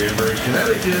Street in Danbury,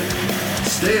 Connecticut,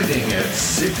 standing at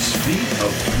 6 feet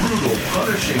of brutal,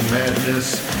 punishing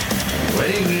madness,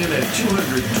 weighing in at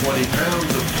 220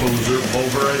 pounds of poser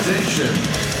pulverization,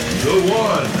 the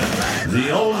one, the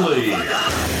only,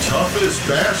 toughest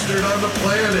bastard on the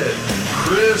planet,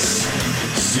 Chris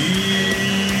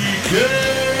C.K.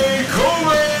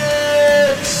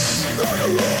 Kovacs!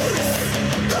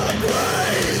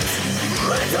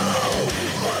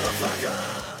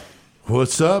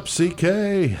 What's up,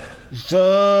 CK?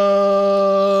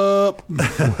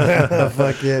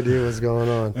 Fuck yeah, dude, what's going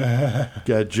on?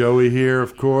 Got Joey here,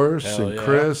 of course, Hell and yeah.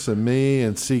 Chris and me,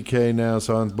 and CK now is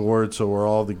on board, so we're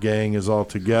all, the gang is all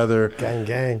together. Gang,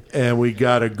 gang. And we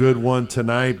got a good one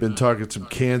tonight. Been talking some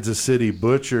Kansas City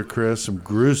Butcher, Chris, some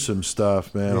gruesome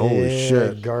stuff, man. Holy Yeah,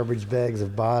 shit. garbage bags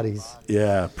of bodies.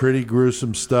 Yeah, pretty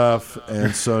gruesome stuff.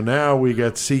 And so now we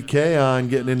got CK on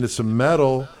getting into some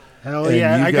metal. Hell And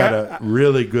yeah! you got a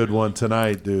really good one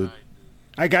tonight, dude.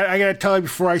 I got to tell you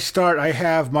before I start, I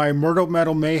have my Murder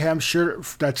Metal Mayhem shirt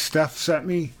that Steph sent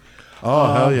me.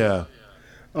 Oh, hell yeah.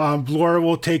 Laura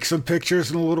will take some pictures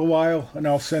in a little while, and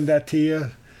I'll send that to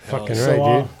you. Fucking So,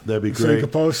 right, dude. That'd be So you great. can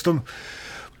post them.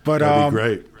 But That'd be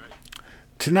great.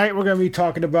 tonight we're going to be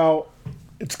talking about.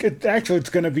 It's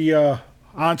going to be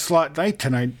Onslaught night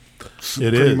tonight. It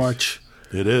pretty is. much.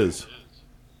 It is.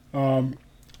 And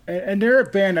they're a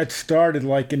band that started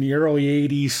like in the early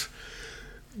 '80s.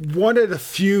 One of the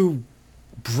few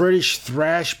British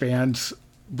thrash bands,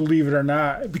 believe it or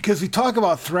not, because we talk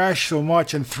about thrash so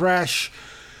much, and thrash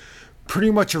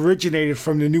pretty much originated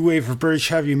from the new wave of British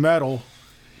heavy metal,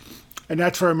 and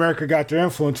that's where America got their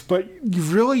influence. But you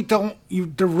really don't.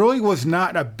 There really was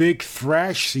not a big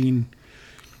thrash scene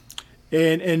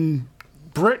in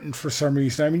Britain for some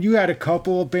reason. I mean, you had a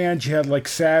couple of bands. You had like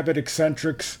Sabbath,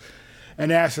 Eccentrics,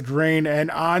 and Acid Rain,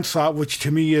 and Onslaught, which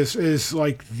to me is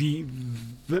like the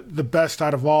best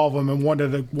out of all of them, and one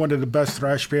of the best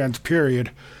thrash bands.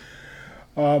 Period.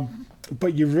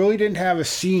 But you really didn't have a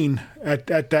scene at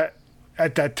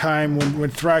that time when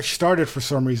thrash started for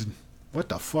some reason. What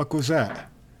the fuck was that?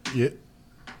 Yeah,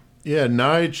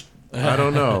 Nige, I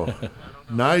don't know.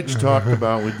 Nige talked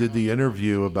about, we did the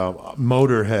interview about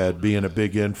Motorhead being a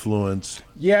big influence.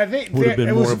 Yeah, Would have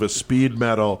been more of a speed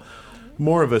metal,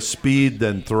 more of a speed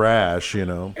than thrash, you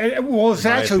know. Well, it's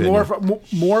my actually opinion.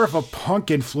 more of a punk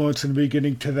influence in the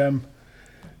beginning to them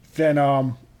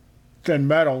than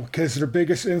metal, because their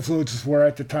biggest influences were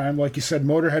at the time, like you said,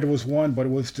 Motorhead was one, but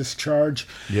it was Discharge,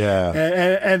 Yeah.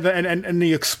 and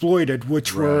the Exploited,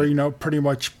 which were pretty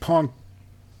much punk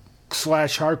 /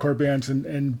 hardcore bands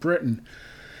in Britain,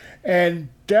 and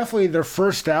definitely their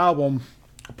first album,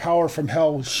 Power from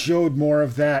Hell, showed more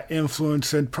of that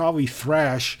influence and probably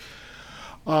thrash.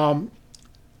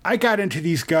 I got into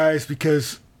these guys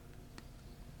because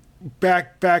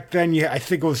back then, I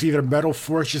think it was either Metal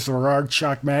Forces or Hard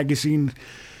Shock magazine.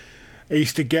 I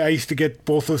used to get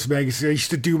both those magazines. I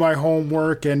used to do my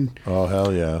homework, and Oh,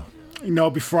 hell yeah.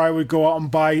 before I would go out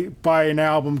and buy an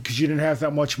album, because you didn't have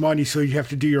that much money, so you have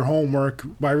to do your homework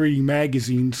by reading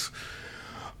magazines.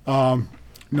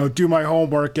 Do my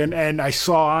homework, and I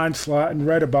saw Onslaught and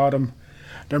read about them.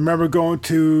 I remember going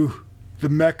to the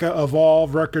mecca of all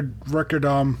record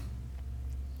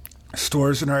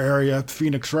stores in our area,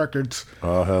 Phoenix Records,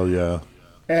 Oh, hell yeah.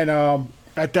 and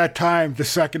at that time the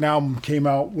second album came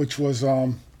out, which was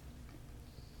The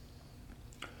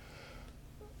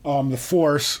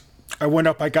Force. I went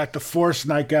up, I got The Force,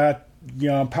 and I got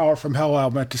Power from Hell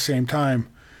album at the same time,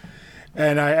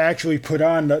 and I actually put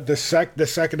on the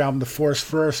second album, The Force,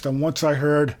 first, and once I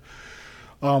heard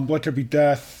Let There Be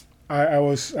Death, I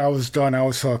was done. I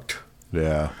was hooked.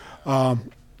 Yeah.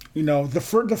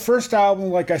 The first album,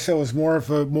 like I said, was more of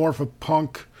a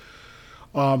punk,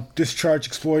 Discharge,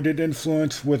 Exploited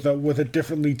influence with a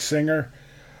different lead singer.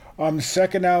 The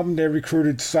second album, they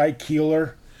recruited Cy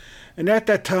Keeler, and at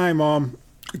that time,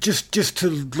 just to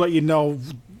let you know,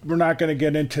 we're not going to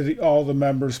get into all the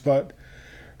members, but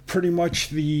pretty much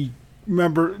the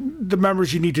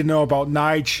members you need to know about.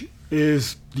 Nige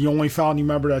is the only founding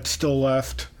member that's still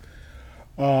left.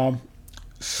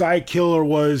 Cy Keeler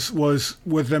was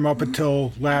with them up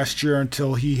until last year,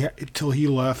 until he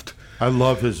left. I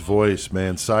love his voice,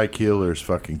 man. Cy Keeler's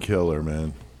fucking killer,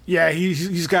 man. Yeah,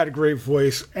 he's got a great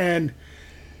voice, and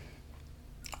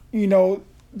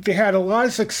they had a lot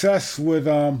of success with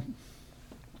the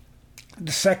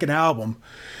second album,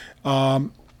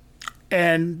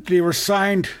 and they were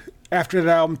signed after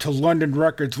that album to London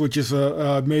Records, which is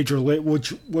a major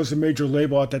which was a major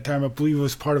label at that time. I believe it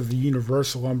was part of the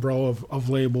Universal umbrella of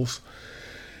labels.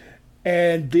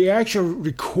 And they actually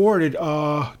recorded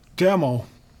a demo.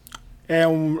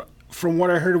 And from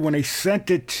what I heard, when they sent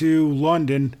it to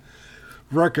London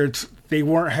Records, they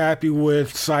weren't happy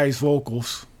with Cy's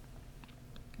vocals.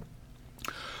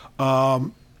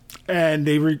 And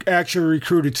they actually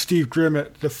recruited Steve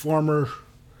Grimmett, the former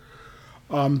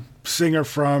singer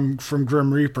from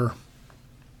Grim Reaper,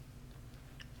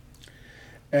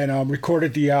 and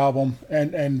recorded the album.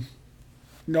 And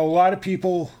a lot of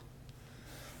people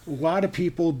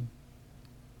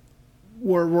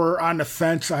were on the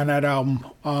fence on that album.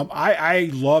 I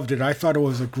loved it. I thought it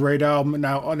was a great album. And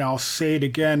I'll say it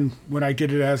again when I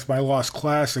did it as my lost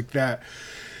classic, that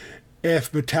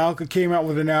if Metallica came out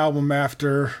with an album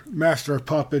after Master of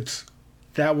Puppets,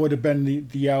 that would have been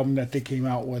the album that they came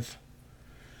out with.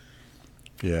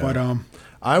 Yeah. But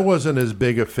I wasn't as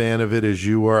big a fan of it as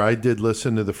you were. I did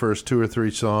listen to the first 2 or 3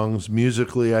 songs.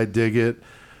 Musically, I dig it.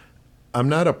 I'm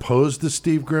not opposed to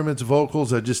Steve Grimmett's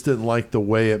vocals. I just didn't like the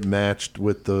way it matched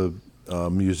with the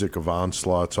music of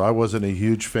Onslaught, so I wasn't a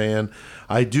huge fan.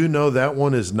 I do know that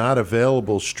one is not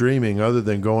available streaming other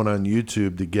than going on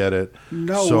YouTube to get it.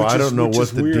 No, so I don't know which what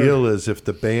is the weird. deal is, if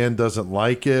the band doesn't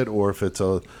like it or if it's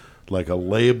a like a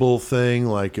label thing,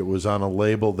 like it was on a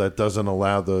label that doesn't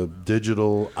allow the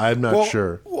digital. I'm not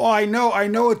sure. Well, I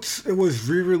know it was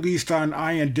re-released on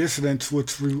Iron Dissidence,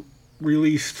 which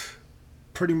released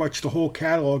pretty much the whole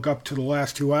catalog up to the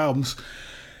last 2 albums,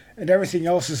 and everything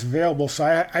else is available.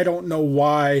 So I don't know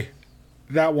why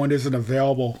that one isn't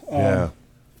available.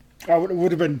 It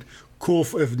would have been cool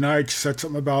if Nige said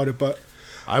something about it, but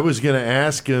I was going to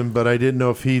ask him, but I didn't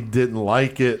know if he didn't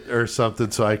like it or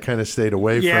something, so I kind of stayed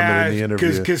away from it in the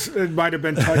interview. Because it might have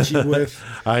been touchy with.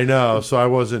 I know, so I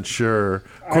wasn't sure.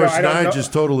 Of course, Nige is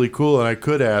totally cool, and I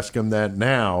could ask him that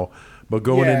now, but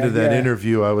going into that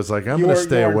interview, I was like, I'm going to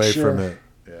stay away from it.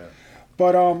 Yeah.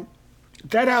 But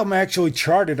that album actually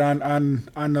charted on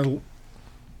the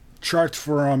charts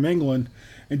for England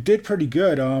and did pretty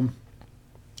good.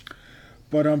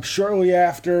 But shortly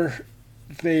after,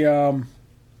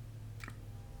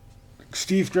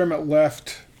 Steve Grimmett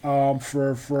left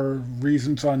for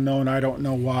reasons unknown. I don't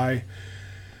know why.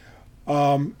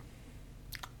 And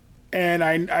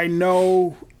I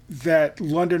know that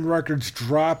London Records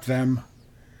dropped them,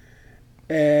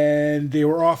 and they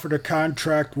were offered a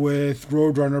contract with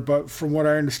Roadrunner. But from what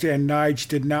I understand, Nige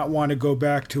did not want to go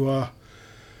back to an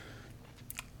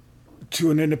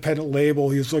independent label.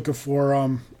 He was looking for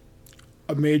a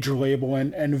major label,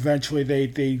 and eventually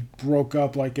they broke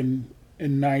up like in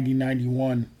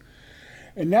 1991,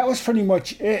 and that was pretty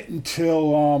much it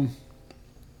until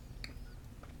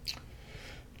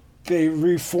they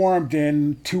reformed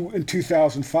in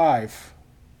 2005,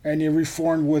 and they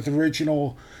reformed with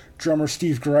original drummer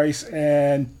Steve Grice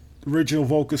and original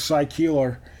vocalist Cy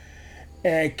Keeler,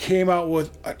 and came out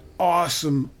with an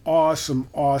awesome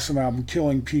album,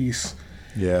 Killing Peace.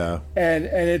 Yeah. And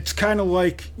it's kind of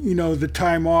like, the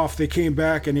time off, they came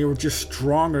back and they were just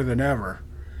stronger than ever.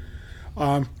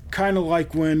 Kind of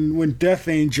like when Death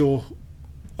Angel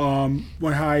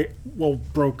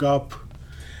broke up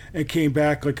and came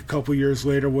back like a couple years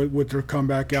later with their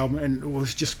comeback album, and it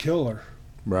was just killer.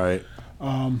 Right.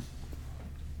 But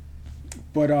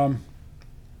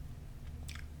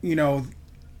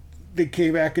they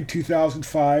came back in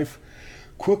 2005,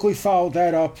 quickly followed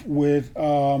that up with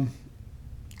the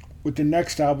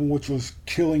next album, which was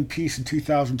Killing Peace in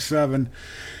 2007.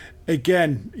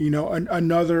 Again,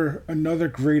 another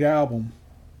great album.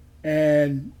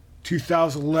 And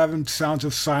 2011, Sounds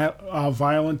of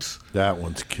Violence. That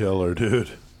one's killer,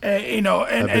 dude. And,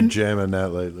 I've been jamming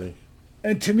that lately.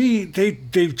 And to me,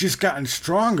 they've just gotten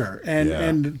stronger.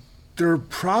 And they're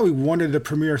probably one of the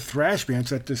premier thrash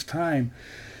bands at this time.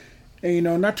 And,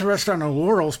 not to rest on their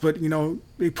laurels, but,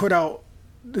 they put out,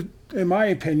 in my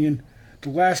opinion, the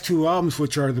last 2 albums,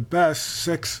 which are the best,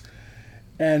 6,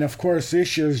 and of course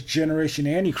this year's Generation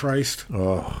Antichrist.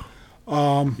 Oh,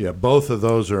 yeah, both of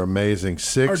those are amazing.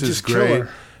 6 is great, killer.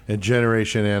 And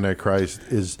Generation Antichrist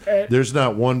is. There's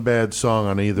not one bad song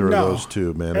on either of those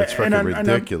 2, man. It's fucking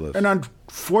ridiculous. And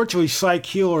unfortunately, Cy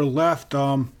Keeler left.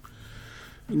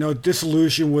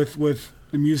 Disillusioned with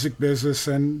the music business,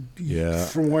 and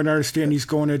from what I understand, he's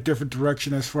going a different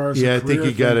direction as far as I think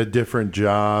he got a different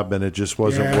job, and it just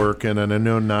wasn't working. And I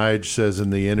know Nige says in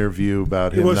the interview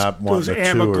about him not wanting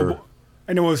to tour.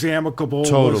 And it was amicable.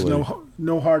 Totally, there was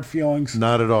no hard feelings.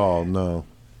 Not at all. No.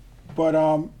 But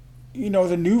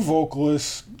the new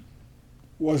vocalist,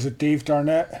 was it Dave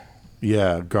Garnett?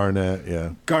 Yeah, Garnett.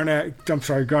 Yeah, Garnett. I'm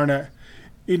sorry, Garnett.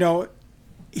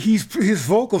 His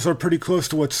vocals are pretty close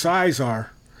to what Cy's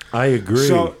are. I agree.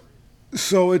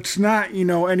 So it's not,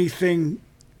 anything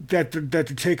that they're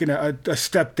taking a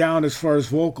step down as far as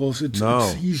vocals.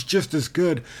 He's just as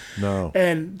good. No.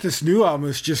 And this new album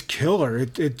is just killer.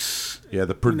 It's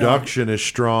the production is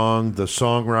strong. The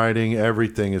songwriting,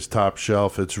 everything is top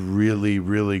shelf. It's really,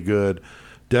 really good.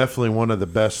 Definitely one of the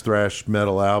best thrash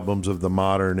metal albums of the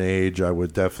modern age, I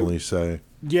would definitely say.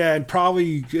 Yeah, and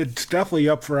probably it's definitely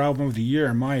up for album of the year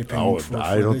in my opinion.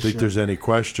 I don't think there's any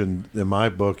question in my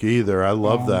book either. I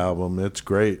love the album; it's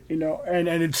great. And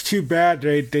it's too bad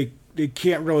they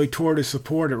can't really tour to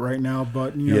support it right now.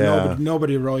 But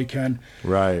nobody really can.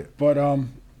 Right. But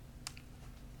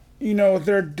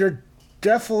they're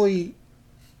definitely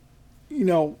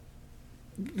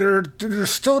there's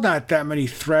still not that many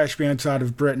thrash bands out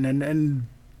of Britain, and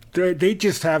they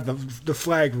just have the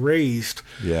flag raised.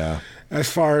 Yeah. As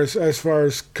far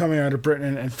as coming out of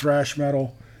Britain and thrash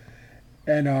metal,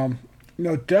 and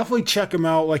definitely check them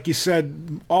out. Like you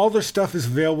said, all their stuff is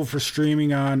available for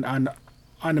streaming on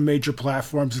the major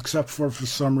platforms, except for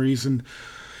some reason,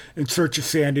 In Search of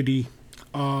Sanity,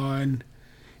 and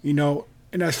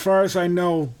as far as I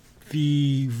know,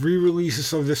 the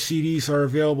re-releases of the CDs are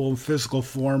available in physical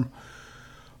form,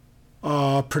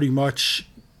 pretty much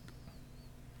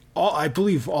I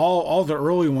believe all the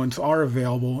early ones are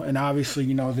available, and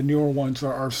obviously, the newer ones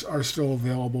are still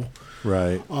available.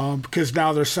 Right. Because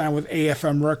now they're signed with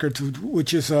AFM Records,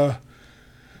 which is an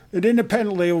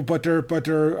independent label, but they're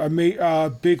a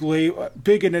big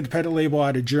and independent label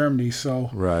out of Germany.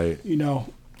 So right.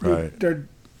 Right. They're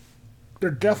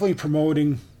definitely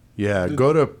promoting. Yeah,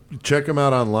 check them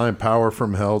out online,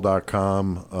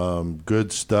 powerfromhell.com.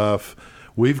 Good stuff.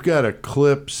 We've got a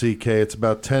clip, CK. It's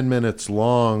about 10 minutes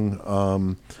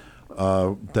long.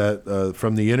 That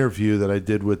from the interview that I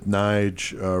did with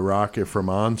Nige Rocket from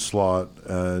Onslaught,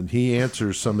 and he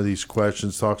answers some of these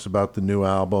questions, talks about the new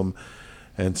album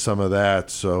and some of that.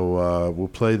 So we'll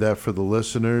play that for the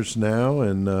listeners now,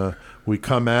 and we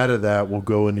come out of that, we'll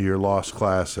go into your Lost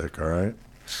Classic. All right?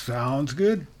 Sounds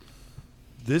good.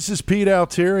 This is Pete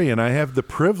Altieri, and I have the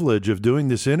privilege of doing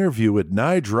this interview with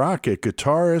Nige Rocket,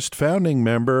 guitarist, founding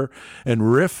member,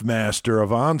 and riff master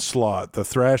of Onslaught, the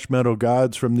thrash metal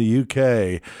gods from the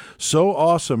UK. So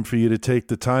awesome for you to take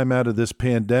the time out of this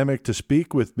pandemic to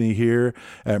speak with me here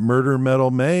at Murder Metal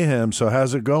Mayhem. So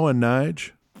how's it going, Nige?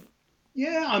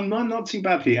 Yeah, I'm not too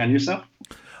bad, Pete. And yourself?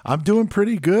 I'm doing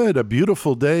pretty good. A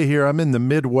beautiful day here. I'm in the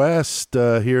Midwest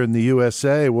here in the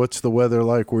USA. What's the weather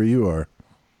like where you are?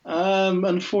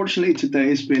 Unfortunately,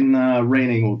 today it's been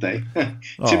raining all day.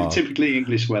 Typically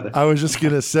English weather. I was just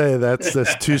gonna say that's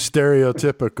too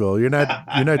stereotypical. You're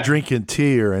not drinking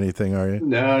tea or anything, are you?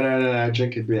 No.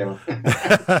 Drinking beer.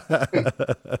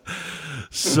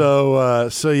 So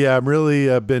yeah, I'm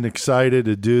really been excited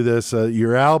to do this.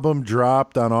 Your album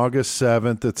dropped on August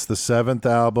 7th. It's the 7th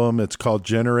album. It's called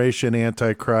Generation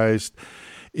Antichrist.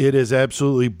 It is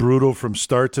absolutely brutal from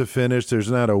start to finish.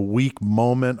 There's not a weak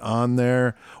moment on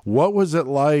there. What was it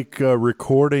like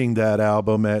recording that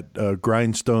album at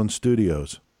Grindstone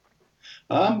Studios?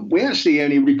 We actually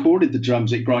only recorded the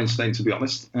drums at Grindstone, to be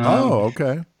honest.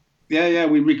 Okay. Yeah,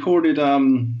 we recorded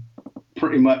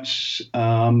pretty much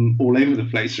all over the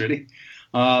place, really.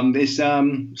 It's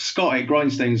Scott at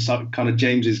Grindstone's kind of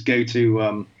James's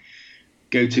go-to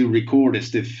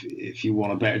recordist, if you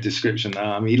want a better description.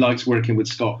 He likes working with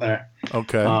Scott there.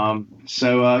 Okay.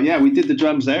 So we did the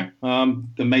drums there. The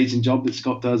amazing job that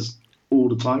Scott does all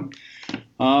the time.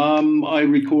 I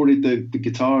recorded the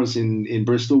guitars in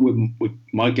Bristol with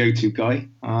my go-to guy.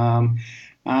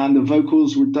 And the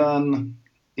vocals were done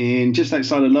in just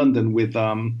outside of London with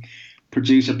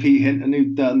producer Pete Hinton,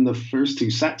 who'd done the first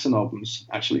two Saxon albums,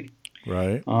 actually.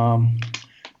 Right.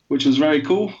 Which was very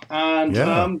cool. And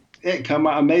yeah. It came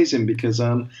out amazing because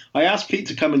I asked Pete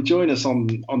to come and join us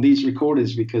on these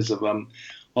recordings because of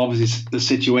obviously the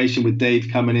situation with Dave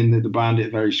coming in the band at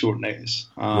very short notice.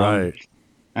 Right.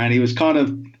 And he was kind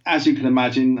of, as you can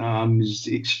imagine, was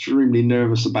extremely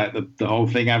nervous about the whole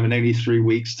thing, having only 3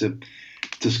 weeks to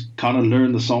kind of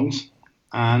learn the songs.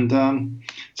 And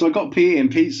so I got Pete,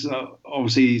 and Pete's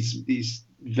obviously he's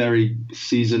very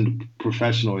seasoned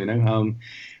professional, and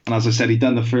as I said, he'd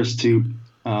done the first two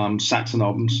Saxon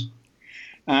albums,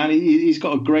 and he's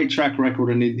got a great track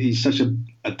record, and he's such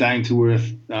a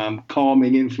down-to-earth,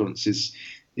 calming influence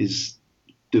is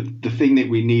the thing that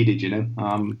we needed,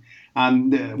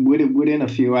 and within a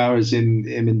few hours, him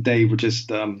and Dave were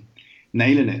just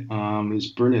nailing it. It was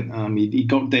brilliant. He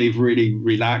got Dave really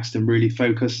relaxed and really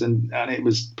focused, and it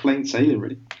was plain sailing,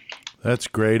 really. That's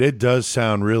great. It does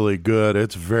sound really good.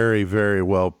 It's very, very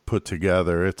well put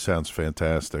together. It sounds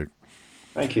fantastic.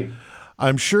 Thank you.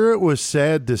 I'm sure it was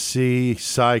sad to see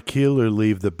Cy Keeler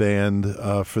leave the band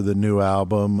for the new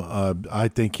album. I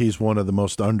think he's one of the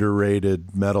most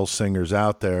underrated metal singers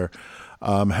out there.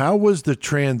 How was the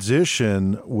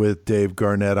transition with Dave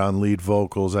Garnett on lead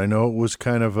vocals? I know it was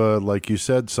kind of like you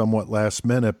said, somewhat last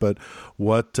minute, but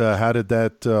how did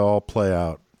that all play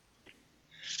out?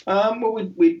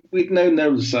 Well, we'd known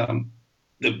there was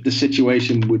the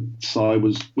situation with Cy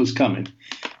was coming.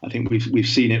 I think we've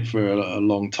seen it for a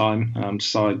long time.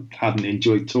 Cy hadn't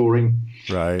enjoyed touring,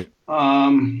 right?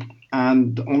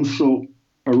 And Onslaught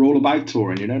are all about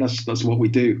touring. That's what we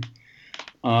do.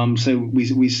 So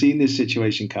we've seen this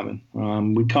situation coming.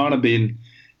 We kind of been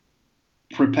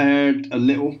prepared a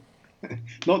little.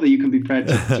 Not that you can be prepared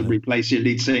to replace your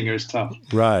lead singer is tough,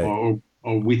 right?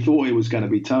 Or we thought it was going to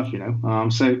be tough,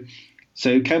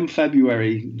 So come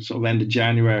February, sort of end of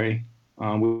January,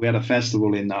 we had a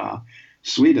festival in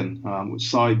Sweden, which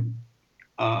Cy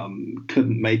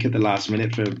couldn't make at the last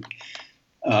minute for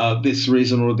this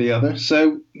reason or the other.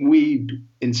 So we,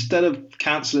 instead of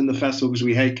cancelling the festival, because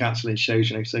we hate cancelling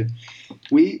shows, so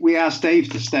we asked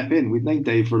Dave to step in. We've known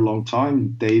Dave for a long time.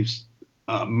 Dave's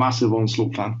a massive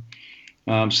Onslaught fan.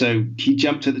 So he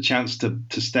jumped at the chance to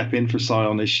step in for Cy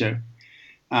on this show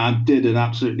and did an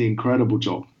absolutely incredible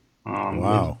job.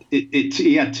 Wow.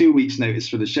 He had 2 weeks notice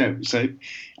for the show. So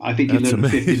I think he That's learned a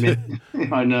 50 amazing.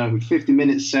 minute, I know, 50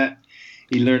 minute set.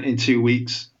 He learned in 2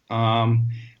 weeks, and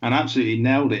absolutely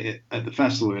nailed it at the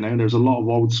festival. You know, there's a lot of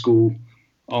old school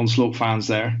Onslaught fans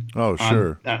there. Oh,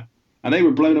 sure. And they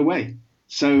were blown away.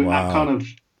 So Wow. that kind of,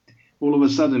 all of a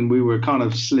sudden, we were kind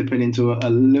of slipping into a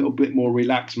little bit more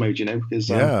relaxed mode, you know, because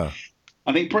Yeah.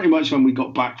 I think pretty much when we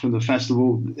got back from the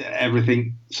festival,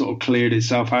 everything sort of cleared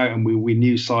itself out, and we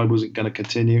knew Cy wasn't going to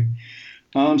continue.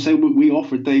 So we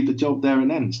offered Dave the job there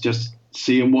and then, just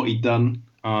seeing what he'd done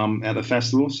at the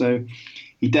festival. So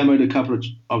he demoed a couple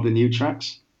of the new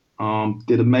tracks,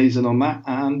 did amazing on that,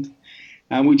 and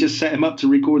we just set him up to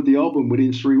record the album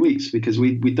within 3 weeks because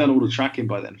we'd done all the tracking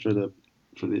by then for the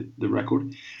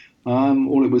record.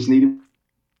 All it was needed.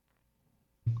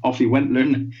 Off he went,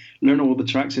 learn all the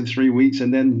tracks in 3 weeks,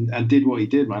 and did what he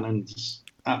did, man, and just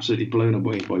absolutely blown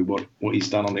away by what he's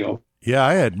done on the album. Yeah,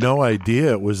 I had no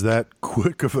idea it was that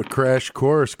quick of a crash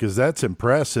course, because that's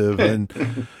impressive.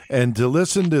 And to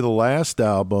listen to the last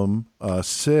album,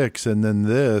 6, and then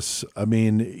this, I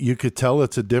mean, you could tell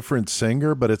it's a different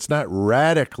singer, but it's not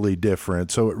radically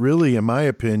different. So it really, in my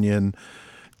opinion,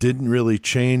 didn't really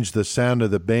change the sound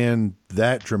of the band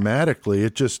that dramatically.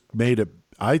 It just made it,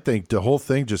 I think the whole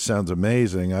thing just sounds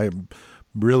amazing. I'm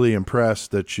really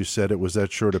impressed that you said it was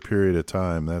that short a period of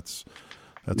time. That's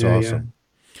Yeah, awesome. yeah.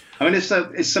 I mean, it's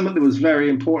something that was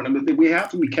very important, but we have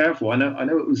to be careful. I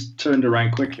know it was turned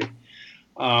around quickly,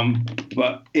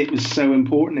 but it was so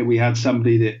important that we had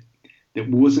somebody that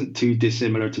wasn't too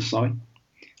dissimilar to Cy,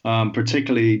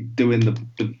 particularly doing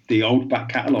the old back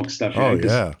catalogue stuff. Oh,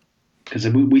 yeah. Because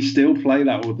we still play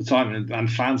that all the time,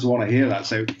 and fans want to hear that.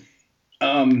 So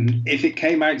if it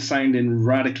came out sounding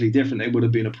radically different, it would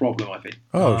have been a problem, I think.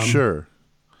 Oh, sure.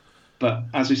 But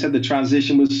as we said, the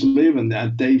transition was smooth,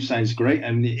 and Dave sounds great.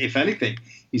 And if anything,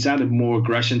 he's added more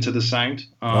aggression to the sound.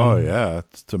 Oh, yeah.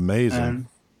 It's amazing.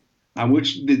 And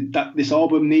which this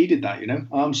album needed that, you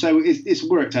know. So it's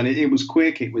worked, and it was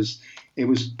quick. It was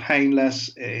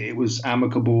painless. It was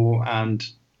amicable, and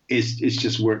it's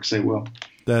just worked so well.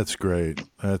 That's great.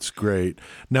 That's great.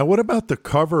 Now, what about the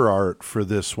cover art for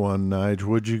this one,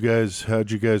 Nige? How'd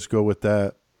you guys go with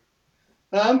that?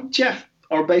 Jeff,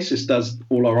 our bassist, does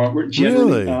all our artwork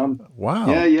generally. Really? Wow.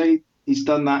 Yeah. He's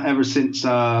done that ever since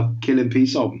Killing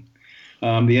Peace album. The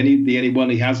only one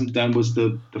he hasn't done was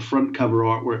the front cover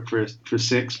artwork for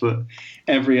 6, but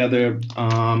every other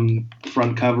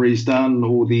front cover he's done,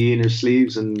 all the inner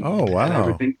sleeves and, Oh, wow. and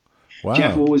everything. Wow.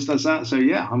 Jeff always does that. So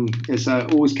yeah, it's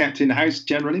always kept in house.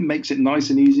 Generally, makes it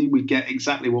nice and easy. We get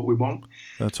exactly what we want.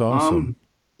 That's awesome.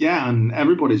 Yeah, and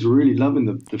everybody's really loving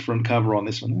the front cover on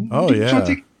this one. Oh, yeah.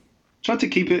 Tried to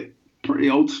keep it pretty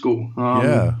old school.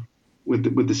 Yeah.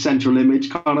 With the central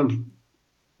image, kind of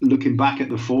looking back at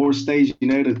the 4 stage, you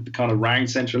know, the kind of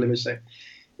round central image. So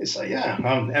it's like,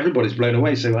 yeah, everybody's blown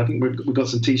away. So I think we've got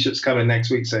some T-shirts coming next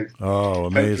week. So Oh,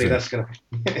 amazing. hopefully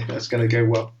that's gonna go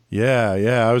well.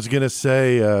 Yeah. I was going to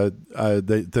say,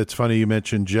 that's funny you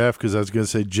mentioned Jeff, because I was going to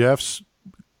say Jeff's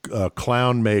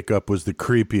clown makeup was the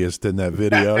creepiest in that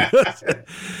video.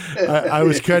 I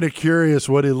was kind of curious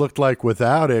what he looked like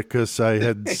without it, because I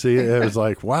had seen it. I was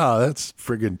like, wow, that's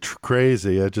friggin'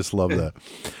 crazy. I just love that.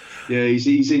 Yeah,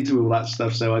 he's into all that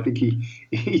stuff. So I think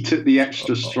he took the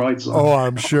extra strides on. Oh,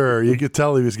 I'm sure. You could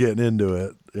tell he was getting into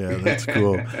it. Yeah, that's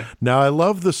cool. Now, I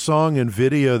love the song and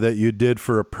video that you did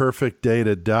for A Perfect Day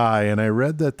to Die, and I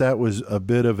read that was a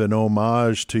bit of an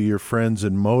homage to your friends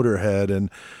in Motorhead. And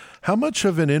how much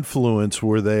of an influence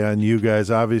were they on you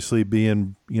guys, obviously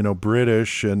being, you know,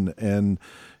 British and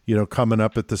you know, coming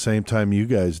up at the same time you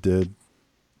guys did?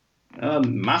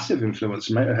 Massive influence.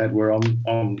 Motorhead were on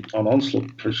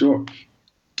Onslaught for sure.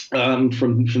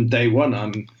 From day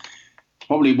one.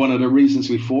 Probably one of the reasons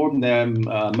we formed them,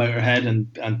 Motorhead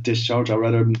and Discharge, our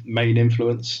other main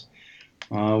influence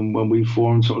when we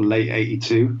formed sort of late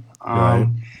 '82. Right.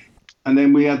 And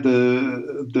then we had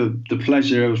the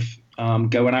pleasure of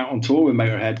going out on tour with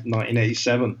Motorhead in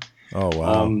 1987. Oh,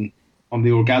 wow. On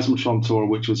the Orgasmatron tour,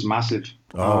 which was massive.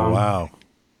 Oh, wow.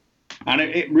 And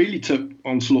it really took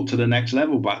Onslaught to the next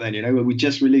level back then. You know, we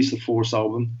just released the Force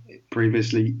album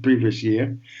previous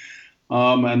year.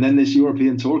 And then this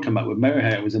European tour came out with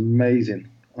Motorhead. It was amazing.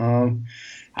 And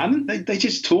they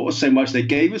just taught us so much. They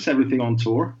gave us everything on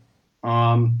tour.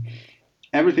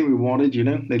 Everything we wanted, you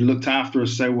know. They looked after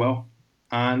us so well.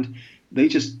 And they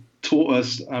just taught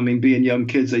us, I mean, being young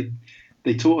kids,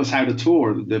 they taught us how to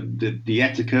tour, the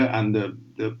etiquette and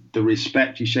the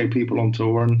respect you show people on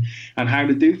tour and how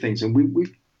to do things. And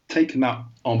we've taken that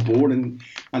on board and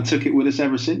took it with us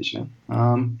ever since, you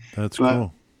know. That's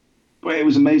cool. but it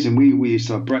was amazing. We used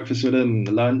to have breakfast with him,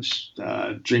 lunch,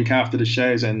 drink after the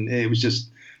shows, and it was just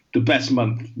the best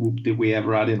month that we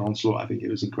ever had in Onslaught. I think it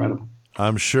was incredible.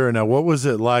 I'm sure. Now, what was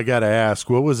it like? I got to ask,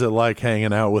 what was it like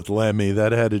hanging out with Lemmy?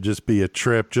 That had to just be a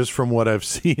trip. Just from what I've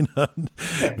seen on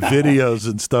videos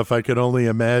and stuff, I could only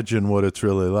imagine what it's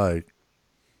really like.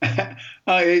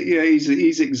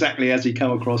 He's exactly as he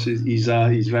come across. He's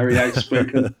very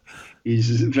outspoken.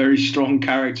 He's a very strong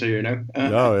character, you know.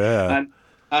 Oh yeah.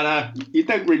 And you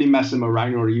don't really mess him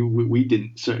around, or we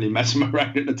didn't certainly mess him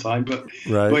around at the time. But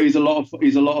Right. but he's a lot of fun.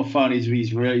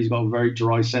 He's got a very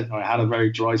dry sense. Or had a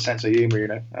very dry sense of humor, you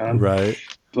know. Right.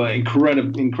 But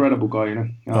incredible guy, you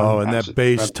know. And that Absolutely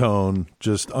bass incredible. tone,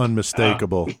 just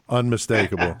unmistakable,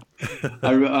 unmistakable.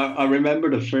 I remember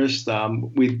the first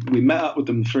we met up with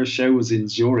them. The first show was in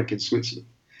Zurich in Switzerland.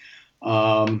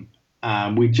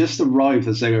 And we just arrived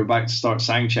as they were about to start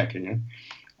sound checking, you know?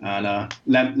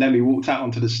 And Lemmy walked out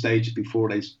onto the stage before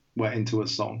they went into a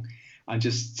song, and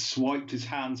just swiped his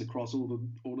hands across all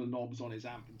the knobs on his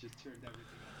amp and just turned everything on.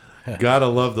 Gotta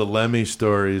love the Lemmy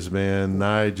stories, man.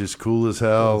 Nige is cool as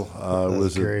hell. It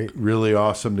was great. really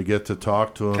awesome to get to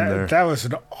talk to him there. That was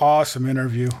an awesome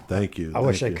interview. Thank you. I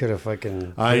wish thank I you. could have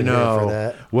fucking. I been here know. For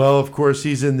that. Well, of course,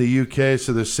 he's in the UK,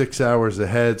 so there's 6 hours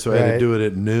ahead. So I had to Right. do it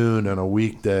at noon on a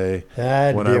weekday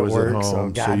I'd when be I at was work, at so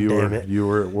home. God you damn were it. you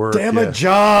were at work. Damn yeah. a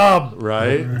job.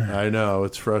 Right? I know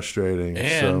it's frustrating.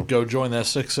 And so. go join that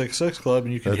 666 club,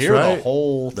 and you can That's hear right. the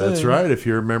whole thing. That's right. If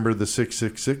you're a member of the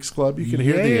 666 Club, you can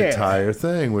hear the Yeah. entire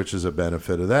thing, which is a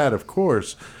benefit of that, of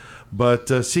course. But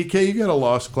CK, you got a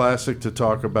Lost Classic to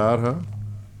talk about, huh?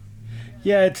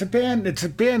 Yeah, it's a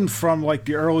band from like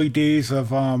the early days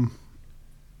of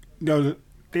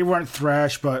they weren't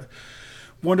thrash, but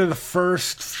one of the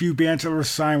first few bands that were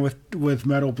signed with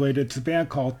Metal Blade. It's a band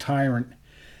called Tyrant.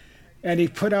 And he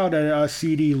put out a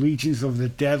CD, Legions of the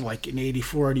Dead, like in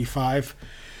 84, 85.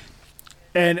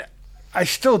 And I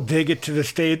still dig it to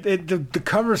this day. The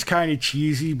cover's kind of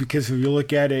cheesy because if you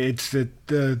look at it, it's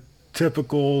the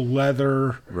typical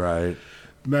leather Right.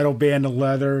 metal band of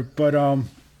leather. But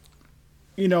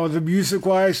the music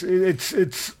wise,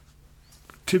 it's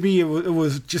to me it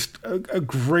was just a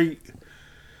great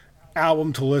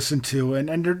album to listen to,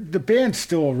 and the band's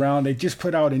still around. They just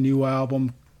put out a new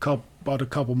album about a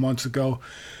couple months ago.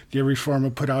 The Reformer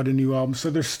put out a new album, so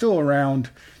they're still around.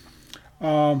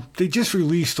 They just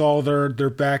released all their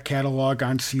back catalog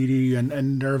on CD,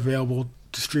 and they're available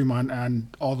to stream on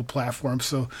all the platforms.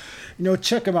 So,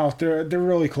 check them out. They're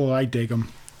really cool. I dig them.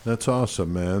 That's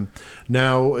awesome, man.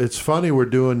 Now, it's funny, we're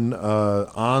doing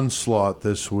Onslaught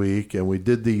this week, and we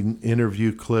did the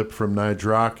interview clip from Nige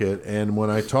Rocket, and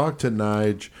when I talked to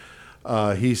Nige,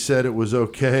 he said it was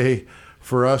okay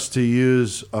for us to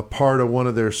use a part of one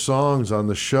of their songs on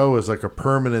the show as like a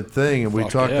permanent thing, and we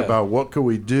Fuck talked yeah. about what could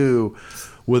we do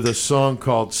with a song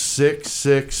called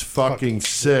 666 fucking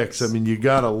 6. I mean, you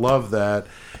gotta love that.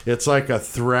 It's like a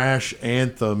thrash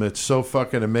anthem. It's so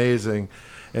fucking amazing.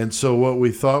 And so what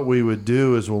we thought we would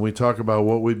do is when we talk about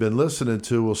what we've been listening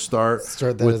to, we'll start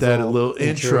Start with as that a little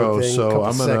intro. thing, So couple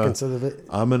I'm seconds of it.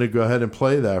 gonna go ahead and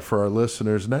play that for our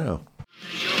listeners now.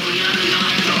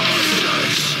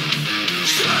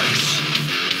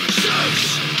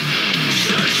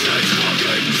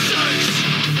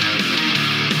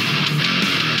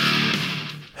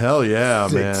 Hell yeah,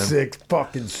 man. 6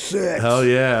 fucking 6. Hell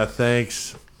yeah.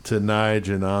 Thanks to Nige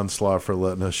and Onslaught for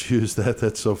letting us use that.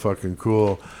 That's so fucking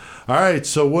cool. All right,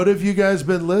 so what have you guys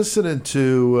been listening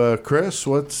to, Chris?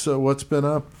 What's been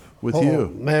up with you?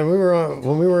 Man,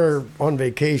 when we were on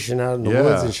vacation out in the Yeah.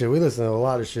 woods and shit, we listened to a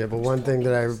lot of shit. But one thing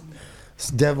that I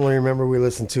definitely remember we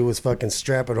listened to was fucking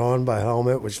 "Strap It On" by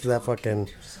Helmet, which that fucking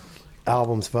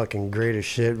album's fucking great as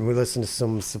shit. And we listened to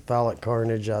some Cephalic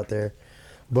Carnage out there,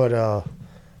 but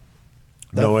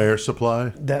No air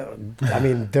supply? there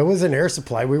was an air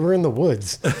supply. We were in the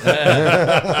woods.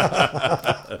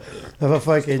 But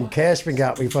fucking Cashman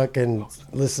got me fucking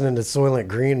listening to Soylent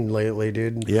Green lately,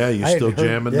 dude. Yeah, you I had still heard-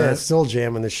 jamming yeah, that? still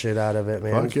jamming the shit out of it,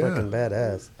 man. Fuck It's yeah. fucking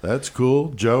badass. That's cool.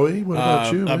 Joey, what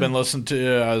about you? I've been man? listening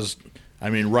to,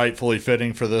 rightfully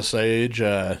fitting for this age,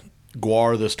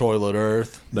 Guar, This Toilet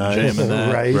Earth. Nice. Jamming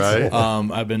that. Right.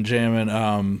 I've been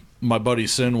jamming my buddy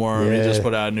Sinworm. He Yeah. just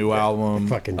put out a new album,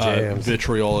 Fucking jams.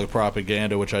 Vitriolic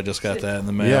Propaganda, which I just got that in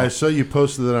the mail. Yeah, I saw you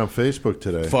posted it on Facebook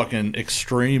today. Fucking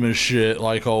extreme as shit,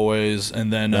 like always.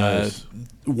 And then Nice.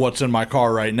 what's in my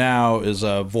car right now is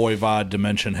Voivod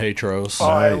Dimension Hatros. Oh,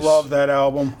 I Nice. love that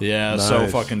album. Yeah, so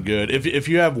Nice. fucking good. If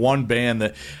you have one band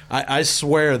that I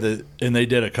swear that, and they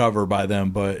did a cover by them,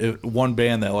 but one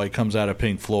band that like comes out of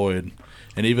Pink Floyd,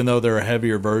 and even though they're a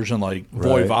heavier version, like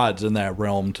Right. Voivod's in that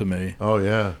realm to me. Oh,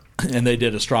 yeah. and they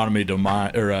did Astronomy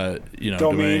Domain, or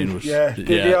Domain. Which, yeah.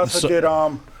 They also so- did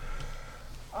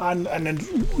and then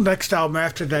next album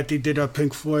after that they did a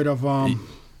Pink Floyd of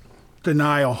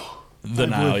Denial. The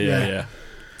Nile, yeah.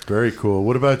 Very cool.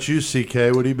 What about you, CK?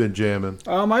 What have you been jamming?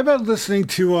 I've been listening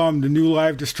to the new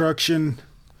Live Destruction,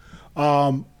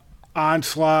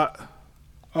 Onslaught,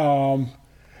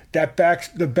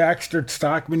 the Baxter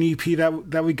Stockman EP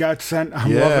that we got sent.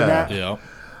 I'm loving that. Yeah.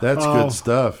 That's good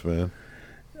stuff, man.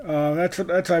 That's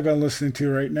what I've been listening to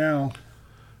right now.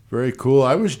 Very cool.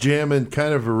 I was jamming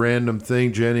kind of a random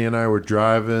thing. Jenny and I were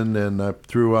driving, and I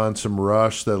threw on some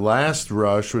Rush. The last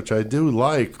Rush, which I do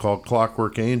like, called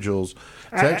Clockwork Angels.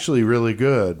 It's actually really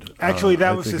good. Actually, that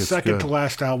I was think the it's second good. to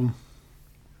last album.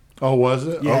 Oh, was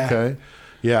it? Yeah. Okay.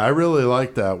 Yeah, I really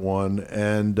like that one.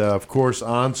 And, of course,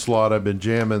 Onslaught, I've been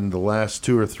jamming the last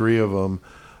 2 or 3 of them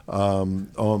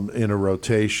in a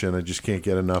rotation. I just can't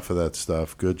get enough of that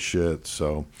stuff. Good shit.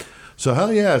 So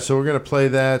hell yeah. So we're going to play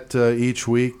that each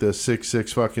week, the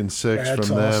 6 fucking 6 That's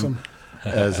from awesome. them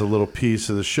as a little piece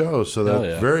of the show. So Hell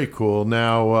that's yeah. very cool.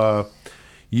 Now,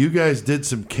 you guys did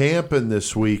some camping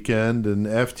this weekend, and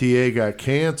FTA got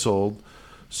canceled.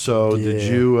 So did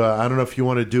you? I don't know if you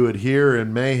want to do it here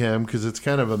in Mayhem because it's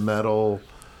kind of a metal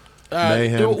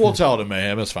Mayhem. We'll tell it in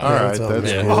Mayhem. It's fine. All right, all that's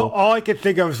Mayhem. cool. All I could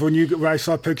think of is when I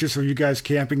saw pictures of you guys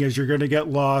camping is you're going to get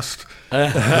lost.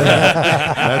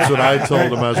 That's what I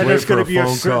told him. I was And waiting for a be a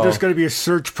phone call. there's going to be a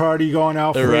search party going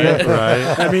out for Right. you.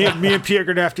 Right. I mean, me and Pete are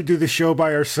going to have to do the show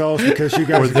by ourselves because you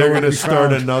guys Or are they're going going to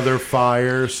start another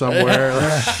fire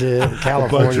somewhere. Shit, A bunch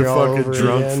California of all fucking over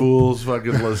drunk again. fools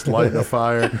fucking just lighting a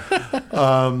fire.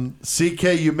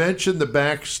 CK, you mentioned the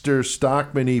Baxter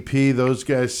Stockman EP. Those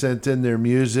guys sent in their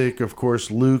music. Of course,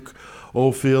 Luke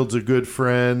Oldfield's a good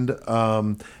friend,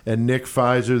 and Nick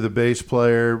Pfizer, the bass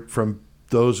player from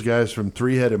those guys from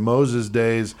Three-Headed Moses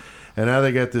days. And now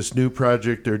they got this new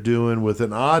project they're doing with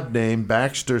an odd name,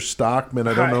 Baxter Stockman.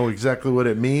 I don't know exactly what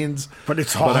it means, But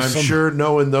it's But I'm awesome. sure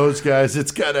knowing those guys,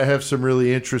 it's got to have some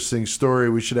really interesting story.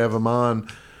 We should have them on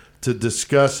to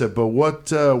discuss it. But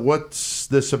what's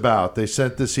this about? They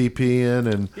sent this EP in,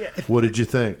 and what did you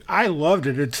think? I loved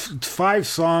it. It's 5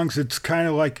 songs. It's kind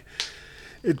of like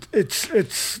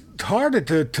it's hard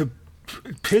to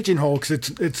pigeonhole because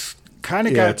it's kind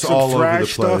of Yeah, got it's some all over the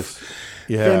thrash place. stuff.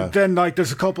 Yeah. Then like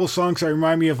there's a couple of songs that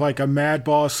remind me of like a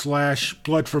Madball /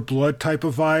 Blood for Blood type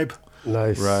of vibe.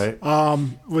 Nice. Right.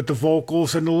 With the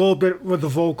vocals and a little bit with the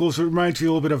vocals, it reminds me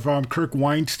a little bit of Kirk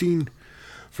Weinstein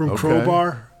from Okay.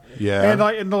 Crowbar. Yeah.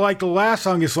 And the last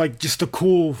song is like just a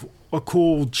cool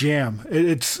jam.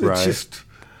 It's Right. just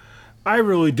I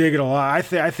really dig it a lot.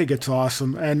 I think it's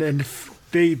awesome. And if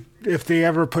they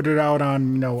ever put it out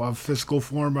on a physical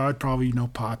form, I'd probably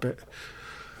pop it.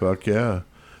 Fuck yeah.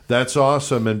 That's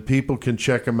awesome. And people can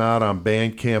check them out on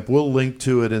Bandcamp. We'll link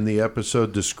to it in the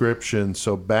episode description.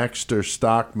 So Baxter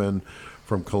Stockman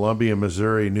from Columbia,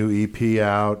 Missouri, new EP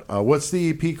out. What's the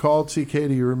EP called, CK?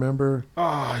 Do you remember?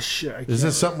 Oh shit! Is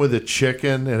this something with a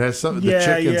chicken? It has something. The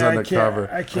chicken's on the cover.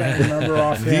 I can't remember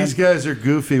offhand. These guys are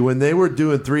goofy. When they were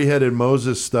doing Three-Headed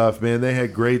Moses stuff, man, they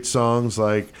had great songs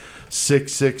like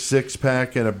 666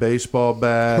 pack and a baseball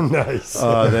bat. Nice.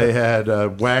 They had a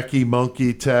Wacky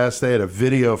Monkey Test. They had a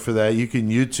video for that. You can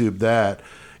YouTube that.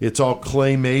 It's all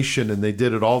claymation, and they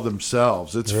did it all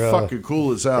themselves. It's Really? fucking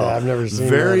cool as hell. Yeah, I've never seen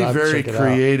very, that. I'll very check it out.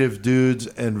 creative dudes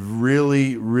and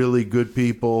really, really good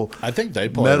people. I think they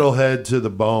played Metalhead to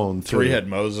the bone. too. Three-Head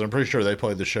Moses. I'm pretty sure they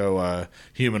played the show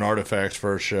Human Artifacts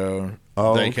first show.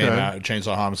 Oh, they came okay. out.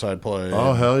 Chainsaw Homicide played.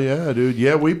 Oh, hell yeah, dude.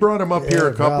 Yeah, we brought him up here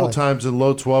a couple probably. times in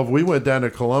Low 12. We went down to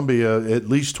Columbia at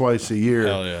least twice a year.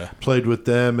 Hell yeah. Played with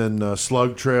them and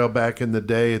Slug Trail back in the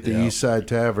day at the Yeah. East Side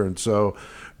Tavern. So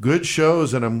good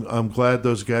shows, and I'm glad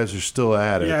those guys are still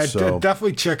at it. Yeah, so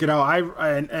definitely check it out.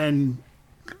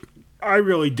 I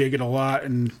really dig it a lot,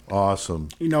 and awesome.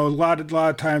 a lot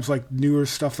of times like newer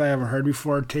stuff that I haven't heard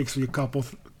before. It takes me a couple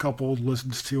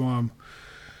listens to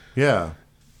Yeah,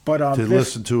 But to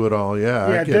listen to it all. Yeah, I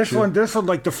yeah, get this you. one,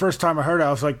 like the first time I heard it, I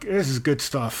was like, this is good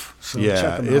stuff. So check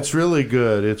Yeah, them out. it's really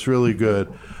good. It's really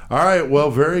good. All right, well,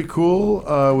 very cool.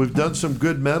 We've done some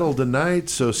good metal tonight.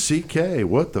 So, CK,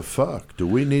 what the fuck do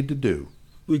we need to do?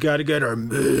 We got to get our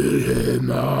mayhem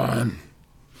on.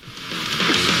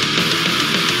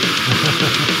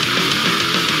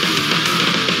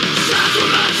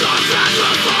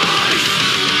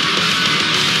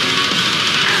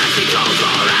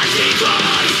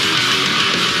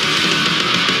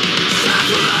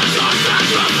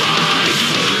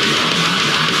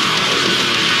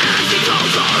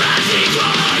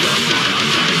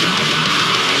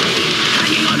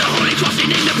 Hanging on the holy cross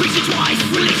and in the preacher twice.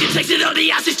 Legion takes it on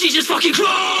the ass, it's Jesus fucking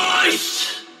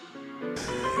Christ!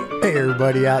 Hey,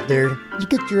 everybody out there, you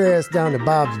get your ass down to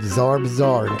Bob's Bizarre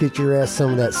Bazaar and get your ass some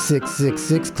of that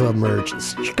 666 Club merch.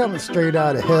 It's coming straight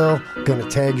out of hell. Gonna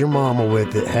tag your mama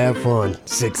with it. Have fun.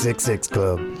 666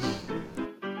 Club.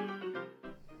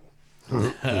 All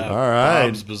right.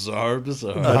 Bob's Bizarre.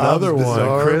 Another Bob's one.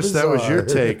 Bizarre Chris, that was your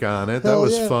Bazaar. take on it. That Hell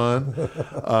was yeah.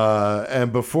 fun.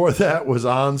 And before that was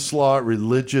Onslaught,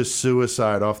 Religious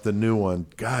Suicide off the new one.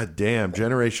 God damn.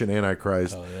 Generation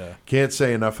Antichrist. yeah. Can't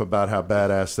say enough about how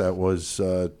badass that was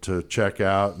to check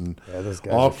out. And those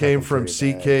guys all are came fucking from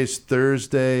pretty CK's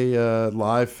Thursday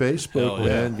live Facebook, Hell yeah.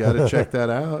 man. Got to check that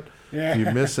out. Yeah. If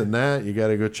you're missing that, you got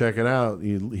to go check it out.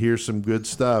 You hear some good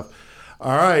stuff.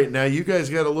 All right, now you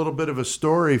guys got a little bit of a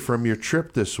story from your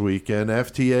trip this weekend.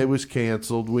 FTA was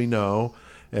canceled, we know,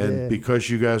 and because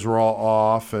you guys were all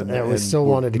off and Yeah, we and still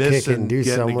were wanted to kick it missing and do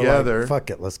getting something. We're together. like, fuck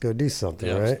it, let's go do something,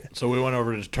 Yeah. right? So we went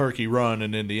over to Turkey Run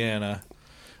in Indiana,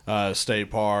 State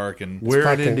Park, and Where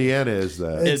fucking- in Indiana is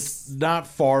that? it's not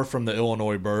far from the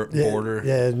Illinois border.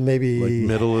 Yeah, maybe Like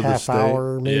middle of the half state?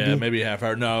 hour, maybe. Yeah, maybe a half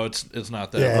hour. No, it's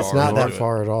not that far. Yeah, it's not that Into it.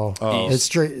 far at all. Oh. It's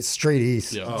straight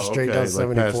east. Yeah. Oh, Straight okay, down like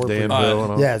 74. past Danville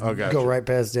and all. Yeah, Oh, gotcha. go right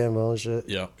past Danville and shit.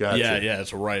 Yeah, Gotcha. yeah,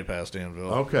 it's right past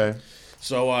Danville. Okay.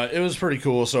 So it was pretty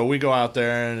cool. So we go out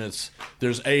there, and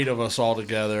there's 8 of us all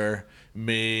together.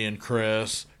 Me and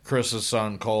Chris's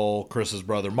son Cole, Chris's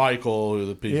brother Michael, who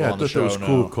the people Yeah, I on the thought that show was know.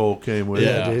 cool. Cole came with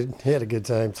Yeah. it. Dude, he had a good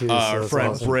time too. so Our it's friend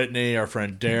awesome. Brittany, our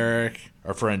friend Derek,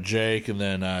 our friend Jake, and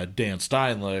then Dan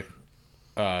Steinlich,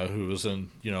 who was in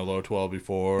Low 12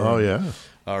 before. Oh, yeah.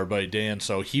 Our buddy Dan.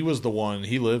 So he was the one.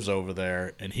 He lives over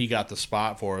there, and he got the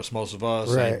spot for us. Most of us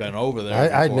Right. ain't been over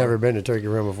there. I'd before. never been to Turkey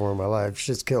Run before in my life.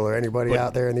 Shit's killer. Anybody But-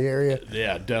 out there in the area?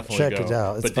 Yeah, definitely Check go. it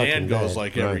out. It's But Dan fucking goes bad.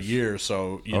 like every Nice. year,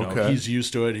 so Okay. he's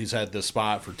used to it. He's had this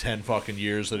spot for 10 fucking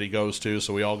years that he goes to,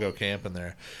 so we all go camping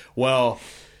there. Well,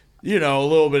 a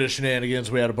little bit of shenanigans.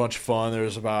 We had a bunch of fun. There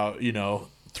was about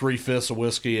 3/5 of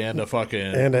whiskey and a fucking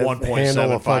And a handle of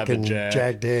 1.75 fucking of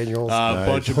Jack Daniels. a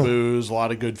bunch of booze, a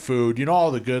lot of good food,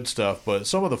 all the good stuff. But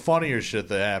some of the funnier shit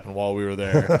that happened while we were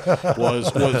there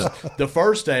was the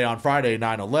first day on Friday,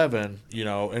 9/11.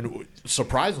 And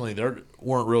surprisingly, there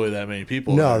weren't really that many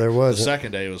people. No, there wasn't. The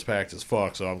second day was packed as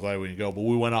fuck, so I'm glad we didn't go. But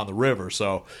we went on the river,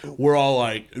 so we're all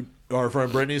like, our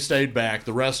friend Brittany stayed back.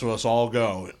 The rest of us all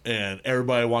go, and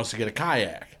everybody wants to get a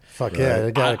kayak. Fuck yeah,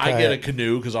 they got a I get a kayak.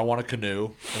 canoe because I want a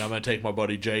canoe, and I'm going to take my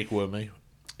buddy Jake with me.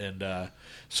 And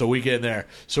so we get in there.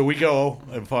 So we go,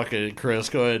 and fucking Chris,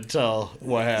 go ahead and tell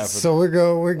what happened. So we're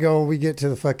going. We get to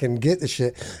the fucking get the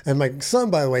shit. And my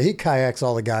son, by the way, he kayaks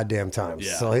all the goddamn time.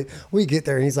 Yeah. So we get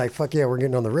there, and he's like, "Fuck yeah, we're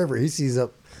getting on the river." He sees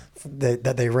up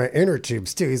that they rent inner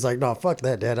tubes too. He's like, "No, fuck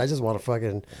that, Dad. I just want a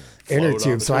fucking inner on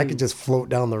tube, the so I tube. could just float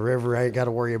down the river. I ain't got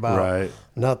to worry about Right.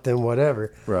 nothing,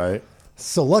 whatever." Right.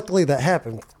 So luckily that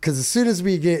happened because as soon as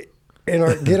we get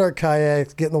our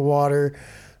kayaks, get in the water,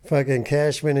 fucking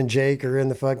Cashman and Jake are in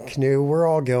the fucking canoe. We're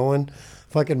all going.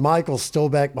 Fucking Michael's still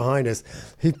back behind us.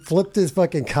 He flipped his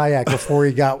fucking kayak before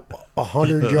he got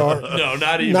 100 yards. No,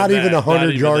 not even Not that. even 100 Not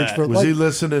even yards that. for Was like. he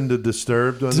listening to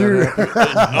Disturbed when Dude. that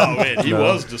happened? Oh, man, he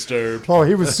was disturbed. Oh,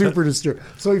 he was super disturbed.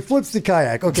 So he flips the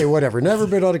kayak. Okay, whatever. Never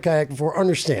been on a kayak before.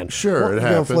 Understand. Sure, We're it gonna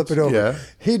happens. flip it over. Yeah.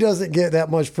 He doesn't get that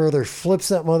much further. Flips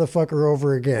that motherfucker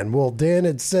over again. Well, Dan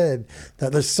had said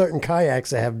that there's certain kayaks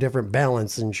that have different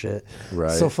balance and shit.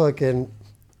 Right. So fucking,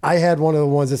 I had one of the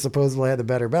ones that supposedly had the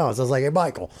better balance. I was like, "Hey,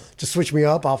 Michael, just switch me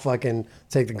up. I'll fucking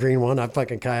take the green one. I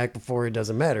fucking kayak before. It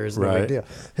doesn't matter. It's no Right. big deal."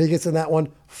 He gets in that one,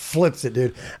 flips it,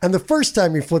 dude. And the first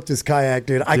time he flipped his kayak,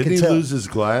 dude, I Did could he tell. lose his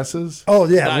glasses? Oh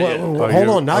yeah, Not yet. hold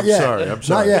Oh, on, not I'm yet. sorry, I'm Not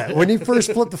sorry. yet. When he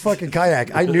first flipped the fucking kayak,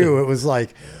 I knew it was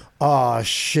like, oh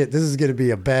shit, this is gonna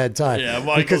be a bad time. Yeah,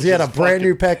 Michael's because he had a just brand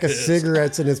new fucking pack of pissed.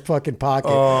 cigarettes in his fucking pocket.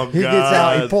 Oh, he gets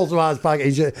out, he God. pulls them out of his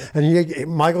pocket,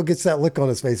 Michael gets that look on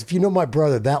his face. If you know my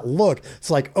brother, that look,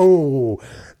 it's like, oh.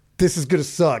 This is gonna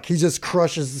suck. He just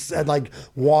crushes like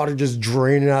water just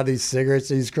draining out of these cigarettes.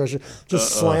 He's crushing,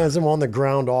 just slams them on the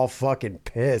ground, all fucking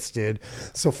pissed, dude.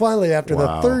 So finally, after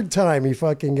Wow. the third time, he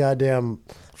fucking goddamn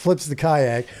flips the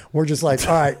kayak. We're just like,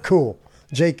 all right, cool.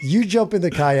 Jake, you jump in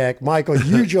the kayak. Michael,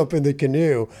 you jump in the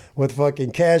canoe with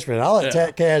fucking Cashman. I'll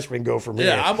let Cashman go from here.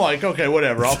 Yeah, I'm like, okay,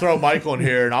 whatever. I'll throw Michael in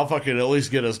here, and I'll fucking at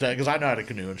least get us down, because I know how to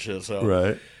canoe and shit, so.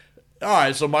 Right. All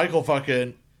right, so Michael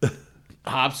fucking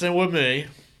hops in with me.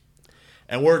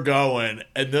 And we're going,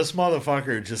 and this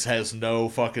motherfucker just has no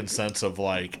fucking sense of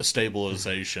like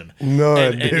stabilization. None,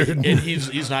 and dude. And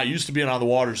he's not used to being on the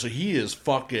water, so he is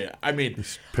fucking. I mean,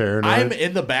 paranoid. I'm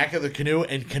in the back of the canoe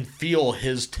and can feel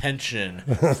his tension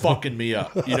fucking me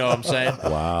up. You know what I'm saying?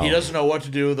 Wow. He doesn't know what to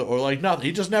do with it or like nothing.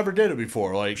 He just never did it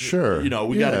before. Like, Sure. you know,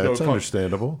 we got to go. It's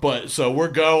understandable. But so we're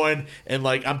going, and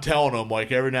like I'm telling him,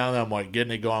 like every now and then, I'm like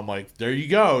getting it going. I'm like, there you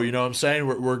go. You know what I'm saying?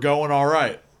 We're going all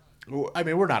right. I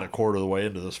mean, we're not a quarter of the way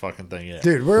into this fucking thing yet.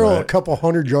 Dude, we're all a couple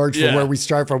hundred yards from Yeah. where we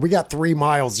start from. We got 3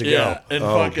 miles to Yeah, go.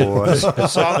 and boy. so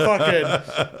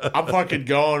I'm fucking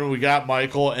going. We got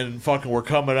Michael, and fucking we're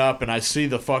coming up, and I see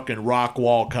the fucking rock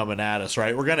wall coming at us.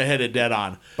 Right, we're gonna hit it dead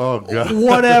on. Oh, God.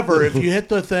 Whatever. If you hit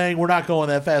the thing, we're not going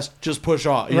that fast. Just push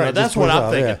off. You know, Right, that's just what push I'm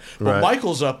off, thinking. yeah. But Right.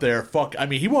 Michael's up there. Fuck. I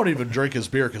mean, he won't even drink his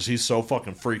beer because he's so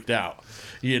fucking freaked out.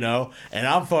 You know, and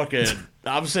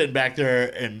I'm sitting back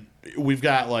there and. We've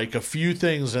got like a few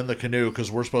things in the canoe because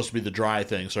we're supposed to be the dry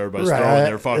thing, so everybody's Right. throwing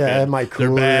their fucking Yeah, my their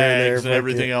cooler, bags their and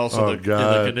everything else Oh, in the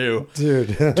God. canoe.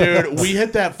 Dude. Dude, we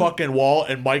hit that fucking wall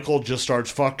and Michael just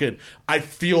starts fucking. I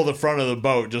feel the front of the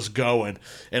boat just going,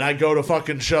 and I go to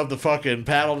fucking shove the fucking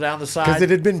paddle down the side Because it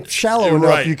had been shallow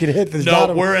enough you could hit this No,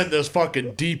 bottom. we're in this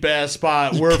fucking deep ass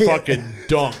spot. We're can't- fucking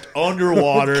dunked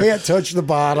underwater. Can't touch the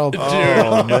bottom. Dude,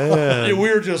 Oh, man. Dude, we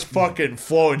were just fucking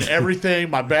flowing. Everything,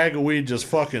 my bag of weed just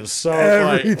fucking soaked.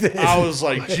 Everything. Like, I was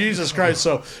like, Jesus Christ.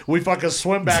 So we fucking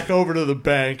swim back over to the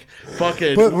bank,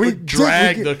 fucking But we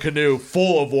drag did- the canoe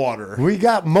full of water. We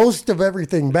got most of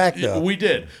everything back, though. We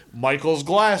did. Michael's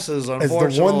glasses, It's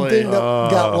unfortunately. the one thing that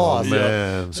got lost.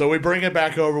 man. So we bring it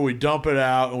back over, we dump it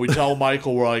out, and we tell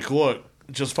Michael, we're like, look,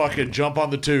 just fucking jump on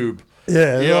the tube.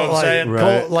 Yeah, You know what I'm like, saying?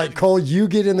 Right. Cole, like Cole, you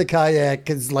get in the kayak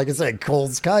because, like I said,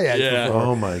 Cole's kayak. Yeah. before.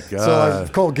 Oh, my God. So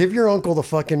like, Cole, give your uncle the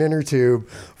fucking inner tube.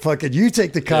 Fucking, you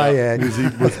take the kayak. Is he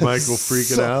with Michael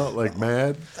freaking out like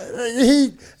mad?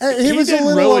 He was did a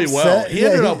little really upset. well. He Yeah,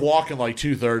 ended up walking like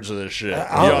 2/3 of this shit. You know what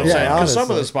I'm yeah, saying? Because some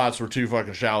of honestly. the spots were too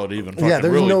fucking shallow to even fucking Yeah,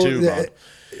 there was really no. tube on.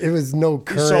 It was no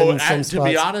current. So, in some to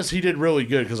be spots. honest, he did really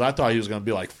good because I thought he was going to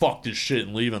be like, fuck this shit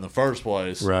and leave in the first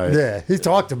place. Right. Yeah, he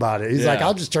talked about it. He's like, Yeah.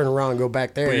 I'll just turn around and go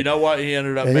back there. But you know what? He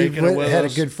ended up and he making it with had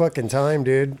us. a good fucking time,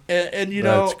 dude. And you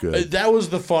know, That's good. that was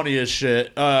the funniest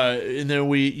shit. And then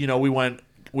we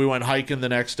went hiking the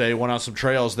next day, went on some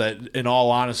trails that, in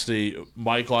all honesty,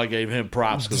 Michael, I gave him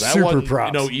props because that Super wasn't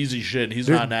props. easy shit. And he's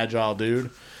not an agile dude.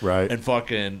 Right. And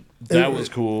fucking, that was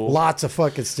cool. Lots of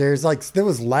fucking stairs. Like there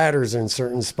was ladders in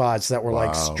certain spots that were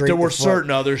like straight. There were the fuck-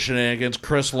 certain other shenanigans.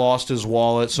 Chris lost his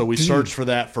wallet, so we searched for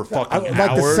that for fucking Like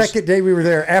hours. the second day we were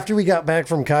there, after we got back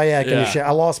from kayaking Yeah. and shit, I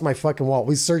lost my fucking wallet.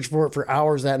 We searched for it for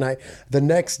hours that night. The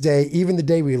next day, even the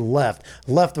day we left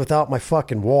without my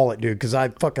fucking wallet, dude, because I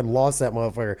fucking lost that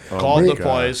motherfucker. Called Me- the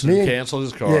place me and canceled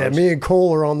his cards. Yeah, me and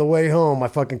Cole are on the way home. I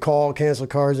fucking call, cancel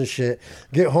cards and shit.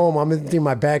 Get home, I'm emptying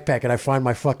my backpack and I find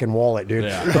my fucking wallet, dude.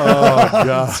 Yeah. Oh,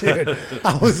 God. Dude,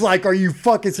 I was like, "Are you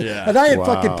fucking?" Yeah. And I had Wow.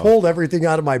 fucking pulled everything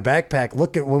out of my backpack.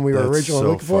 Look at when we were That's originally so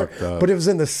looking for it, fucked up. but it was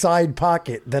in the side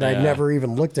pocket that I Yeah. never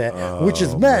even looked at, which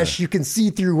is mesh. You can see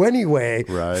through anyway.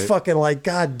 Right. Fucking like,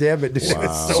 god damn it, dude.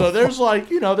 It's So there's like,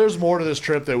 there's more to this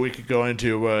trip that we could go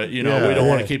into, but Yeah. we don't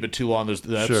want Yeah. to keep it too long. The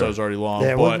Sure. episode's already long.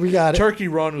 Yeah, well, but we got it. Turkey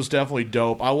Run was definitely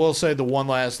dope. I will say the one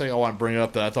last thing I want to bring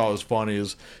up that I thought was funny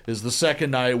is the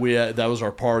second night we had, that was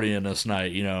our partying this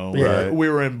night. Right. We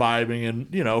were imbibing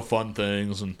and fun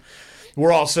things, and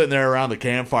we're all sitting there around the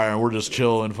campfire and we're just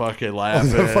chilling, fucking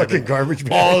laughing. The fucking garbage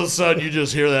bag. All of a sudden, you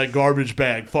just hear that garbage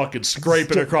bag fucking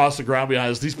scraping across the ground behind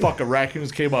us. These fucking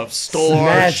raccoons came up, stole our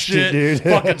Snatched it, shit, dude.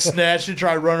 fucking snatched it,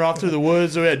 tried running off through the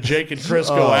woods. We had Jake and Chris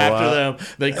go after them.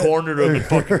 They cornered them and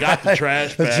fucking got the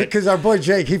trash bag. Because our boy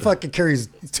Jake, he fucking carries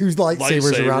 2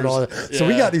 lightsabers around all that. So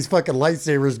we Yeah. got these fucking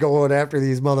lightsabers going after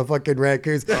these motherfucking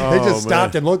raccoons. They just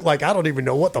stopped and looked like, I don't even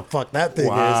know what the fuck that thing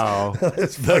Wow. is.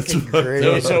 It's fucking great.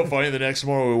 It was so funny. The next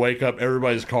morning we wake up,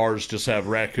 everybody's cars just have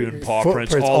raccoon paw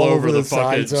prints Footprints all over the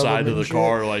fucking sides of them side of and the shit.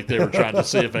 car, like they were trying to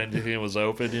see if anything was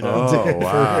open. Oh,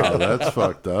 wow. That's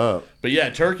fucked up. But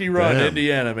yeah, Turkey Run, Damn.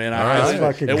 Indiana, man. All right. It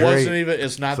Fucking wasn't great. even.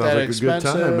 It's not Sounds that like a good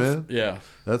expensive, time, man. Yeah.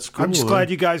 That's cool. I'm just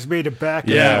glad you guys made it back.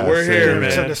 Yeah, we're same here, here.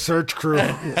 To man. the search crew.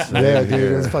 Yeah, dude,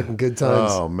 it was fucking good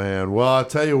times. Oh, man. Well, I'll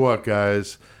tell you what,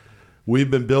 guys. We've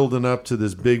been building up to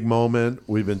this big moment.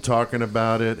 We've been talking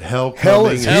about it. Hell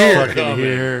coming is is here. fucking Coming.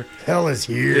 here. Hell is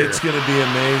here. It's going to be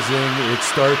amazing. It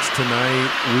starts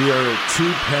tonight. We are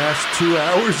past 2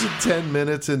 hours and 10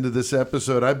 minutes into this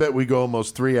episode. I bet we go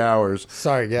almost 3 hours.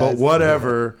 Sorry, guys. But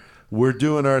whatever. We're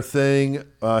doing our thing.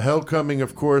 Hellcoming,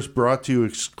 of course, brought to you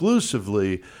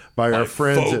exclusively by our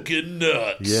friends at Fokin'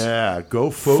 Nuts. Yeah, go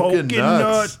Fokin' Fokin'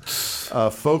 Nuts.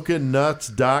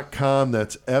 Fokinnuts.com.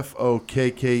 That's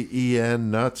FOKKEN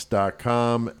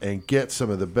nuts.com. And get some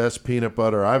of the best peanut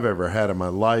butter I've ever had in my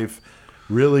life.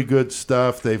 Really good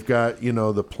stuff. They've got,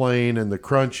 the plain and the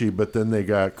crunchy, but then they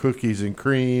got cookies and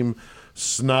cream,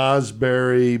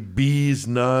 snozberry, bees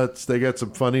nuts. They got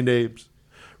some funny names.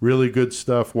 Really good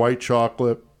stuff. White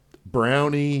chocolate,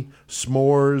 brownie,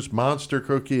 s'mores, monster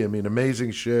cookie. I mean,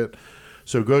 amazing shit.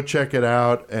 So go check it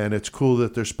out, and it's cool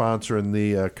that they're sponsoring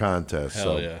the contest. Hell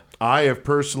so yeah. I have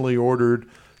personally ordered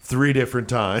 3 different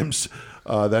times.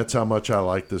 That's how much I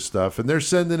like this stuff. And they're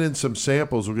sending in some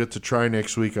samples we'll get to try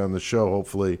next week on the show,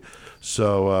 hopefully.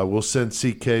 So we'll send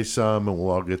CK some, and we'll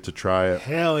all get to try it.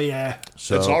 Hell yeah.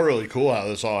 So It's all really cool how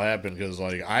this all happened because,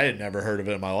 I had never heard of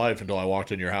it in my life until I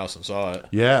walked in your house and saw it.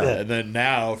 yeah. And then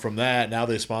now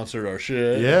they sponsored our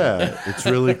shit. Yeah, it's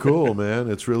really cool, man.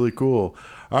 It's really cool.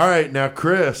 All right, now,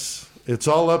 Chris, it's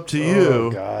all up to you.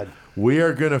 Oh, God. We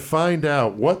are going to find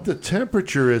out what the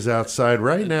temperature is outside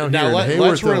right now here Now in let's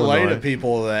Hayworth, relate Illinois. to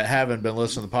people that haven't been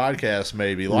listening to the podcast.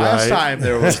 Maybe last Right. time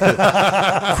there was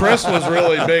Chris was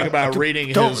really big about reading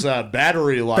his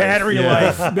battery life. Battery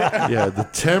life. Yeah, the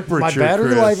temperature, My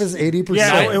battery Chris. life is 80%.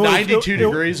 Yeah, it was- 92 it-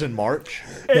 degrees in March.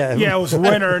 Yeah. Yeah, it was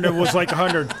winter and it was like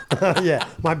 100. Yeah,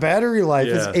 my battery life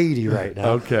is Yeah. 80 right now.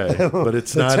 Okay, but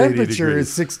it's The not 80 temperature degrees.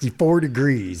 is 64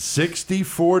 degrees.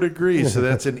 64 degrees, so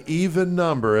that's an even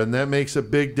number, and that makes a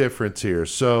big difference here.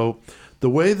 So the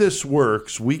way this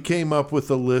works, we came up with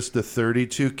a list of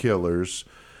 32 killers.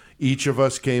 Each of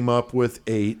us came up with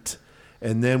 8,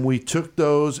 and then we took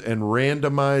those and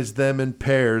randomized them in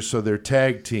pairs, so they're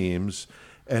tag teams.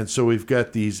 And so we've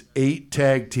got these 8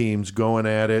 tag teams going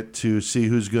at it to see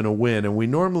who's going to win. And we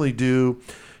normally do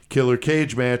killer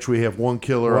cage match. We have one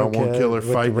killer on one killer with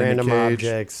the fighting in random the cage.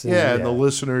 objects And the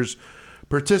listeners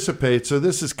participate. So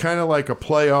this is kind of like a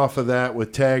playoff of that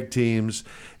with tag teams.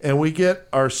 And we get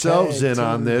ourselves Tag in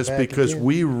on team this back because again.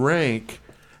 we rank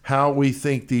how we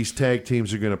think these tag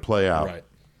teams are going to play out. Right.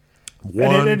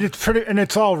 One, And it's pretty, and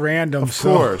it's all random. of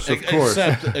course.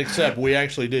 Except we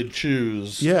actually did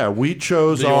choose Yeah, we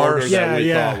chose the our order Yeah, that we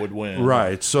yeah. thought would win.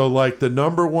 Right. So, like, the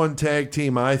number one tag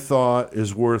team I thought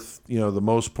is worth, the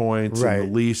most points, and Right.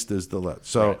 the least is the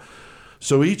less.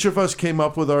 So each of us came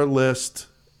up with our list,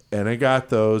 and I got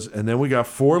those. And then we got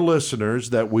 4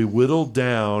 listeners that we whittled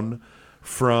down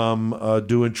from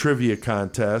doing trivia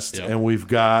contests. Yep. And we've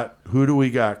got, who do we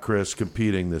got, Chris,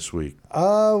 competing this week?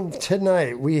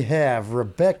 Tonight we have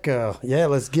Rebecca. Yeah,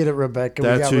 let's get it, Rebecca.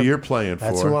 That's we got who you're playing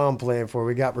That's for. who I'm playing for.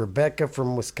 We got Rebecca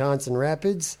from Wisconsin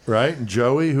Rapids. Right? And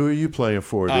Joey, who are you playing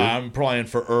for, dude? I'm playing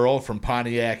for Earl from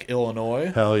Pontiac,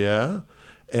 Illinois. Hell yeah.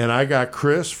 And I got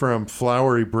Chris from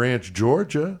Flowery Branch,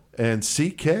 Georgia. And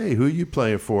CK, who you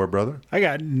playing for, brother? I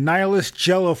got Nihilist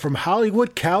Jello from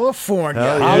Hollywood, California.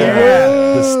 Hell Yeah.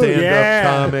 The stand-up Yeah.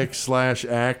 comic /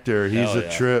 actor. He's Hell a yeah.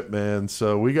 trip, man.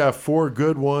 So we got 4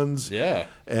 good ones. Yeah.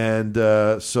 And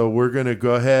so we're going to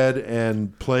go ahead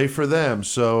and play for them.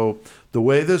 So the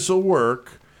way this will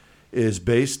work is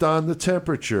based on the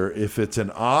temperature. If it's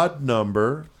an odd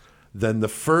number, then the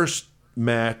first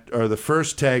match or the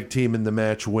first tag team in the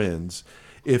match wins.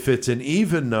 If it's an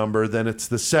even number, then it's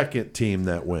the second team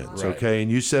that wins. Right. Okay,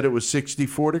 and you said it was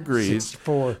 64 degrees.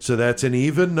 64. So that's an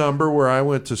even number where I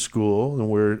went to school and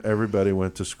where everybody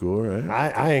went to school, right?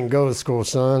 I ain't go to school,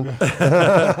 son.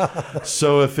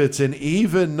 So if it's an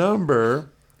even number,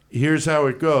 here's how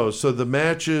it goes. So the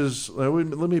matches, let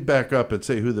me back up and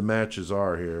say who the matches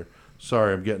are here.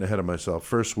 Sorry, I'm getting ahead of myself.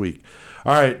 First week.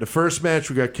 All right, the first match,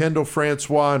 we got Kendall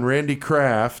Francois and Randy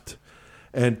Kraft.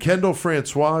 And Kendall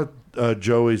Francois,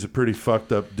 Joey's a pretty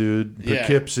fucked up dude. Yeah.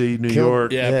 Poughkeepsie, New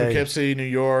York. Yeah, Yeah. Poughkeepsie, New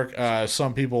York.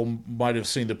 Some people might have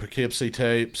seen the Poughkeepsie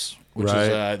tapes, which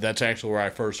Right. is that's actually where I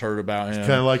first heard about him.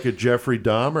 Kind of like a Jeffrey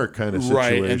Dahmer kind of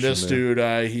situation. Right, and this there.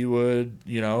 dude, he would,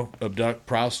 abduct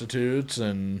prostitutes,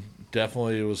 and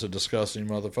definitely was a disgusting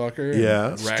motherfucker. Yeah.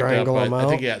 Racked Strangle up, him I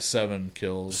think out. he got 7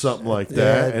 kills. Something like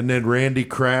that. Yeah. And then Randy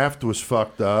Kraft was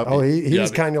fucked up. Oh, he Yeah,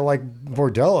 was but- kind of like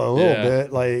Bordello a little Yeah.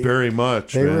 bit. Like Very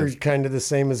much, they man. were kind of the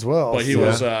same as well. But he so-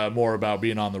 was more about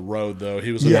being on the road, though.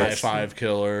 He was an Yes. I-5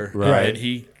 killer, Right. and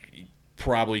he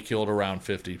probably killed around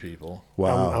 50 people.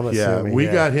 Wow. I'm yeah, assuming, we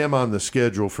yeah. got him on the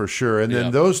schedule for sure. And then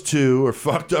Yeah. those two are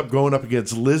fucked up going up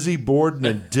against Lizzie Borden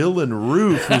and Dylan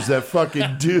Roof, who's that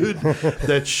fucking dude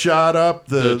that shot up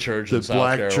the church in South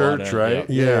black Carolina. church, right?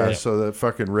 Yeah. Yeah. Yeah. So that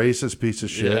fucking racist piece of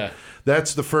shit. Yeah.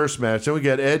 That's the first match. Then we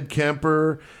got Ed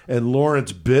Kemper and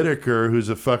Lawrence Bittaker, who's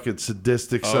a fucking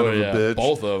sadistic son of a bitch.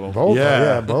 Both of them. Both,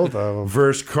 Yeah. both of them.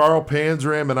 Versus Carl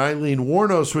Panzram and Eileen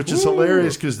Warnos, which is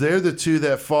hilarious because they're the two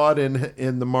that fought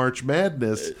in the March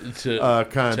Madness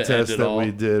contest that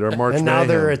we did, or March And now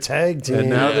they're Mayhem. a tag team. And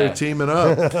now they're teaming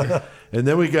up. And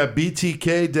then we got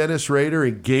BTK, Dennis Rader,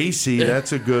 and Gacy.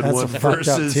 That's a good That's one. a fucked up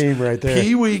Versus team right there.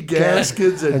 Pee Wee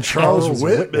Gaskins and And Charles Charles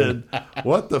Whitman.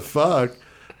 What the fuck?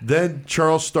 Then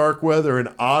Charles Starkweather and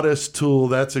Otis Toole.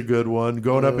 That's a good one.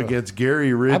 Going up against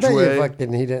Gary I bet you Ridgway.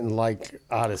 fucking he didn't like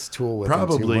Otis Toole with him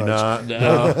Probably too much. not.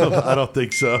 No, I don't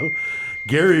think so.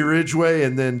 Gary Ridgway,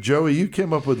 and then Joey, you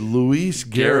came up with Luis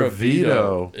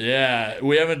Garavito. Yeah,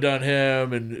 we haven't done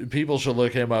him, and people should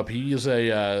look him up. He's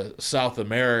a South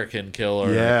American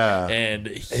killer. Yeah. And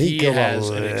he killed has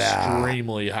a an lot.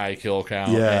 extremely high kill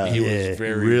count. Yeah. And he Yeah. was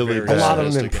very, Really very bad. A lot of them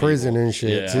in sadistic and prison evil. and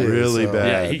shit Yeah. too. Really so. bad.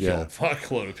 Yeah, he Yeah. killed a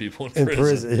fuckload of people in In prison.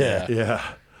 prison, yeah.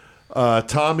 Yeah.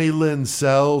 Tommy Lynn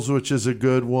Sells, which is a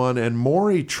good one, and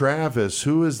Maury Travis.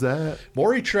 Who is that?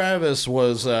 Maury Travis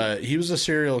was he was a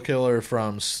serial killer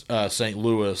from St.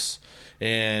 Louis,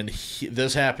 and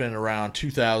this happened around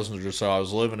 2000 or so. I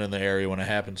was living in the area when it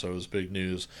happened, so it was big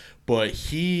news. But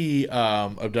he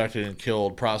abducted and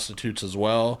killed prostitutes as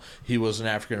well. He was an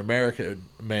African American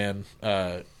man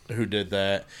who did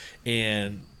that,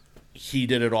 and he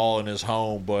did it all in his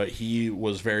home, but he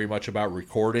was very much about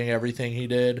recording everything he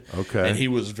did. Okay. And he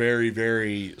was very,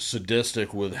 very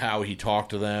sadistic with how he talked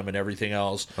to them and everything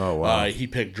else. Oh, wow. He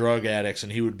picked drug addicts,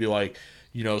 and he would be like,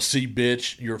 you know, see,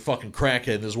 bitch, you're a fucking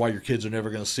crackhead. This is why your kids are never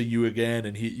going to see you again.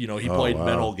 And he, you know, he played wow.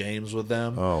 mental games with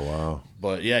them. Oh, wow.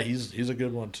 But yeah, he's a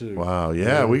good one too. Wow,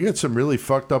 yeah, we got some really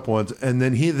fucked up ones. And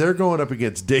then they're going up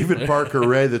against David Parker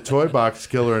Ray, the toy box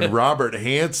killer, and Robert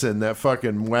Hansen, that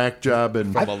fucking whack job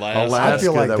in From Alaska. I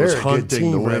feel like that they're was a good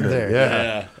hunting the team right women. there.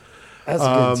 Yeah. That's a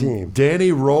good team.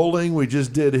 Danny Rolling, we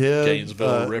just did him.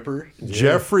 Gainesville Ripper.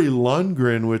 Jeffrey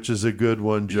Lundgren, which is a good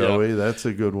one, Joey. Yep. That's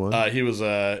a good one. He was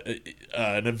an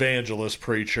evangelist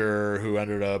preacher who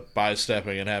ended up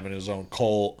bystepping and having his own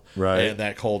cult. Right. And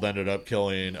that cult ended up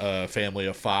killing a family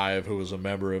of 5 who was a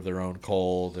member of their own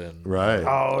cult. And right.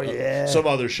 Oh yeah. some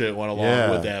other shit went along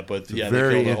with that. But yeah, they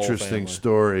very killed the whole interesting family.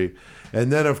 story. And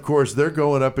then, of course, they're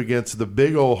going up against the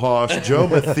big old hoss, Joe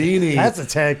Matheny. That's a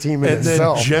tag team in and then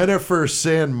itself. Jennifer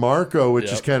San Marco, which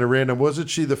Yep. is kind of random. Wasn't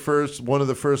she one of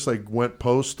the first, like, went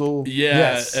postal? Yeah,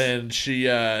 Yes. and she,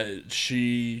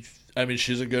 I mean,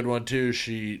 she's a good one too.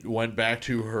 She went back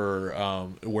to her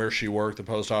where she worked, the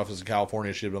post office in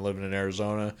California. She had been living in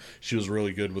Arizona. She was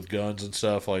really good with guns and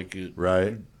stuff, like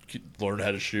Right. learned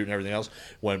how to shoot and everything else.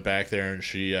 Went back there and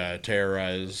she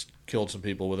killed some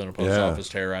people within a post Yeah. office,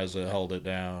 terrorized it, held it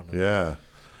down. Yeah.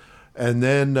 And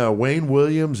then Wayne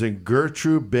Williams and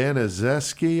Gertrude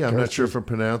Banazeski. I'm not sure if I'm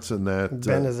pronouncing that.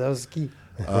 Benazowski.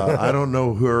 I don't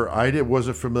know her.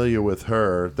 Wasn't familiar with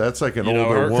her. That's like an You know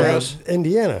older her, woman. Chris?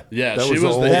 Indiana. Yeah, That she was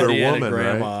was the the older Indiana woman, right?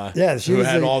 grandma. Yeah, she who was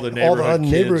had the, all the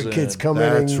neighborhood kids coming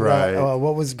That's in. right.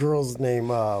 What was the girl's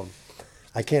name?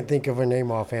 I can't think of her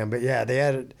name offhand, but yeah, they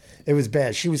had it. It was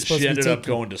bad. She was supposed She to be ended up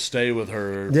taking, going to stay with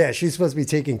her. Yeah, she was supposed to be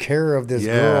taking care of this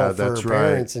Yeah, girl for her that's right.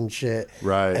 parents and shit.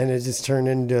 Right. And it just turned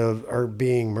into her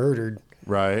being murdered.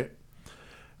 Right.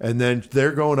 And then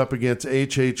they're going up against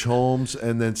H.H. Holmes.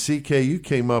 And then CK, you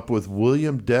came up with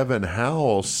William Devin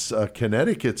Howell, a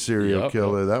Connecticut serial Yep.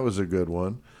 killer. That was a good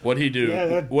one. What'd he do? Yeah,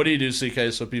 that- What do you do,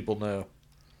 CK, so people know?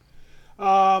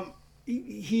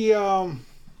 He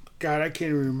God, I can't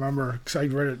even remember because I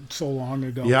read it so long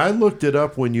ago. Yeah, I looked it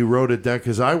up when you wrote it down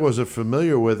because I wasn't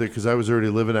familiar with it because I was already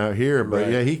living out here. But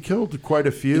Right. yeah, he killed quite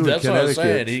a few That's in what I was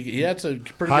Connecticut. saying. He had a pretty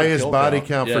good Highest kill body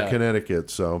count for Yeah. Connecticut.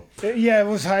 So Yeah, it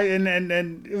was high, and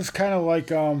it was kind of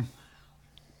like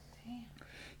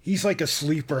he's like a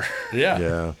sleeper Yeah.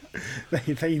 yeah,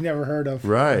 that you never heard of.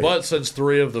 right. But since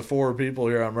 3 of the 4 people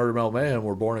here on Murder Metal Mayhem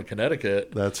were born in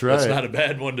Connecticut, That's right. That's not a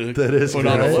bad one to That is put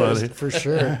on kinda the funny. list. For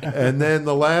sure. And then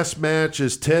the last match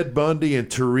is Ted Bundy and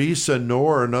Teresa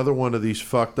Knorr, another one of these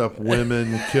fucked up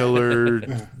women killer,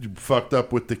 fucked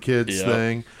up with the kids Yep.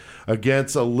 thing,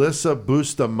 against Alyssa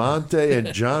Bustamante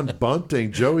and John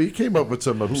Bunting. Joey, you came up with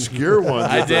some obscure ones.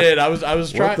 I did. I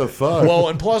was trying. the fuck? Well,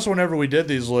 and plus, whenever we did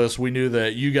these lists, we knew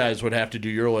that you guys would have to do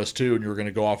your list too, and you were going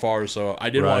to go off ours. So I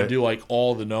didn't want Right. to do like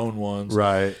all the known ones.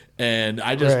 Right. And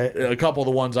I just Right. a couple of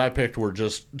the ones I picked were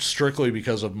just strictly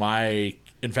because of my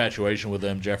infatuation with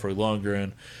them, Jeffrey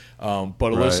Lundgren. But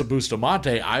Alyssa Right.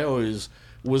 Bustamante, I always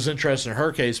was interested in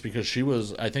her case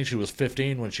because I think she was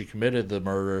 15 when she committed the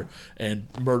murder and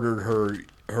murdered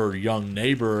her young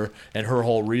neighbor, and her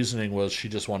whole reasoning was she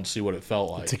just wanted to see what it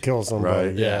felt like. To kill somebody.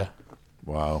 Right. Yeah.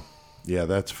 Wow. Yeah,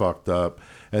 that's fucked up.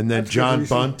 And then That's John good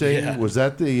reason. Bunting, Yeah. was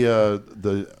that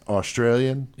the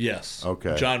Australian? Yes.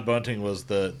 Okay. John Bunting was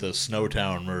the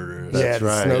Snowtown murderer. Yeah, the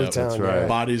right. Snowtown, That's yeah. right.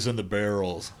 Bodies in the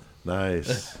barrels.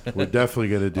 Nice. We're definitely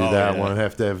going to do Oh, that yeah. one.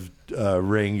 Have to have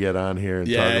Ring get on here and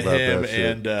Yeah, talk about him that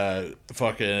shit. and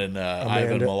fucking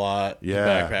Ivan Milat. the Yeah.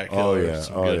 Backpack Oh, Killer. yeah.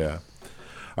 Some Oh, good- yeah.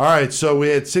 All right. So we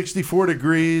had 64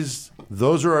 degrees.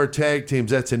 Those are our tag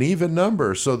teams. That's an even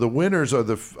number. So the winners are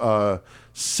the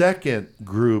second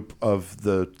group of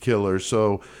the killers.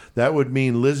 So that would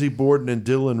mean Lizzie Borden and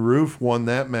Dylan Roof won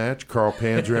that match. Carl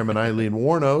Panzram and Eileen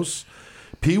Warnos.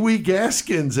 Pee Wee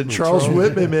Gaskins and Charles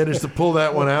Whitman managed to pull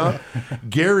that one out.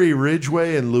 Gary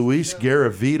Ridgway and Luis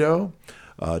Garavito.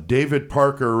 David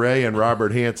Parker Ray and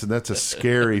Robert Hansen. That's a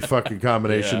scary fucking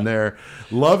combination there.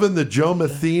 Loving the Joe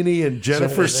Matheny and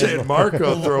Jennifer San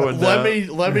Marco throwing down.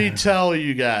 Let me tell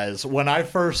you guys, when I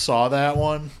first saw that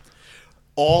one,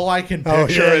 all I can Oh,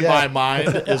 picture yeah, in yeah. my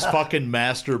mind is fucking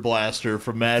Master Blaster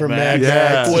from Mad From Max. Mad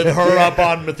Max. Yeah. With her up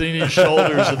on Matheny's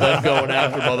shoulders and then going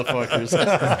after motherfuckers.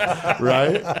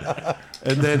 Right?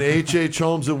 And then H.H.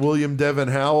 Holmes and William Devon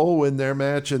Howell win their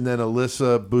match, and then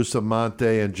Alyssa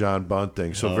Bustamante and John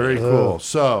Bunting. So very cool.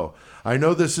 So I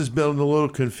know this has been a little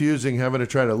confusing having to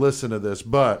try to listen to this,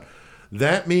 but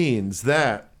that means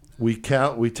that we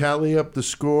tally up the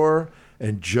score,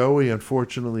 and Joey,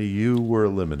 unfortunately, you were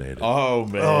eliminated. Oh,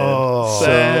 man.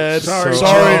 Sad. Sorry,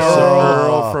 Sorry,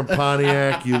 Earl from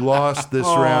Pontiac, you lost this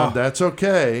round. That's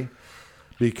okay,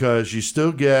 because you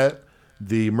still get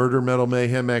the Murder Metal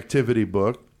Mayhem activity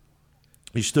book.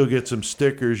 You still get some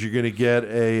stickers. You're going to get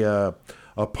a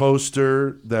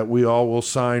poster that we all will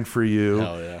sign for you.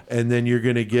 Hell yeah. And then you're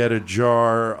going to get a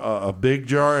jar, a big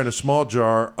jar and a small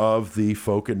jar of the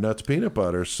Folk and Nuts peanut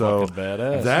butter. So Fucking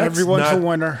badass. that's Everyone's not, a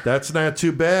winner. That's not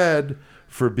too bad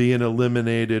for being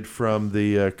eliminated from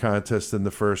the contest in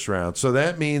the first round. So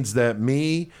that means that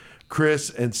me, Chris,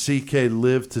 and CK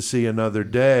live to see another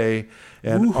day,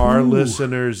 and our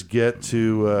listeners get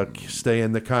to stay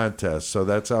in the contest. So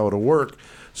that's how it'll work.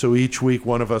 So each week,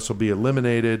 one of us will be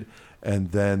eliminated, and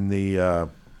then the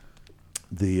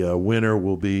winner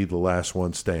will be the last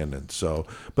one standing. So,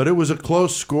 but it was a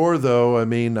close score, though. I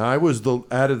mean, I was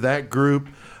out of that group,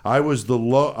 I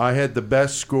had the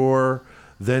best score.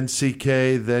 Then CK,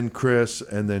 then Chris,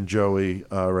 and then Joey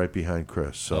right behind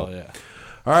Chris. So, Oh, yeah.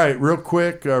 all right, real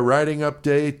quick writing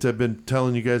update. I've been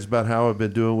telling you guys about how I've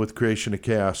been doing with Creation of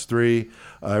Chaos 3.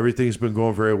 Everything's been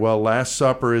going very well. Last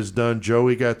Supper is done.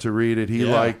 Joey got to read it. He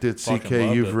Yeah, liked it. fucking CK,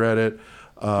 loved you've it. read it.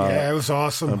 Yeah, it was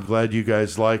awesome. I'm glad you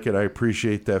guys like it. I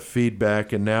appreciate that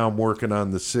feedback. And now I'm working on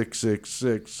the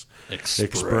 666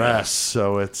 Express.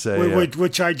 So it's a...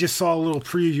 Which I just saw a little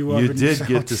preview of. you and did sounds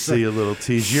get to see a little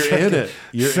tease. You're in it.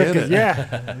 You're sick in as- it.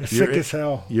 Yeah, sick You're as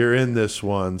hell. You're in this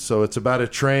one. So it's about a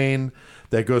train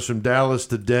that goes from Dallas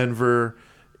to Denver.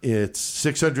 It's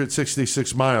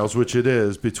 666 miles, which it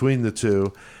is, between the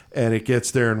two, and it gets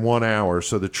there in 1 hour.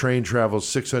 So the train travels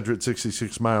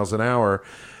 666 miles an hour.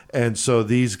 And so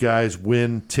these guys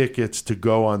win tickets to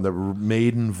go on the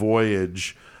maiden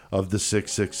voyage of the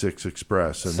 666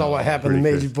 Express. And Saw what happened to pretty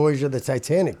Major crazy. Voyage of the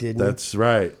Titanic, didn't you? That's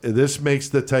right. This makes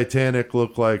the Titanic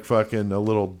look like fucking a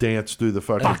little dance through the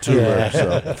fucking tulip.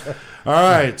 So. All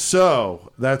right,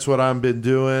 so that's what I've been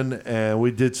doing, and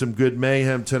we did some good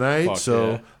mayhem tonight. Fuck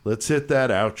so yeah. let's hit that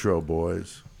outro,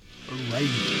 boys.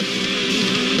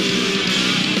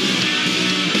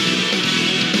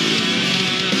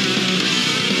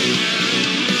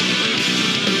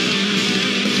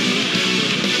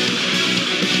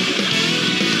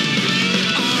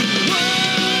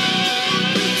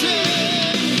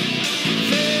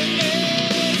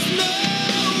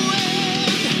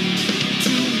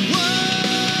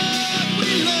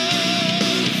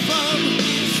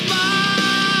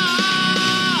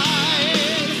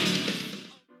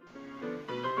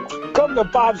 Come to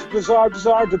Bob's Bizarre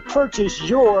Bazaar to purchase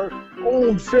your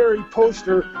own fairy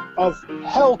poster of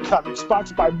Hell Coming,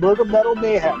 sponsored by Murder Metal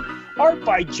Mayhem. Art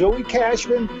by Joey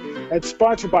Cashman and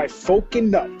sponsored by Folk and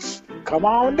Nuts. Come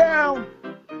on down.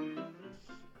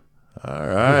 All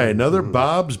right, another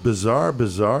Bob's Bizarre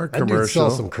Bazaar That dude commercial.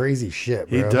 sells some crazy shit,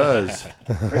 bro. He does.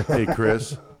 Hey,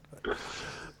 Chris.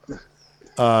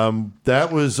 That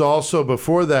was also,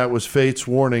 before that was Fate's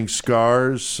Warning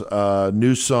Scars,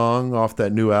 new song off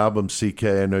that new album, CK.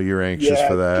 I know you're anxious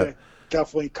for that.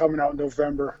 Definitely coming out in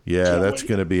November. Yeah, Can't that's wait.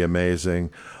 going to be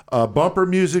amazing. Bumper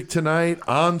music tonight,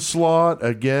 Onslaught,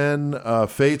 again,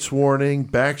 Fate's Warning,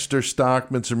 Baxter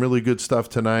Stockman, some really good stuff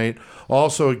tonight.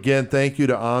 Also, again, thank you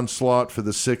to Onslaught for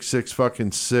the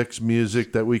 666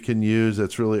 music that we can use.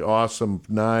 That's really awesome,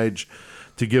 Nige.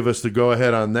 to give us the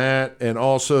go-ahead on that, and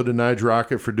also to Nige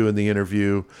Rocket for doing the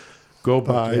interview. Go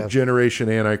buy yeah. Generation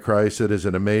Antichrist. It is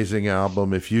an amazing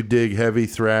album. If you dig heavy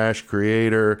thrash,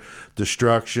 Creator,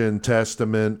 Destruction,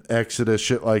 Testament, Exodus,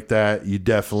 shit like that, you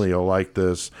definitely will like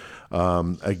this.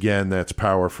 Again, that's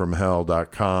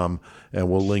powerfromhell.com, and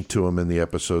we'll link to them in the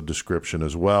episode description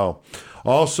as well.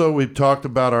 Also, we've talked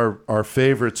about our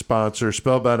favorite sponsor,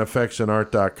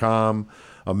 spellboundeffectsandart.com.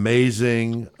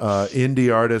 Amazing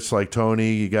indie artists like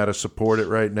Tony. You got to support it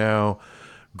right now.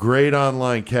 Great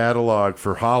online catalog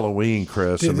for Halloween,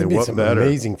 Chris. Dude, I mean, what some better?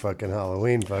 amazing fucking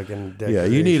Halloween fucking Yeah,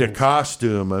 you need a decorations.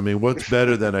 costume. I mean, what's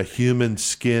better than a human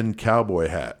skin cowboy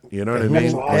hat? You know what I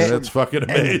mean? awesome. I mean, that's fucking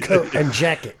amazing. and coat and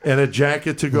jacket. And a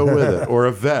jacket to go with it, or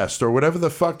a vest, or whatever the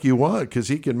fuck you want, because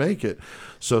he can make it.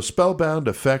 So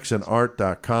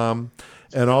spellboundeffectsandart.com.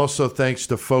 And also thanks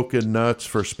to Folk and Nuts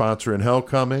for sponsoring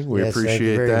Hellcoming. We Yes, thank you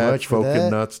appreciate very that. much for that.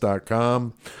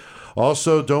 Folkandnuts.com.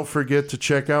 Also, don't forget to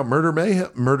check out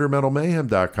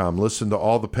murdermetalmayhem.com. Listen to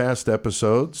all the past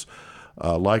episodes.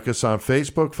 Like us on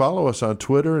Facebook, follow us on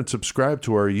Twitter, and subscribe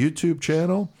to our YouTube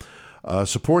channel.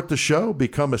 Support the show.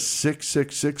 Become a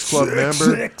 666 Club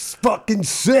member.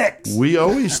 6. We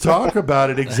always talk about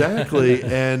it, exactly.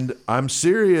 And I'm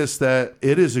serious that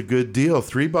it is a good deal.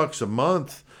 $3 a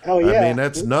month. Hell yeah. I mean,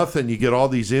 that's nothing. You get all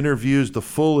these interviews, the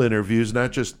full interviews,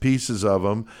 not just pieces of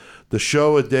them. The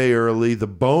show a day early, the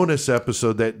bonus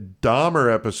episode, that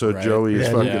Dahmer episode, Right. Joey, is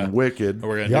Yeah, fucking yeah. wicked.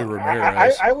 We're gonna Yep. do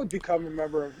Ramirez. I would become a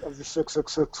member of the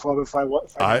 666 Club if I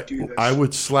could do this. I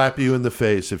would slap you in the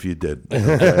face if you did.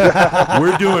 Okay.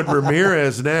 We're doing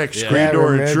Ramirez next. Yeah. Screen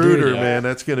Door Ramirez, Intruder, dude. man.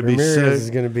 That's going to be Ramirez is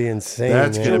sick. going to be insane.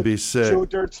 That's man. going to be sick. Joe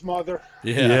Dirt's mother.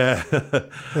 Yeah. Yeah.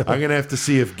 I'm going to have to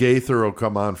see if Gaither will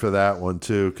come on for that one,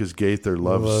 too, because Gaither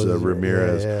loves Loves it.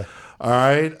 Ramirez. Yeah, yeah. All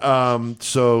right.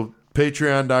 So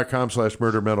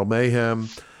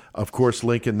patreon.com/murdermetalmayhem. Of course,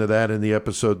 linking to that in the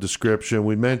episode description.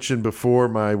 We mentioned before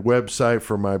my website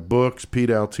for my books,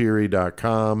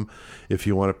 PeteAltieri.com, if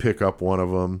you want to pick up one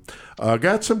of them.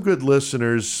 Got some good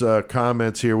listeners'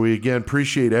 comments here. We, again,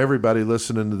 appreciate everybody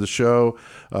listening to the show.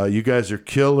 You guys are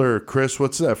killer. Chris,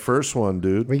 what's that first one,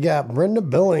 dude? We got Brenda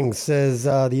Billings says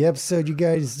the episode you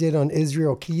guys did on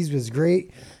Israel Keys was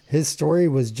great. His story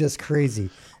was just crazy.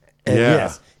 And Yeah.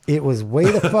 yes, it was way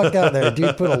the fuck out there.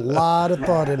 Dude put a lot of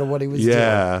thought into what he was doing.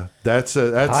 Yeah, that's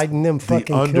Hiding them the fucking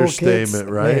kill understatement,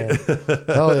 kits. right? Man.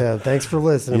 Hell yeah. Thanks for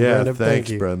listening, Yeah, Brenda. thanks, Thank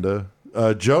you. Brenda.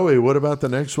 Joey, what about the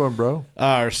next one, bro?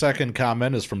 Our second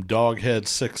comment is from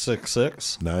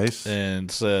Doghead666 Nice.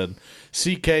 and said,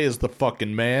 "CK is the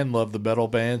fucking man. Love the metal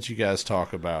bands you guys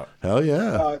talk about." Hell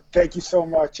yeah. Thank you so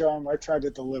much. I tried to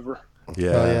deliver.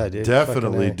 Yeah, Hell yeah, dude.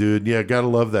 definitely, Fucking A. dude. Yeah, gotta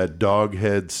love that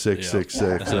Doghead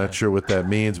 666. Not sure what that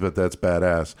means, but that's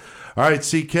badass. All right,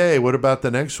 CK, what about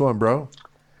the next one, bro?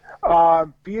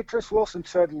 Beatrice Wilson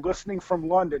said, listening from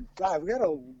London. God, we got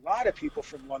a lot of people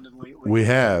from London lately. We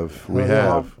have.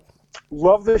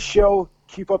 Love this show.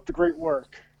 Keep up the great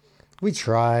work. We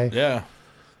try. Yeah.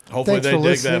 Hopefully Thanks they for dig that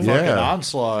listening. fucking Yeah.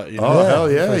 onslaught. You know? Oh, Yeah,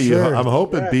 hell yeah. for sure. I'm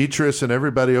hoping Yeah. Beatrice and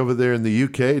everybody over there in the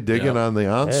UK digging Yeah. on the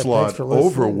thanks onslaught, for listening.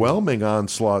 overwhelming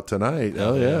onslaught tonight.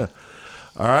 Hell yeah.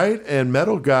 All right, and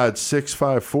Metal God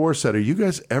 654 said, "Are you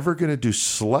guys ever going to do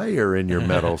Slayer in your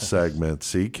metal segment?"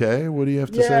 CK, what do you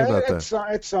have to say about that?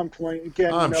 At some point.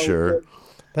 Again, I'm sure.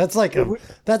 That's like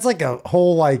a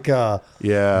whole like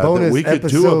Yeah, bonus we could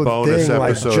episode do a bonus thing,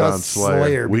 episode like just on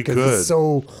Slayer. We because could. it's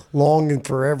so long and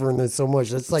forever, and there's so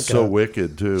much. That's like So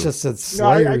wicked too. just a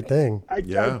Slayer thing.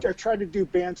 Yeah. I try to do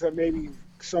bands that maybe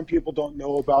some people don't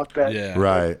know about that. Yeah.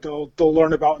 Right. They'll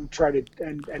learn about and try to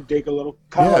and dig a little,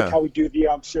 kind of Yeah. like how we do the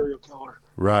serial killer.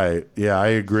 Right. Yeah, I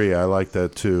agree. I like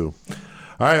that too.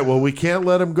 All right. Well, we can't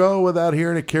let him go without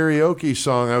hearing a karaoke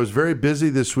song. I was very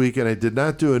busy this week and I did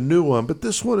not do a new one, but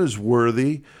this one is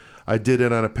worthy. I did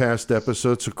it on a past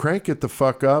episode, so crank it the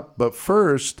fuck up. But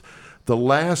first, the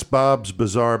last Bob's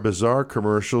Bizarre Bazaar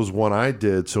commercial is one I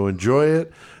did, so enjoy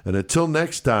it. And until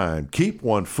next time, keep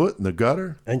one foot in the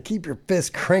gutter. And keep your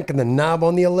fist cranking the knob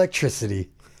on the electricity.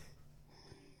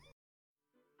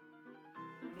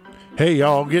 Hey,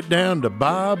 y'all, get down to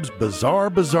Bob's Bizarre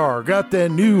Bazaar. Got that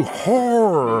new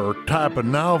horror type of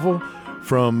novel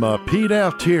from Pete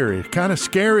Altieri. Kind of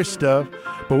scary stuff,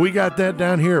 but we got that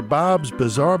down here at Bob's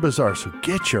Bizarre Bazaar. So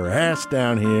get your ass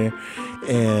down here.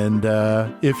 And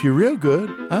if you're real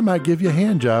good, I might give you a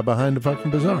hand job behind the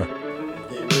fucking bazaar.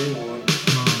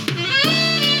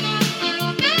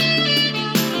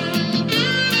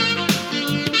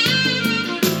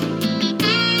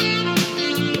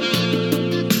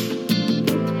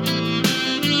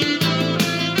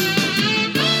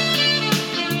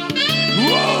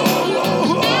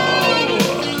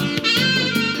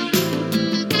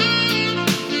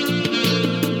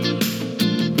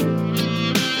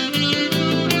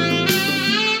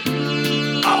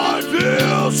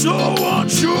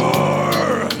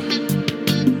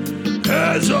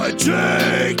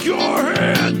 take your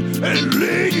hand and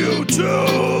lead you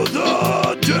to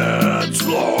the dance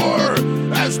floor.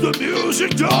 As the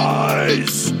music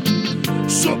dies,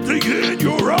 something in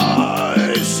your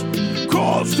eyes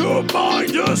calls to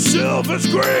mind a silver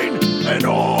screen, and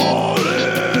all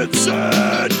it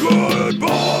said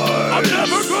goodbye. I'm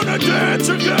never gonna dance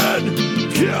again.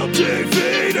 Guilty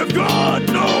feet have got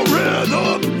no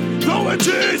rhythm, though it's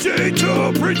easy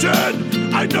to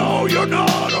pretend. I know you're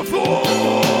not a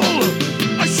fool.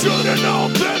 I should've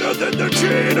known better than to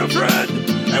cheat a friend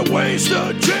and waste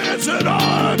a chance that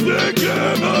I've been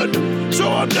given.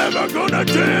 So I'm never gonna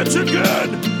dance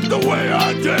again the way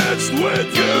I danced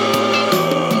with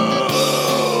you.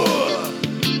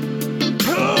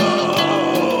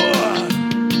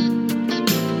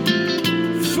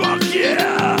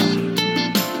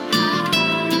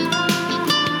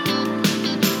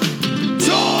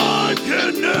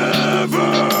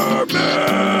 Never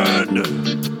mend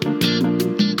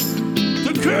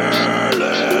the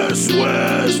careless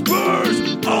whispers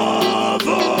of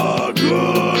a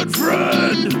good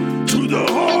friend. To the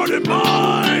heart and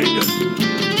mind,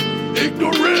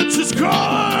 ignorance is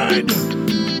kind.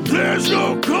 There's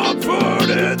no comfort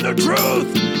in the truth.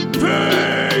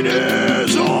 Pain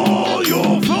is all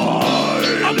you'll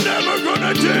find. I'm never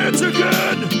gonna dance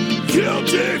again.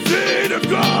 Guilty feet have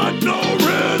got no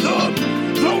rhythm,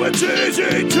 though it's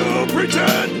easy to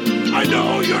pretend. I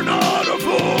know you're not a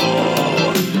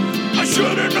fool. I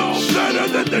should've known better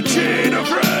than to cheat a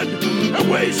friend and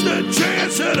waste the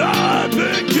chance that I've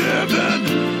been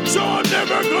given. So I'm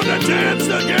never gonna dance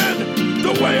again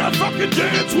the way I fucking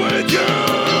dance with you.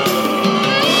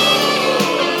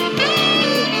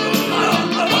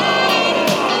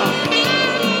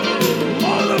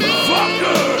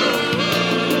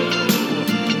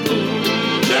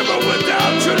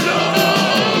 Without your love,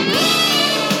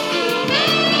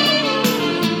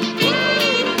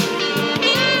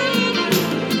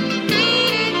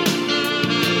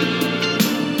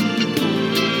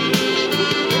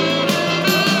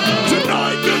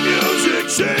 tonight the music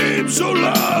seems so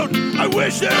loud. I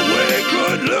wish that we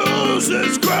could lose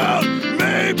this crowd.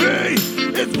 Maybe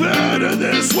it's better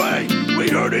this way. We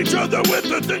hurt each other with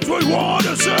the things we want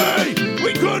to say.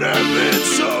 We could have been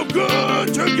so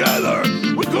good together.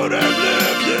 We could have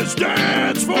lived this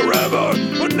dance forever.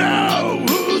 But now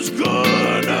who's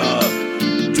gonna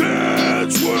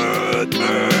dance with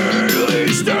me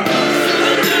these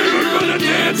days? We're gonna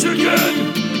dance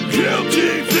again.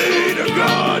 Guilty feet have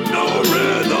got no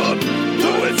rhythm,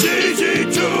 though it's easy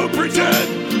to pretend.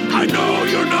 I know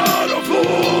you're not a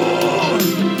fool.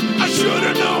 I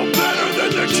should've known better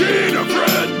than to cheat a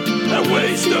friend and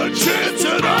waste a chance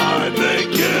that I've been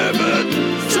given.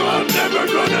 So I'm never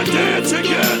gonna dance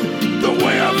again the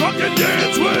way I fucking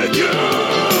dance with you.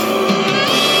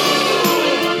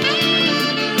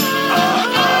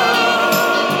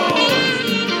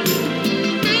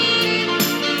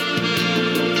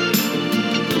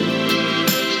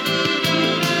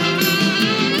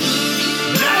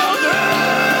 Now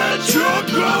that you're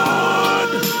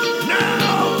gone,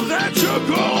 now that you're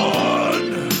gone,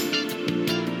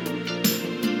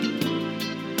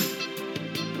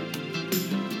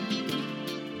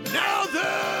 now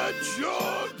that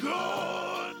you're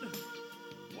gone,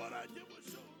 what I did was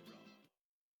so wrong.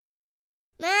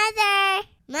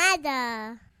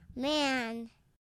 Mother, man.